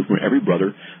keep aloof from every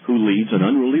brother who leads an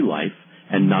unruly life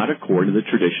and not according to the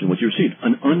tradition which you received.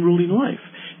 An unruly life.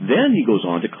 Then he goes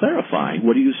on to clarify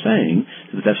what he was saying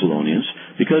to the Thessalonians,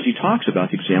 because he talks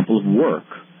about the example of work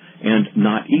and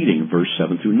not eating, verse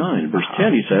 7 through 9. Verse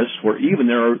 10 he says, for even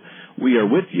we are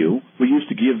with you, we used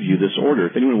to give you this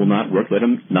order, if anyone will not work, let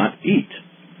him not eat.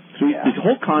 So the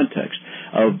whole context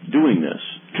of doing this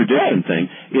tradition thing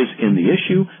is in the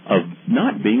issue of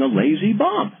not being a lazy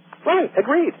bum. Right,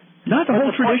 agreed. Not the whole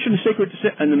tradition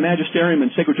and the magisterium and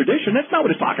sacred tradition. That's not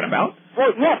what it's talking about. Well,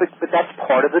 yeah, but that's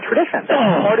part of the tradition.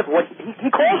 That's part of what he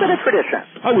calls it a tradition.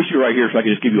 I wish you were right here so I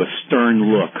could just give you a stern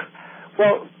look.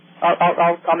 Well,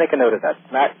 I'll make a note of that.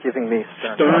 Matt giving me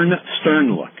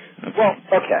stern look. Okay. Well,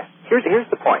 okay. Here's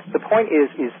the point. The point is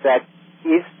that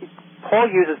Paul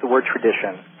uses the word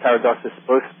tradition, paradoxus,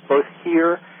 both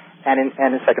here and in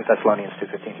 2 Thessalonians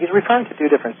 2:15. He's referring to two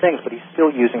different things, but he's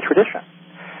still using tradition.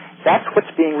 That's what's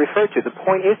being referred to. The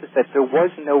point is that there was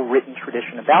no written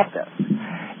tradition about this.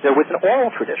 There was an oral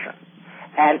tradition.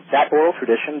 And that oral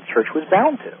tradition the church was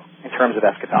bound to in terms of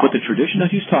eschatology. But the tradition that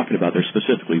he's talking about there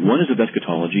specifically, one is of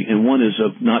eschatology and one is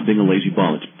of not being a lazy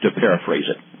bum, to paraphrase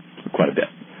it quite a bit.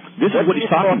 This is what he's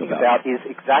talking about. Is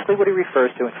exactly what he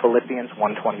refers to in Philippians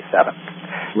 1:27.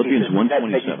 Philippians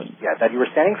 1:27. That you were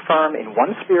standing firm in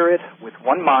one spirit, with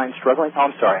one mind, struggling. Oh,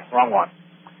 I'm sorry, wrong one.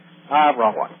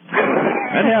 Wrong one.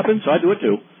 That happens. I do it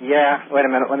too. Yeah. Wait a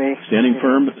minute. Let me. Standing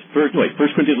firm. 1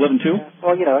 Corinthians 11:2.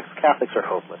 Well, Catholics are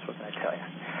hopeless. What can I tell you?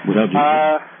 Without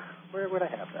Jesus. Where would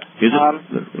I have that? Is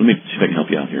it? Let me see if I can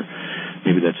help you out here.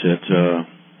 Maybe that's it.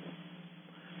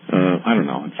 I don't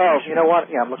know. You know what?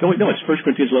 Yeah, I'm looking. No, it's 1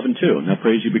 Corinthians 11:2. Now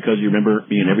praise you because you remember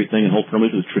me in everything and hold firmly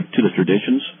to the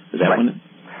traditions. Is that one?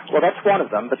 Well, that's one of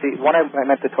them, but the one I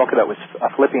meant to talk about was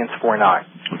Philippians 4:9.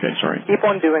 Okay, sorry. Keep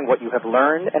on doing what you have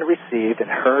learned and received and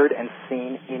heard and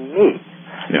seen in me.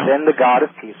 Yeah. Then the God of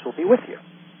peace will be with you.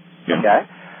 Yeah. Okay?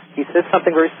 He says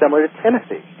something very similar to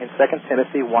Timothy in 2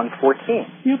 Timothy 1:14.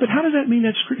 Yeah, but how does that mean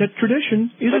that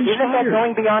tradition is inspired? Isn't that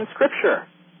going beyond Scripture?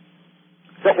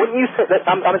 So wouldn't you say that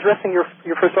I'm addressing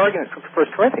your first argument from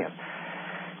 1 Corinthians?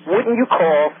 Wouldn't you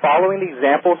call following the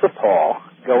examples of Paul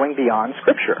going beyond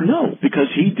Scripture? No, because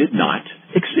he did not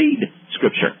exceed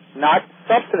Scripture. Not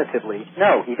substantively.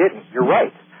 No, he didn't. You're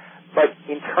right. But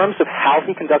in terms of how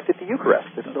he conducted the Eucharist,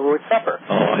 the Lord's Supper.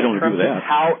 Oh, I don't agree with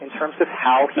that. In terms of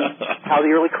how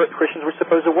the early Christians were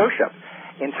supposed to worship.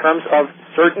 In terms of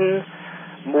certain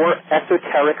more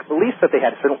esoteric beliefs that they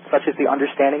had, such as the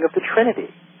understanding of the Trinity.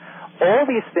 All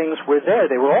these things were there.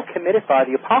 They were all committed by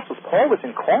the apostles. Paul was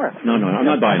in Corinth. No, I'm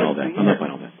not buying all that.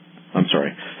 I'm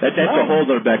sorry. That's a whole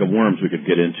other bag of worms we could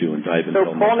get into and dive into.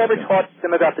 So Paul never taught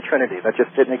them about the Trinity. That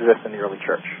just didn't exist in the early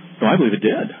church. No, I believe it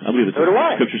did. I believe So do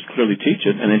I. The Scriptures clearly teach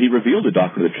it, and then he revealed the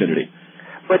doctrine of the Trinity.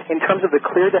 But in terms of the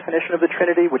clear definition of the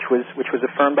Trinity, which was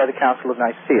affirmed by the Council of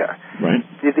Nicaea, right?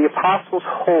 Did the apostles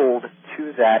hold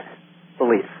to that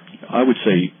belief? I would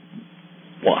say,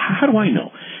 well, how do I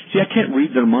know? See, I can't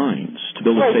read their minds to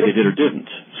be able to say they did or didn't.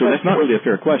 So that's not really a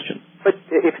fair question. But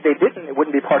if they didn't, it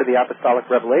wouldn't be part of the apostolic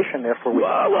revelation, therefore we...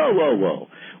 Whoa.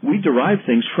 We derive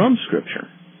things from Scripture.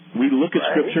 We look at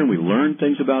Scripture and we learn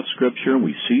things about Scripture and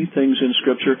we see things in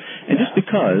Scripture. And just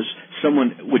because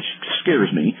someone, which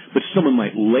scares me, but someone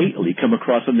might lately come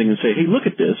across something and say, hey, look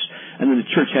at this, and then the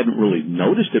church hadn't really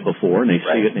noticed it before and they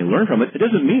see it and they learn from it, it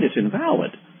doesn't mean it's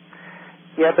invalid.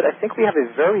 Yeah, but I think we have a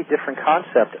very different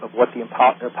concept of what the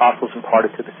apostles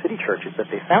imparted to the city churches that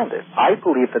they founded. I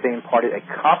believe that they imparted a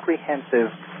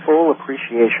comprehensive, full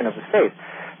appreciation of the faith.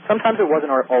 Sometimes it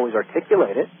wasn't always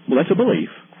articulated. Well, that's a belief.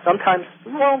 Sometimes,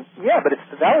 but it's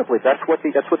a valid belief. That's what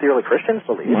the early Christians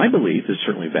believed. My belief is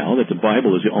certainly valid that the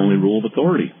Bible is the only rule of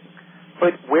authority.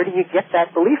 But where do you get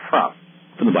that belief from?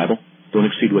 From the Bible. Don't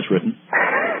exceed what's written.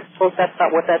 Well, that's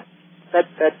not what that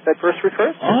verse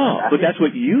refers to. Oh, but that's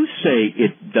what you say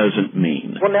it doesn't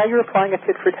mean. Well, now you're applying a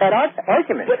tit-for-tat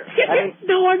argument here.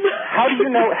 No, I'm not. How do you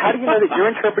know that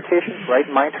your interpretation's right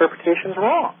and my interpretation's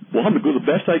wrong? Well, I'm going to do the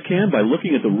best I can by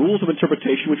looking at the rules of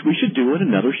interpretation, which we should do in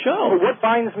another show. Well, what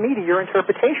binds me to your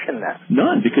interpretation, then?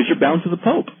 None, because you're bound to the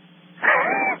Pope.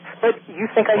 But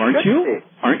you think I should be.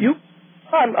 Aren't you?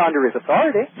 I'm under his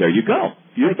authority. There you go.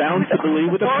 You're bound to believe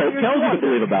what the Pope tells you to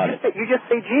believe about it. You just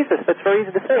say Jesus. That's very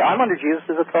easy to say. I'm under Jesus'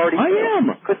 authority. I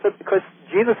am. Because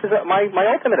Jesus is my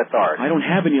ultimate authority. I don't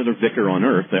have any other vicar on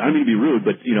earth. I don't mean to be rude,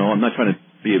 but, I'm not trying to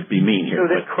be mean here. So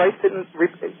then Christ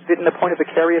didn't appoint a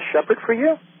vicarious shepherd for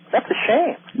you? That's a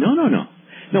shame. No.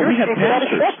 No, we have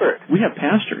pastors. We have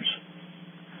pastors.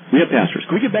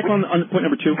 Can we get back on point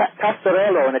number 2?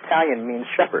 Pastorello in Italian means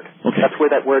shepherd. Okay. That's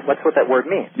what that word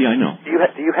means. Yeah, I know. Do you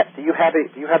have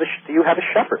a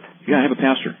shepherd? Yeah, I have a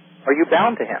pastor. Are you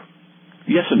bound to him?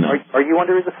 Yes and no. Are you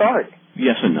under his authority?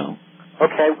 Yes and no.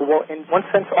 Okay, well, in one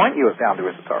sense, aren't you bound to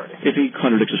his authority? If he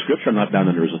contradicts the Scripture, I'm not bound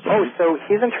under his authority. Oh, so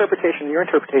his interpretation and your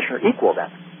interpretation are equal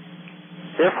then.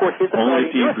 Therefore, his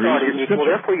authority and your authority are equal.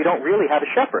 Therefore, you don't really have a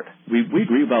shepherd. We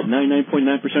agree about 99.9%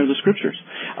 of the Scriptures.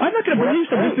 I'm not going to believe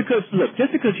something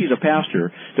just because he's a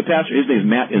pastor. The pastor, his name is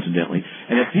Matt, incidentally,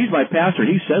 and if he's my pastor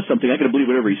and he says something, I got to believe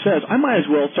whatever he says. I might as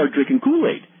well start drinking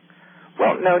Kool-Aid.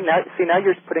 Well, no. Now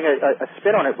you're putting a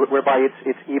spin on it, whereby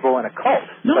it's evil and occult.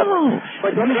 No,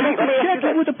 but let me check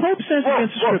what the Pope says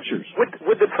against the Scriptures.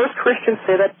 Would the first Christians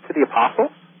say that to the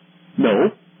apostles?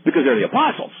 No, because they're the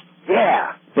apostles.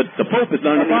 Yeah. But the Pope is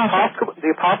not an apostle.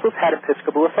 The apostles had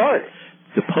episcopal authority.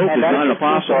 The Pope is not an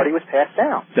apostle. Authority was passed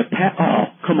down.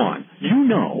 Come on. You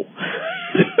know.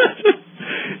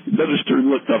 Another stern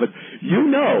look of it. You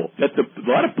know that a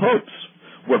lot of popes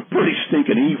were pretty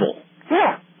stinking evil.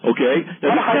 Yeah. Okay?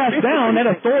 Now, this passed down, that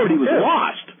authority was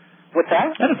lost. What's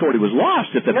that? That authority was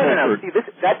lost if the Pope... No. See,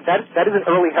 that is an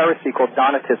early heresy called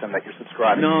Donatism that you're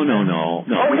subscribing to. No.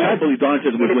 I believe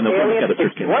Donatism was when the Roman Catholic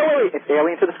Church came. Wait. It's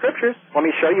alien to the Scriptures. Let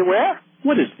me show you where.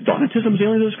 What is Donatism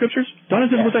alien to the Scriptures?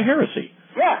 Donatism was a heresy.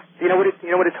 Yeah. Do you know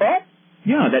what it taught?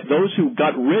 Yeah, that those who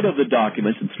got rid of the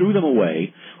documents and threw them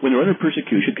away when they're under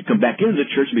persecution could come back into the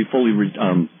church and be fully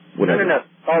whatever. No.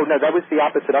 Oh, no, that was the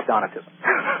opposite of Donatism.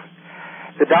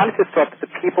 The Donatists thought that the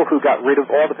people who got rid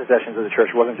of all the possessions of the church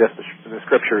wasn't just the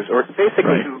Scriptures, or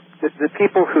basically the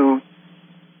people who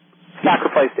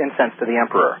sacrificed incense to the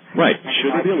emperor. Right.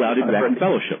 Should they be allowed to be back in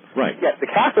fellowship? Right. Yeah,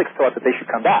 the Catholics thought that they should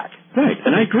come back. Right,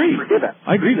 and I agree. Forgiven.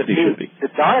 I agree that they should be.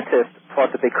 The Donatists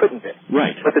thought that they couldn't be.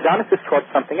 Right. But the Donatists taught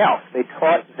something else. They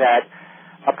taught that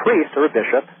a priest or a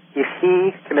bishop, if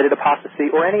he committed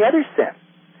apostasy or any other sin,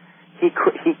 he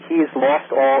has lost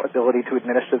all ability to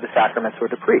administer the sacraments or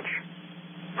to preach.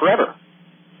 Forever.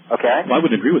 Okay? Well, I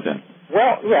would agree with that.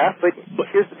 Well, yeah, but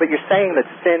you're saying that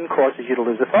sin causes you to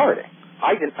lose authority.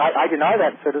 I deny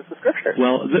that, and so does the Scripture.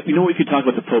 Well, we could talk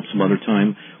about the Pope some other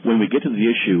time when we get to the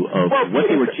issue of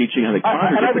what they were teaching, how they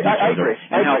contradicted each other,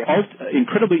 and how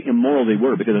incredibly immoral they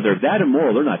were. Because if they're that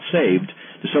immoral, they're not saved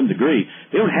to some degree.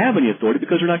 They don't have any authority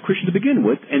because they're not Christian to begin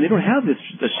with, and they don't have the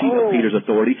seat of Peter's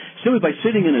authority simply by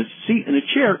sitting in a seat in a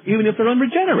chair, even if they're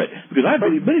unregenerate. Because I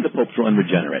believe many of the popes were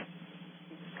unregenerate.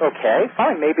 Okay,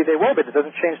 fine, maybe they were, but it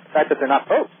doesn't change the fact that they're not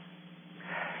popes.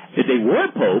 If they were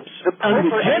popes,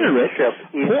 unregenerate,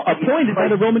 appointed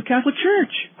by the Roman Catholic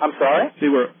Church. I'm sorry?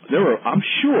 I'm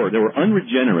sure they were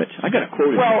unregenerate. I got a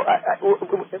quote. Well,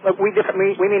 we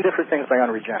mean different things by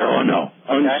unregenerate. Oh, no.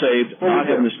 Okay. Unsaved,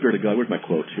 not having the Spirit of God. Where's my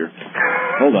quotes here?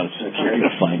 Hold on a second here. I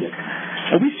got to find it.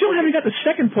 We still haven't got the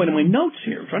second point in my notes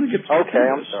here. I'm trying to get... Okay,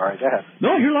 I'm sorry. Go ahead.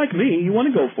 No, you're like me. You want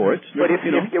to go for it. But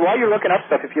while you're looking up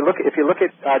stuff, if you look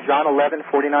at John 11,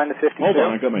 49 to 52... Hold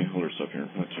on, I got my older stuff here.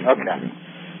 Okay.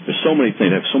 There's so many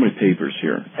things. I have so many papers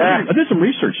here. I did some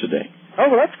research today. Oh,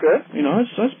 well, that's good.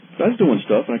 I was doing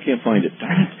stuff, and I can't find it.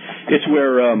 It's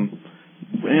where...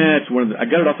 it's one of the... I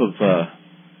got it off of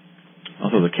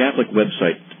the Catholic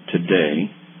website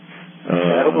today.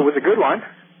 I hope it was a good one.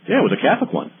 Yeah, it was a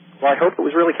Catholic one. Well, I hope it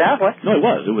was really Catholic. No, it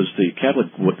was. It was the Catholic...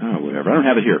 whatever. I don't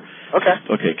have it here.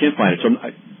 Okay, can't find it. So,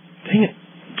 dang it.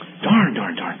 Darn.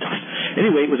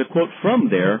 Anyway, it was a quote from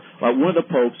there, one of the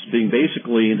popes being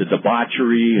basically into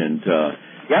debauchery and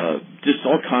just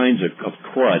all kinds of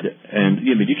crud. And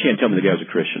you can't tell me the guy was a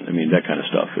Christian. I mean, that kind of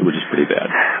stuff. It was just pretty bad.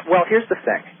 Well, here's the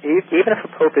thing. Even if a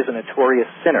pope is a notorious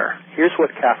sinner, here's what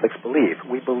Catholics believe.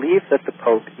 We believe that the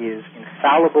pope is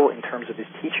infallible in terms of his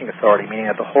teaching authority, meaning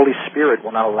that the Holy Spirit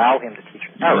will not allow him to teach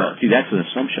in error. See, that's an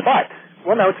assumption.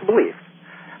 No, it's a belief.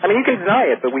 I mean, you can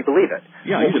deny it, but we believe it.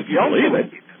 Yeah, you believe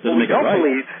it. Doesn't make it right.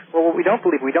 What we don't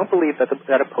believe that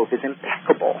a pope is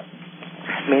impeccable,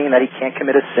 meaning that he can't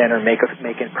commit a sin or make a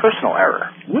personal error.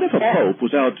 What if a pope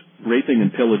was out raping and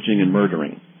pillaging and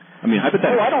murdering? I mean,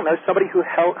 hypothetically. I don't know. Somebody who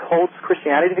holds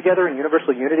Christianity together in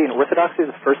universal unity and orthodoxy,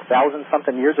 the first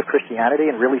 1,000-something years of Christianity,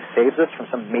 and really saves us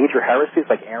from some major heresies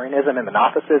like Arianism and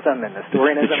Monotheism and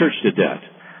Nestorianism. The church did that.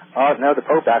 No, the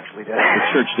Pope actually did. The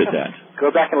church did that. Go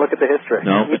back and look at the history.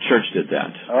 No, the church did that.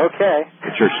 Okay.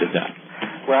 The church did that.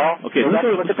 Well, okay, let's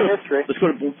look at the history. Let's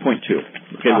go to point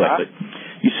 2. Okay, Leslie.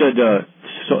 You said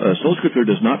Sola Scriptura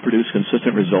does not produce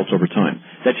consistent results over time.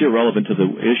 That's irrelevant to the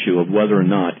issue of whether or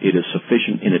not it is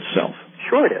sufficient in itself.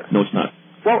 Sure it is. No, it's not.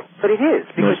 Well, but it is.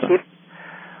 Because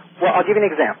well, I'll give you an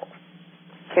example.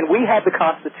 Can we have the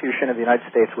Constitution of the United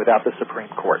States without the Supreme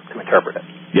Court to interpret it?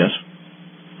 Yes.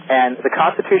 And the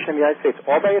Constitution of the United States,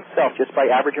 all by itself, just by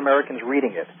average Americans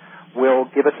reading it, will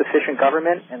give us sufficient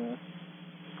government and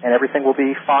everything will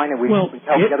be fine and we help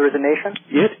together as a nation?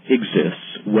 It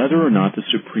exists whether or not the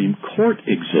Supreme Court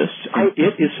exists. And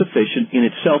it is sufficient in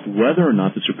itself whether or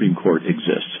not the Supreme Court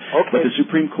exists. Okay. But the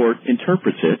Supreme Court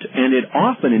interprets it, and it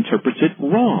often interprets it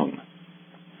wrong.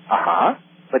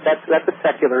 But that's a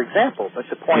secular example. But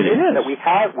the point is that we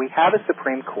have a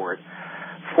Supreme Court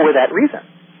for that reason.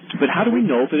 But how do we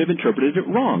know if they've interpreted it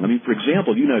wrong? I mean, for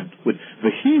example, you and I would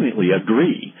vehemently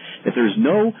agree that there's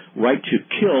no right to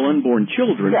kill unborn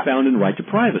children found in the right to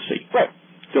privacy. Right.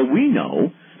 So we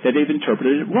know that they've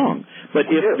interpreted it wrong. But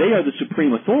if they are the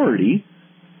supreme authority,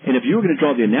 and if you were going to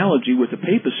draw the analogy with the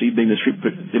papacy being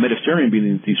the magisterium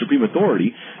being the supreme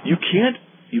authority, you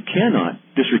cannot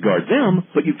disregard them,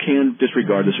 but you can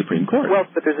disregard the Supreme Court. Well,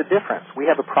 but there's a difference. We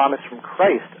have a promise from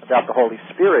Christ about the Holy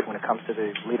Spirit when it comes to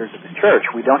the leaders of the church.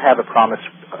 We don't have a promise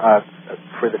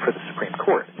for the Supreme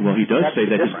Court. Well, he does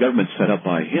say that his government's set up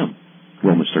by him,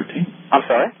 Romans 13. I'm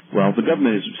sorry? Well, the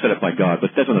government is set up by God,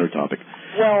 but that's another topic.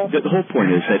 Well, the whole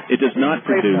point is that it does not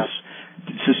produce...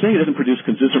 Saying it doesn't produce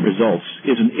consistent results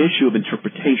is an issue of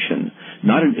interpretation,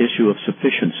 not an issue of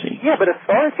sufficiency. Yeah, but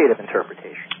authoritative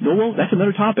interpretation. No, well, that's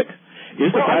another topic.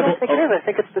 Is the Bible... I don't think it is. I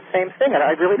think it's the same thing, and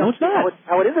I really don't see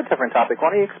how it is a different topic.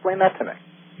 Why don't you explain that to me?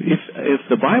 If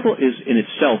the Bible is in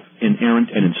itself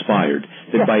inerrant and inspired,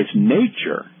 then by its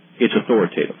nature, it's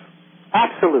authoritative.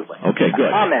 Absolutely. Okay, good.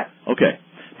 Amen. Okay,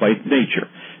 by nature.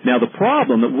 Now, the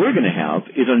problem that we're going to have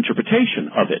is an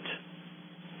interpretation of it.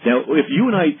 Now, if you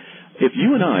and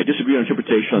I disagree on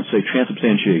interpretation on, say,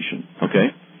 transubstantiation, okay,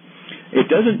 it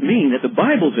doesn't mean that the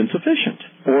Bible's insufficient,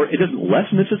 or it doesn't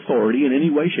lessen its authority in any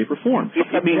way, shape, or form. It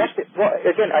means, well,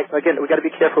 again, we've got to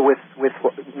be careful with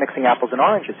mixing apples and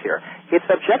oranges here. Its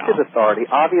objective authority,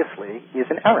 obviously, is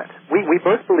inerrant. We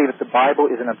both believe that the Bible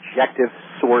is an objective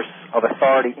source of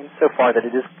authority insofar that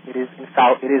it is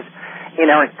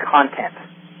inerrant content.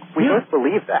 We both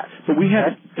believe that. But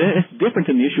it's different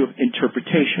than the issue of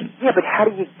interpretation. Yeah, but how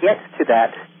do you get to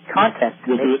that content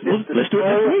to make let's do it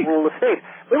next week. Rule of faith?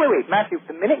 Wait, Matthew,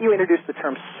 the minute you introduce the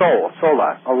term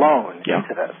sola, alone,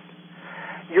 into this,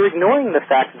 you're ignoring the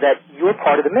fact that you're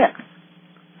part of the mix.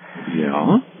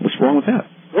 Yeah? What's wrong with that?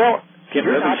 Well,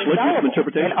 you're not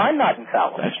infallible, and I'm not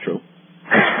infallible. That's true.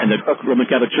 And the Roman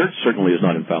Catholic Church certainly is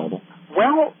not infallible.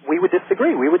 Well, we would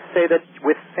disagree. We would say that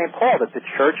with St. Paul that the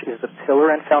church is the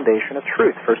pillar and foundation of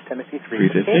truth, 1 Timothy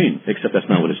 3:15. Except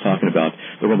that's not what it's talking about.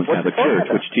 The Roman Catholic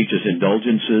Church, which teaches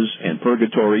indulgences and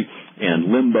purgatory and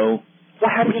limbo.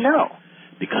 Well, how do you know?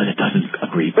 Because it doesn't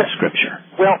agree with Scripture.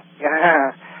 Well,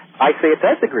 I say it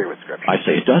does agree with Scripture. I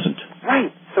say it doesn't. Right.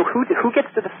 So who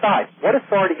gets to decide? What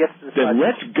authority gets to decide? Then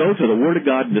let's go to the Word of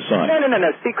God and decide. No.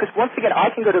 See, because once again,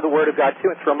 I can go to the Word of God,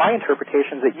 too, and throw my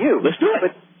interpretations at you. Let's do it.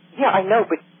 But, yeah, I know,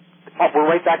 but we're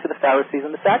right back to the Pharisees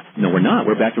and the Sadducees. No, we're not.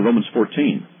 We're back to Romans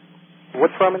 14.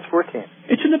 What's Romans 14?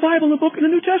 It's in the Bible, in the book, in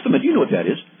the New Testament. You know what that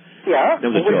is. Yeah.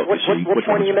 That was a joke. What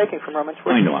point are you making from Romans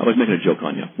 14? I know. I was making a joke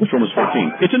on you. What's Romans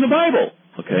 14? It's in the Bible.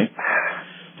 Okay?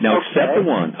 Now, accept the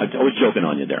one. I was joking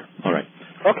on you there. All right.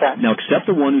 Okay. Now, accept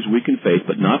the one who's weak in faith,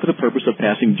 but not for the purpose of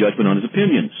passing judgment on his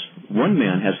opinions. One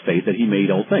man has faith that he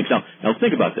made all things. Now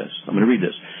think about this. I'm going to read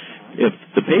this. If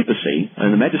the papacy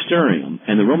and the magisterium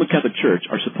and the Roman Catholic Church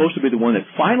are supposed to be the one that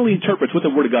finally interprets what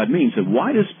the Word of God means, then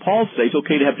why does Paul say it's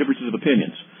okay to have differences of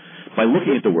opinions? By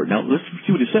looking at the Word. Now, let's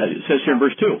see what it says. It says here in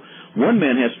verse 2, one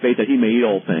man has faith that he may eat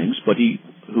all things, but he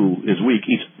who is weak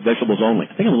eats vegetables only.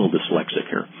 I think I'm a little dyslexic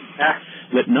here.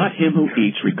 Let not him who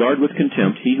eats regard with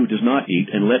contempt he who does not eat,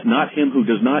 and let not him who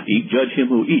does not eat judge him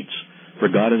who eats,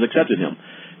 for God has accepted him.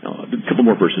 Now, a couple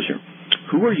more verses here.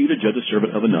 Who are you to judge the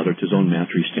servant of another? To his own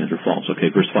master he stands or falls. Okay,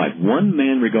 verse 5. One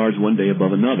man regards one day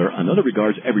above another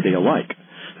regards every day alike.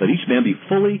 Let each man be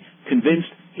fully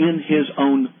convinced in his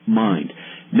own mind.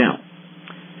 Now,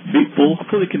 be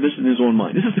fully convinced in his own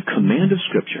mind. This is the command of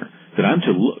Scripture, that I'm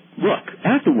to look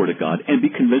at the Word of God and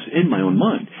be convinced in my own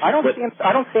mind. I don't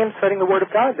see him citing the Word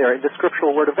of God there, the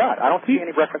scriptural Word of God. I don't see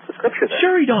any reference to Scripture there.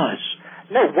 Sure he does.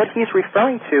 No, what he's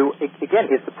referring to,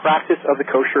 again, is the practice of the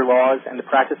kosher laws and the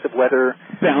practice of whether...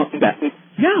 come out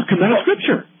of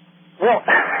Scripture. Well,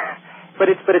 but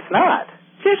it's not.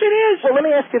 Yes, it is. Well, let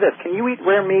me ask you this. Can you eat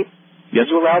rare meat? Yes.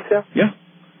 Are you allowed to? Yeah.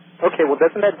 Okay, well,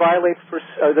 doesn't violate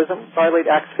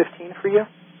Acts 15 for you?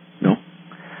 No.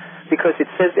 Because it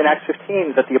says in Acts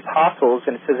 15 that the apostles,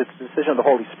 and it says it's the decision of the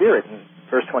Holy Spirit in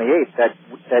verse 28,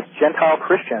 that Gentile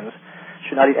Christians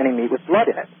should not eat any meat with blood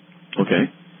in it. Okay.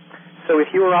 So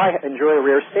if you or I enjoy a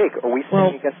rare steak, are we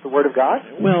sinning against the Word of God?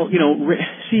 Well,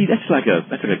 see, that's like a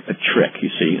trick,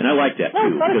 you see, and I like that, no,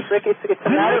 too. No, it's not a trick. It's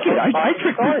a matter of I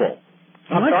trick people.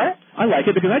 I like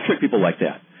it because I trick people like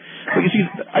that. But you see,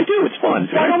 I do. It's fun.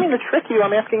 I don't mean to trick you.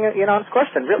 I'm asking an honest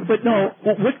question. Really. But no,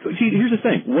 see, here's the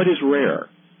thing. What is rare?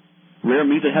 Rare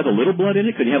meat that has a little blood in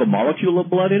it? Could you have a molecule of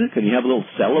blood in it? Could you have a little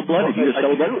cell of blood? Well,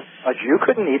 a Jew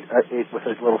couldn't eat with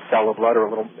a little cell of blood or a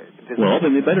little... Well,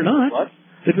 then they better not. Blood?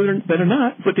 They better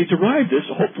not. But they derived this,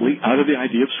 hopefully, out of the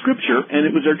idea of Scripture, and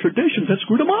it was their traditions that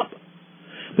screwed them up.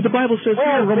 But the Bible says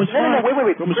here in Romans 5...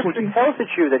 Wait. Romans Scripture 14. tells the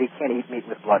Jew that he can't eat meat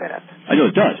with blood in it. I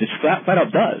know it does. It flat out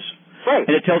does. Right.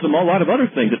 And it tells them a lot of other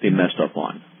things that they messed up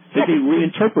on, that they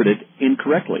reinterpreted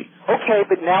incorrectly. Okay,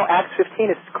 but now Acts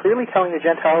 15 is clearly telling the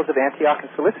Gentiles of Antioch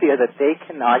and Cilicia that they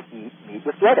cannot eat meat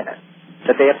with blood in it,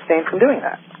 that they abstain from doing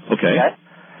that. Okay.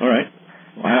 All right.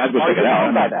 Well, I'd go check it out.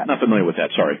 I'm not familiar with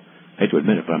that. Sorry. I hate to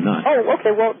admit it, but I'm not. Oh,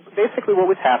 okay. Well, basically what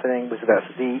was happening was this.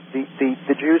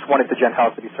 The Jews wanted the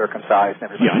Gentiles to be circumcised. And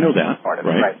everybody I know that. Part of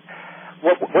it, right.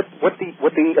 What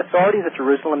the authorities at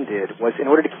Jerusalem did was, in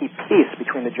order to keep peace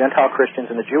between the Gentile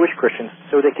Christians and the Jewish Christians,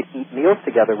 so they could eat meals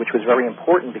together, which was very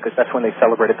important because that's when they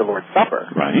celebrated the Lord's Supper.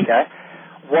 Right. Okay,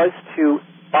 was to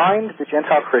bind the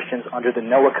Gentile Christians under the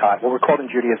Noahide, what were called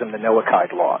in Judaism the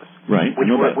Noahide laws. Right.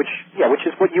 Which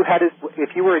is what you had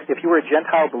if you were a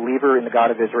Gentile believer in the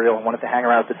God of Israel and wanted to hang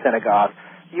around at the synagogue,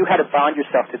 you had to bond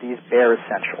yourself to these bare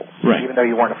essentials, even though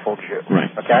you weren't a full Jew.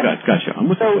 Right. Okay. Gotcha. I'm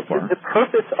with you so far. The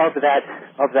purpose of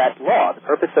that law, the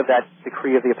purpose of that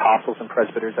decree of the apostles and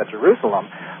presbyters at Jerusalem,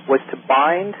 was to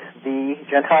bind the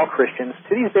Gentile Christians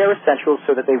to these bare essentials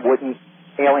so that they wouldn't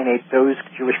alienate those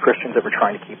Jewish Christians that were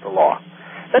trying to keep the law.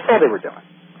 That's all they were doing.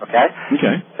 Okay?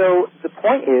 Okay. So the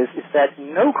point is that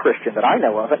no Christian that I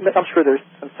know of, and I'm sure there's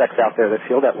some sects out there that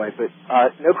feel that way, but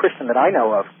no Christian that I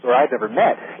know of or I've ever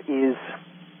met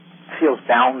feels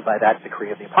bound by that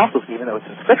decree of the apostles, even though it's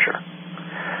in Scripture.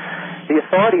 The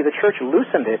authority of the church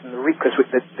loosened it, because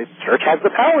the church has the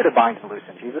power to bind and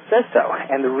loosen. Jesus says so.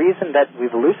 And the reason that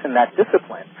we've loosened that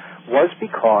discipline was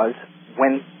because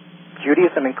when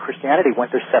Judaism and Christianity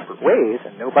went their separate ways,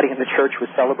 and nobody in the church was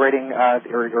celebrating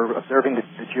or observing the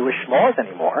Jewish laws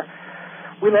anymore,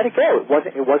 we let it go.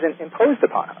 It wasn't imposed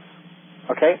upon us.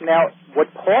 Okay? Now, what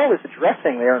Paul is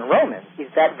addressing there in Romans is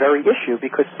that very issue,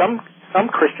 because some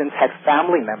Christians had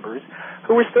family members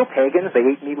who were still pagans. They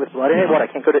ate meat with blood in it. What, I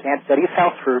can't go to Aunt Betty's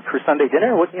house for Sunday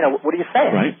dinner? What are you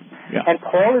saying? Right. Yeah. And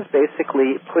Paul is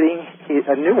basically putting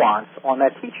a nuance on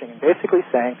that teaching and basically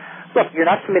saying, look, you're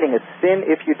not committing a sin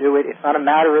if you do it. It's not a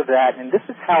matter of that. And this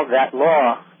is how that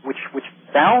law, which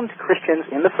bound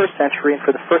Christians in the first century and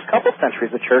for the first couple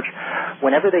centuries of the church,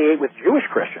 whenever they ate with Jewish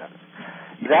Christians,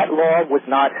 that law was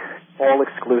not all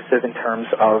exclusive in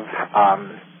terms of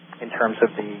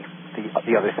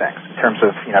the other things, in terms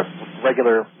of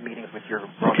regular meetings with your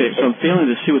Roman Okay, so I'm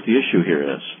failing to see what the issue here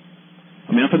is.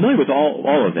 I mean, I'm familiar with all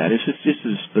of that. It's just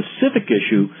a specific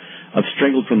issue of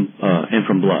strangled from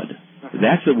blood.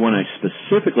 That's the one I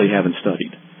specifically haven't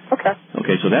studied. Okay.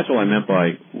 Okay, so that's all I meant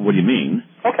by what do you mean?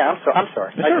 Okay, I'm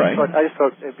sorry. That's all right. I just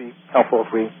thought it'd be helpful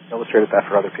if we illustrated that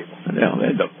for other people. Yeah,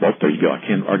 well, there you go. I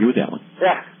can't argue with that one.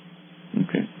 Yeah.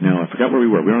 Okay. Now, I forgot where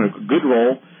we were. We were on a good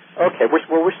roll. Okay,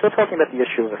 we're still talking about the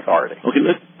issue of authority. Okay,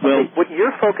 what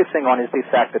you're focusing on is the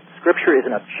fact that Scripture is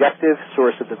an objective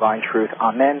source of divine truth.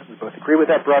 Amen. We both agree with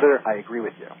that, brother. I agree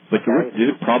with you. But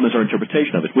the problem is our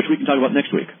interpretation of it, which we can talk about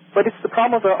next week. But it's the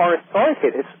problem of our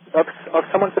authoritative, of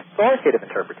someone's authoritative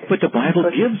interpretation. But the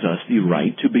Bible gives us the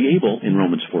right to be able, in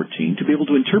Romans 14, to be able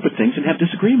to interpret things and have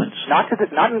disagreements. Not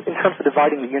in terms of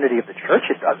dividing the unity of the church,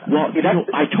 it doesn't. Well,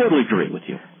 I totally agree with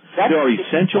you. There are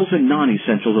essentials and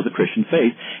non-essentials of the Christian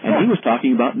faith, and he was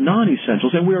talking about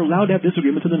non-essentials, and we're allowed to have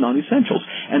disagreements in the non-essentials.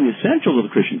 And the essentials of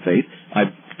the Christian faith,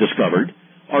 I've discovered,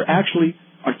 are actually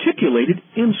articulated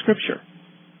in Scripture.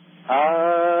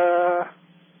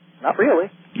 Not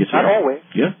really. Yes, not always.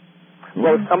 Yeah.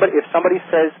 Well, if somebody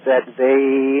says that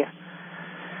they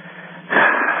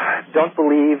don't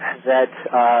believe that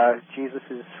Jesus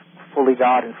is fully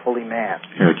God and fully man,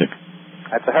 heretic.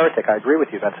 That's a heretic. I agree with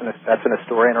you. That's an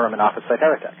Nestorian or a Monophysite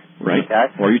heretic. Right.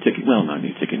 Okay? Or are you taking... Well, no,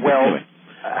 you're taking... Well, anyway.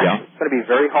 Yeah. It's going to be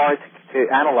very hard to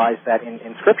analyze that in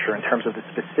Scripture in terms of the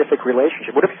specific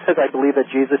relationship. What if he says, I believe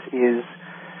that Jesus is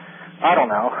I don't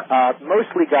know.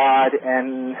 Mostly God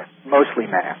and mostly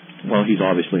man. Well, he's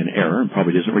obviously in error and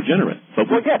probably isn't regenerate. But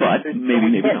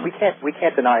maybe not. We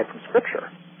can't deny it from Scripture.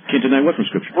 Can't deny what from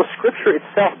Scripture? Well, Scripture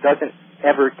itself doesn't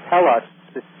ever tell us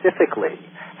specifically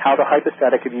how the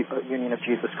hypostatic union of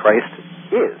Jesus Christ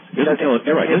is. It doesn't tell us.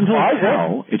 You're right. It doesn't tell us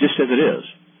how. It just says it is.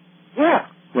 Yeah.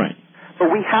 Right. But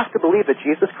we have to believe that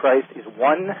Jesus Christ is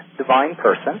one divine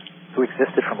person who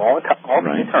existed from all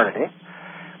eternity,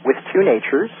 with two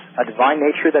natures, a divine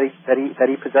nature that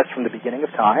he possessed from the beginning of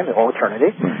time, all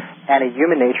eternity, and a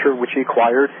human nature which he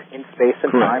acquired in space and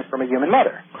time from a human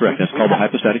mother. Correct. That's called the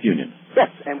hypostatic union.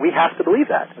 Yes, and we have to believe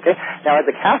that. Okay. Now, as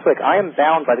a Catholic, I am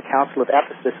bound by the Council of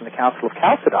Ephesus and the Council of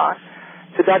Chalcedon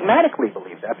to dogmatically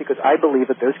believe that, because I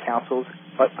believe that those councils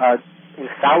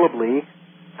infallibly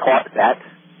taught that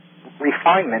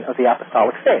refinement of the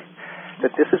apostolic faith,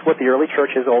 that this is what the early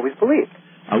church has always believed.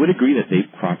 I would agree that they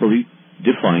properly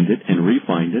defined it and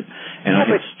refined it, and I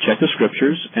have checked the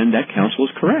Scriptures, and that counsel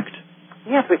is correct.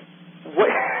 Yeah, but what?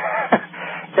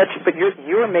 But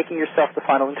you're making yourself the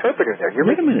final interpreter there. You're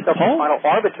making yourself the final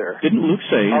arbiter. Didn't Luke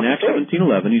say in Acts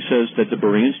 17:11? He says that the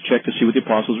Bereans checked to see what the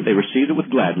apostles they received it with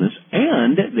gladness,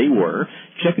 and they were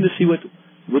checking to see what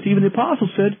even the apostles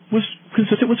said was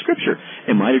consistent with Scripture.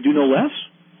 Am I to do no less?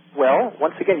 Well,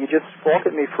 once again, you just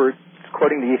faulted me for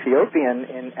quoting the Ethiopian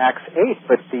in Acts 8,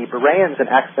 but the Bereans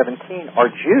in Acts 17 are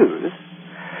Jews.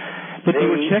 But they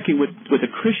were checking what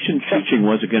the Christian teaching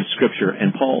was against Scripture,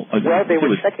 and Paul... they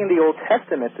were checking the Old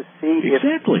Testament to see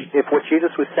if what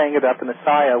Jesus was saying about the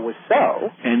Messiah was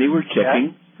so. And they were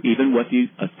checking even what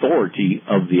the authority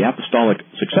of the apostolic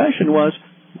succession was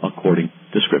according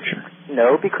to Scripture.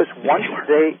 No, because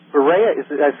Berea is,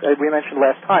 as we mentioned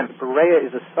last time, Berea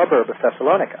is a suburb of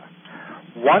Thessalonica.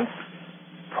 Once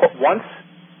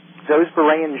those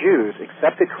Berean Jews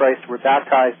accepted Christ, were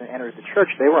baptized, and entered the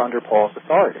church, they were under Paul's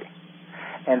authority.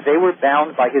 And they were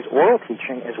bound by his oral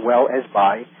teaching as well as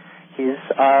by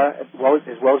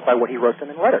by what he wrote them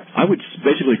in letters. I would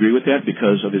basically agree with that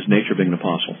because of his nature being an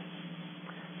apostle.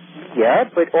 Yeah,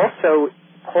 but also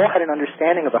Paul had an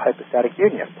understanding of the hypostatic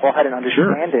union. Paul had an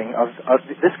understanding of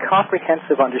this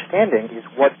comprehensive understanding is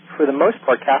what, for the most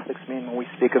part, Catholics mean when we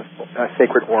speak of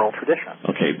sacred oral tradition.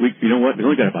 Okay, you know what? We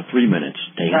only got about 3 minutes,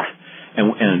 Dave.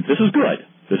 And this is good.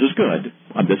 This is good.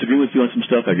 I'm disagreeing with you on some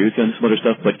stuff. I agree with you on some other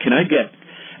stuff. But can I get,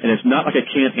 and it's not like I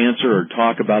can't answer or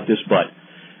talk about this, but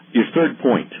your third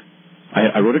point,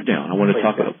 I wrote it down. I want to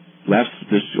talk about we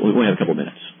only have a couple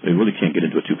minutes. We really can't get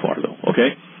into it too far, though,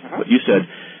 okay? But you said,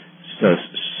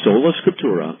 Sola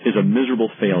Scriptura is a miserable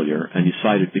failure, and you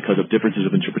cite it because of differences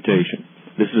of interpretation.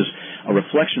 This is a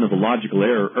reflection of the logical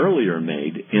error earlier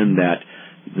made in that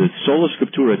the Sola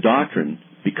Scriptura doctrine,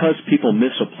 because people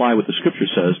misapply what the Scripture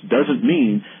says, doesn't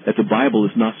mean that the Bible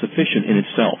is not sufficient in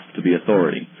itself to be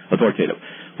authoritative.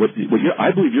 What I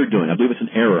believe you're doing, I believe it's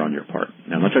an error on your part.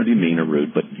 Now, I'm not trying to be mean or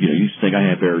rude, but you think I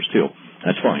have errors too.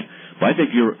 That's fine. But I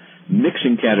think you're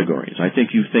mixing categories. I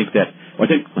think you think that,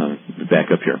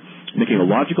 back up here, making a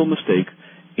logical mistake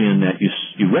in that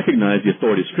you recognize the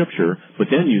authority of Scripture, but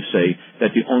then you say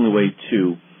that the only way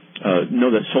to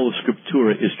know that Sola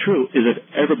Scriptura is true is that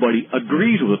everybody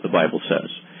agrees with what the Bible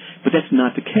says. But that's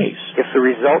not the case. If the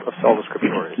result of Sola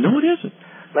Scriptura is... No, it isn't.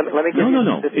 Let me give you...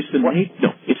 No.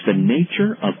 It's the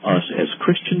nature of us as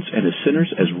Christians and as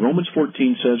sinners. As Romans 14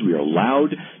 says, we are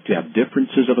allowed to have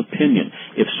differences of opinion.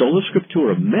 If Sola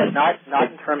Scriptura meant... Not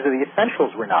in terms of the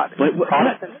essentials, we're not. But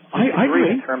Protestants agree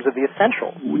in terms of the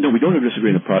essentials. No, we don't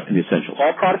disagree in the essentials.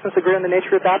 All Protestants agree on the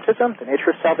nature of baptism, the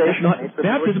nature of salvation.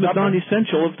 Baptism is not an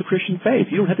essential of the Christian faith.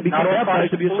 You don't have to be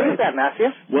baptized to be saved. Believe that, Matthew.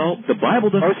 Well, the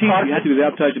Bible doesn't teach you have to be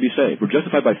baptized to be saved. We're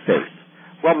justified by faith.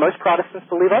 Well, most Protestants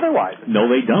believe otherwise. No,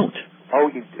 they don't. Oh,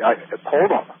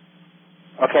 hold on.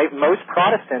 Okay, most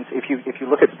Protestants, if you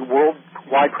look at the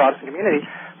worldwide Protestant community,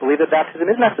 believe that baptism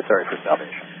is necessary for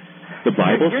salvation. The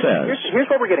Bible says, here's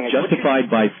what we're getting at.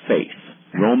 Justified by faith.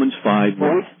 Romans 5.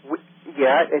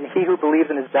 And he who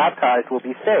believes and is baptized will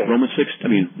be saved.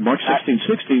 Mark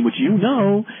 16:16, which you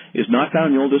know is not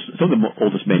found in some of the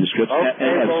oldest manuscripts. It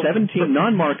has 17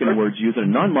 non-Markan words used in a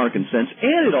non-Markan sense,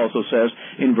 and it also says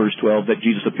in verse 12 that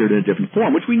Jesus appeared in a different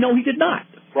form, which we know he did not.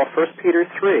 Well, 1 Peter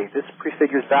 3, this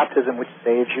prefigures baptism, which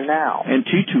saves you now. And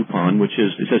titupon, which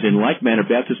is, it says, in like manner,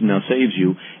 baptism now saves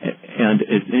you, and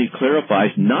he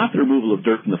clarifies not the removal of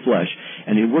dirt from the flesh.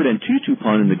 And the word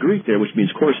antitupon in the Greek there, which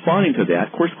means corresponding to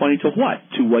that, corresponding to what?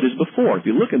 To what is before. If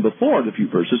you look in before the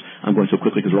few verses, I'm going so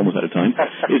quickly because we're almost out of time,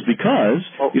 is because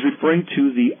he's referring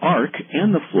to the ark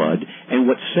and the flood, and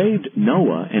what saved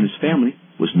Noah and his family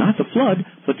was not the flood,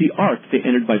 but the ark they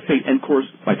entered by faith, and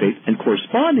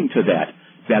corresponding to that,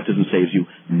 baptism saves you,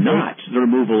 not the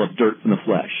removal of dirt from the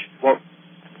flesh. Well,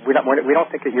 we don't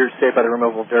think that you're saved by the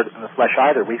removal of dirt in the flesh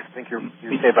either. We think you're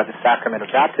saved by the sacrament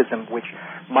of baptism, which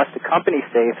must accompany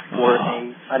faith for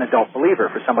an adult believer,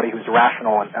 for somebody who's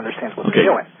rational and understands what they're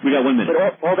doing. We got 1 minute.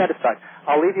 But all that aside,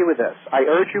 I'll leave you with this. I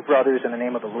urge you, brothers, in the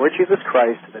name of the Lord Jesus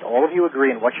Christ, that all of you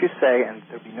agree in what you say, and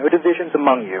there be no divisions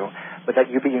among you, but that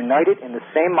you be united in the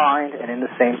same mind and in the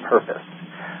same purpose.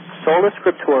 Sola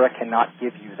Scriptura cannot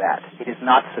give you that. It is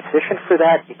not sufficient for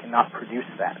that. It cannot produce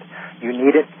that. You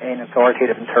need an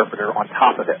authoritative interpreter on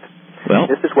top of it. Well,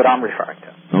 this is what I'm referring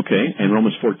to. Okay, and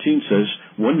Romans 14 says,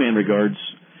 one man regards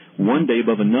one day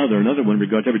above another, another one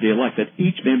regards every day of life, that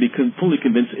each man be fully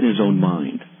convinced in his own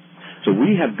mind. So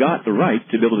we have got the right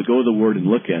to be able to go to the Word and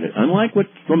look at it. Unlike what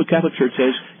Roman Catholic Church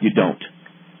says, you don't.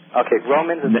 Okay,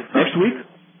 Romans is next week?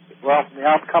 Well,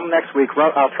 I'll come next week.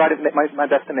 I'll try to make my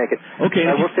best to make it. Okay.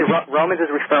 I will say Romans is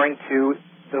referring to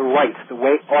the rites, the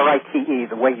way, R-I-T-E,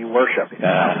 the way you worship.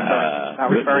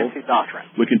 Not referring to doctrine.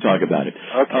 We can talk about it.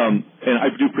 Okay. And I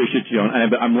do appreciate you.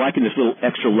 I'm liking this little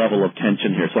extra level of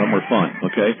tension here. It's a lot more fun,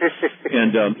 okay?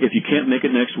 And if you can't make it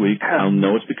next week, I'll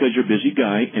know it's because you're a busy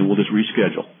guy, and we'll just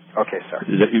reschedule. Okay, sir.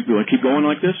 You want to keep going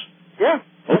like this? Yeah.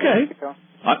 Okay.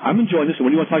 I'm enjoying this. What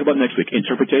do you want to talk about next week?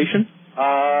 Interpretation?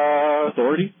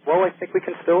 Authority? Well, I think we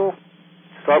can still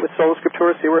start with Sola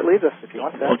Scriptura, see where it leads us, if you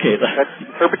want that. Okay.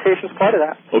 Interpretation's part of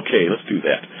that. Okay, let's do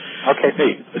that. Okay.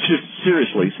 Hey,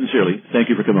 sincerely, thank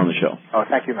you for coming on the show. Oh,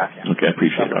 thank you, Matthew. Okay, I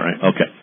appreciate it. All right. Okay.